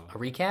 What's the word I'm A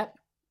looking recap,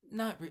 for?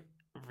 Not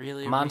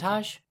really. a montage.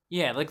 recap.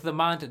 Yeah, like the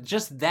montage.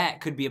 Just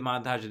that could be a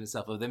montage in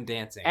itself of them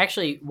dancing.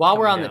 Actually, while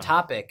we're on Coming the down.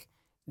 topic,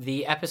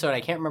 the episode, I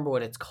can't remember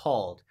what it's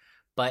called,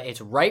 but it's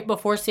right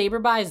before Saber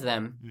buys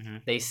them.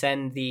 Mhm. They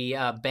send the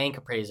bank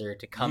appraiser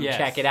to come Yes,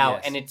 check it out,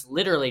 yes. and it's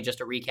literally just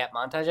a recap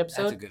montage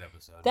episode. That's a good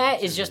episode. That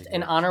It's is a just really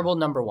an good honorable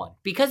number one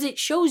because it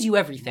shows you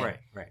everything.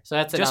 episode. Right. So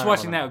that's an Just honorable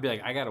watching that number. would be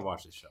like, I gotta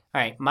watch this show.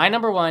 All right, my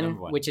number one,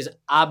 Number one. which is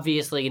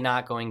obviously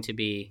not going to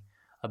be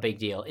a big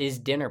deal, is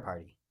Dinner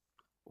Party.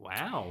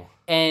 Wow.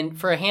 And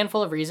for a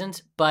handful of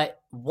reasons,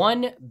 but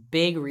one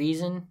big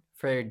reason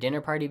for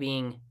Dinner Party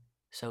being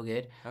so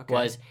good Okay.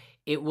 was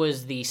it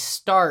was the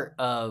start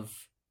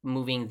of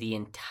moving the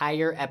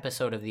entire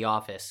episode of The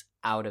Office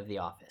out of The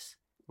Office.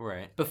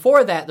 Right.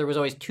 Before that, there was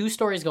always two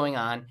stories going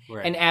on,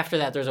 Right. and after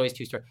that, there's always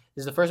two stories.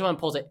 This is the first one that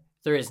pulls it.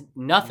 There is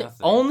nothing. Nothing.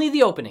 Only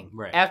the opening.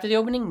 Right. After the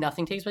opening,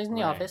 nothing takes place in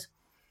The Right. Office.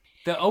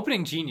 The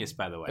opening genius,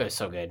 by the way. It was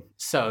so good.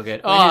 So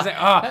good. When he's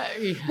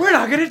like, we're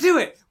not gonna do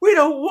it. We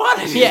don't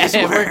want to do yeah,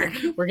 this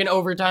work. we're gonna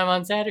overtime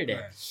on Saturday.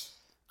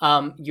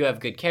 You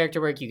have good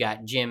character work. You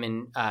got Jim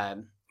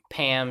and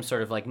Pam,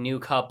 sort of like new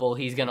couple.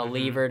 He's gonna Mhm.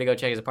 leave her to go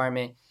check his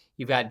apartment.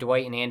 You've got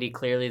Dwight and Andy.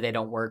 Clearly, they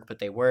don't work, but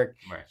they work.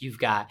 Right. You've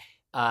got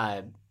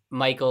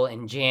Michael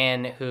and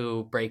Jan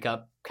who break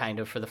up kind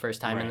of for the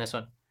first time in Right. this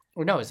one.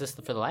 Or no, is this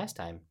for the last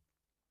time?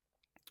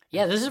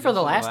 Yeah, this is for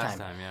the last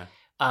time.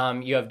 Yeah.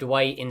 You have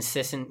Dwight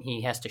insistent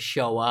he has to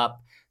show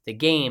up, the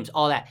games,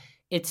 all that.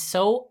 It's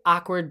so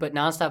awkward but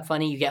nonstop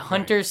funny. You get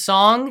Hunter's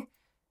song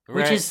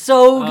which is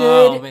so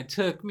good. Oh, it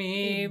took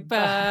me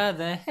by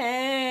the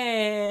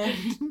hand.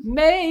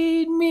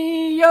 Made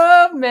me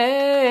your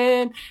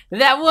man.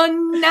 That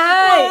one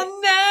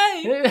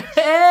night.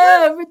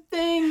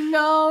 Everything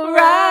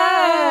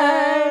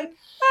alright.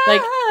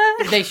 Like,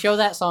 they show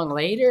that song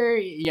later.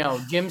 You know,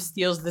 Jim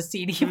steals the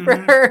CD for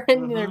her,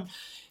 and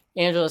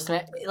Angela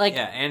Smith. Like,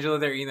 yeah, Angela,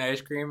 they're eating the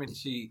ice cream, and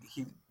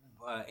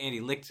Andy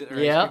licks it. Ice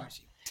cream,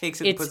 she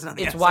takes it and puts it on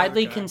the It's outside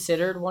widely of the car.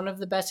 considered one of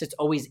the best. It's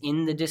always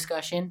in the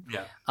discussion.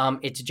 Yeah.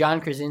 It's John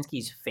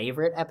Krasinski's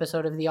favorite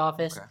episode of The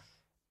Office. Okay.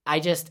 I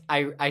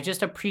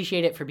just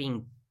appreciate it for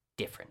being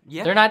different.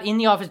 Yeah. They're not in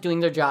the office doing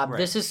their job. Right.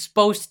 This is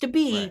supposed to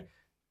be Right.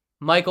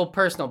 Michael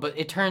personal, but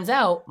it turns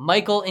out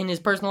Michael in his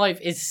personal life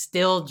is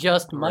still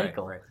just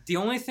Michael. Right. The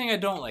only thing I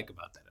don't like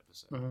about that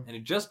episode, and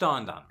it just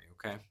dawned on me,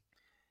 okay,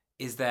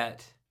 is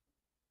that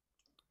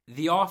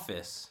The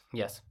Office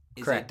Yes.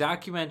 is Correct. a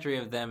documentary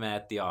of them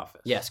at the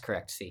office. Yes,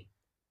 correct. See.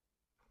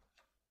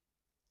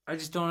 I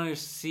just don't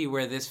see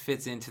where this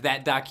fits into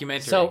that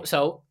documentary.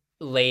 So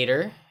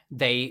later,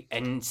 they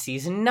in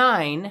season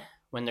 9,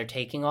 when they're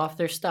taking off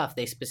their stuff,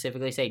 they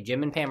specifically say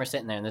Jim and Pam are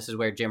sitting there, and this is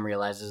where Jim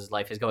realizes his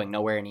life is going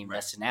nowhere, and he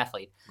invests in an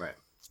athlete. Right.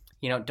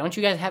 You know, don't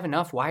you guys have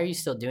enough? Why are you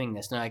still doing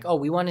this? And they're like, oh,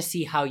 we want to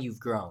see how you've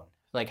grown,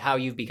 like how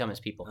you've become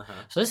as people. Uh-huh.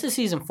 So this is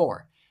season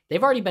 4.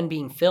 They've already been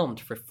being filmed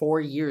for 4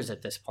 years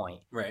at this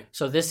point. Right.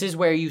 So this is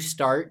where you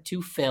start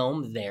to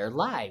film their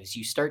lives.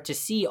 You start to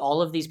see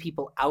all of these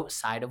people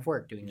outside of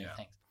work doing their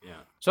things. Yeah.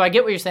 So I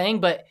get what you're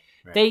saying, but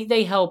Right.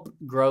 they help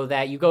grow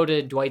that. You go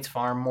to Dwight's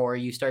farm more.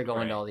 You start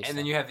going to all these. And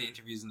then you have the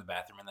interviews in the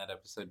bathroom in that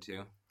episode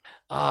too.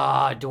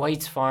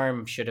 Dwight's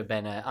farm should have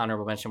been an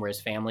honorable mention where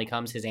his family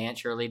comes. His aunt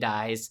Shirley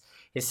dies.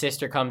 His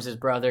sister comes. His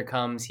brother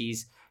comes.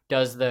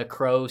 Does the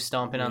crow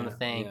stomping on the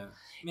thing. Yeah.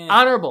 Man.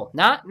 Honorable,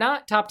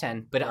 not top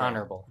 10, but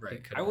honorable. Right.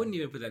 It could I have wouldn't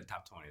even put that in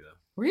top 20 though. been.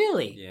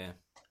 Really. Yeah.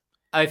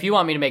 If you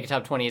want me to make a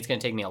top 20, it's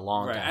going to take me a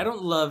long Right. time. I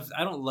don't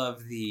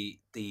love the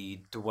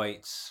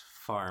Dwight's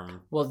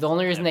farm. Well, the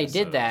only reason they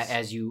did that, episodes.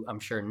 as you I'm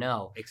sure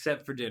know,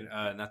 Except for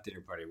not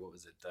dinner party. What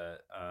was it?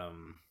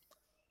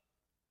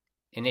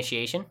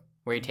 Initiation,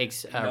 where he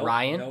takes Nope,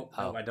 Ryan. Nope,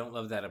 oh. I don't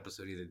love that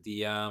episode either.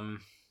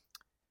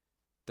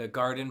 The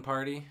garden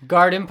party.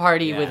 Garden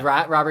Party Yeah. with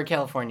Robert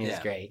California is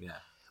Yeah, great. Yeah.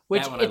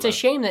 Which That one I it's a love.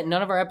 shame that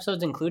none of our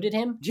episodes included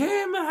him.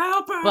 Jim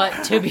Halper.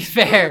 But to be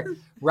fair,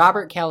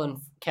 Robert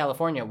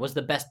California was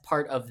the best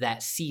part of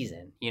that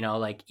season. You know,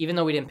 like even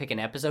though we didn't pick an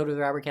episode with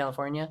Robert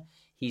California,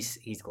 he's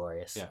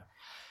glorious. Yeah.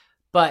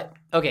 But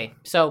okay,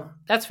 so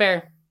that's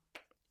fair.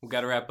 We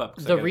got to wrap up.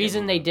 'cause I The gotta get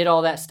reason they moving. did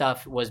all that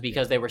stuff was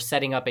because they were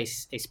setting up a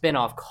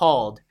spinoff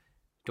called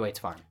Dwight's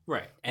Farm.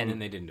 Right, and and- then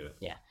they didn't do it.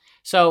 Yeah.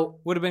 So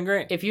Would have been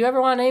great. if you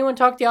ever want anyone to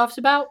talk to The Office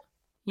about,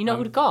 you know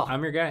who to call.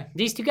 I'm your guy.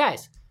 These two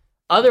guys.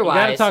 You Otherwise,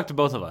 got to talk to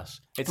both of us.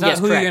 It's not Yes,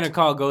 who correct. you're going to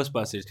call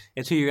Ghostbusters.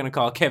 It's who you're going to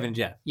call Kev and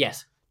Jeff.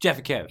 yes, Jeff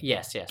and Kev.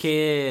 yes.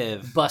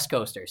 Kev. Bus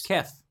coasters.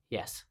 Kev.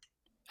 Yes.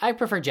 I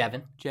prefer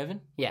Jevin. Jevin?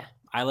 Yeah.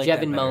 I like Jevin that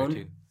better, Moan.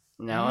 too.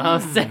 No, I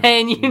was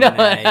saying, you know what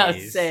I was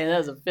Nice. saying. That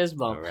was a fist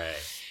bump. All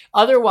right.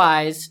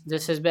 Otherwise,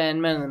 this has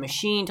been Men in the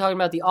Machine talking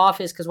about The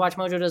Office because Watch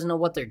Mojo doesn't know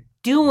what they're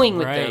doing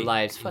with their Right.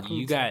 lives. And Fucking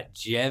you got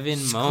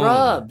Jevin Moan.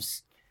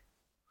 scrubs.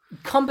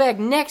 Come back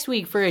next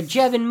week for a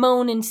Jevin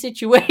Moanin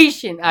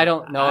situation. I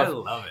don't know. I if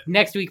love it.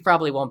 next week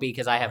probably won't be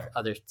because I have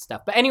other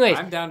stuff. But anyways,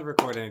 I'm down to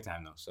record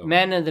anytime, though. So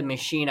Men of the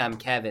Machine, I'm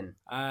Kevin.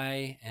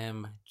 I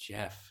am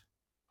Jeff.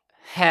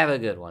 Have a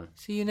good one.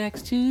 See you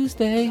next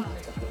Tuesday.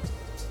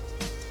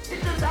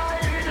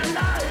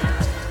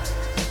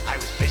 I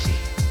was busy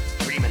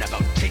dreaming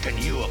about taking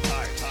you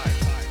apart.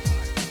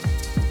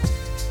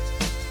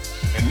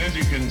 And as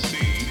you can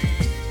see,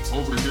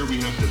 over here we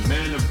have the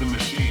man of the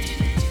machine.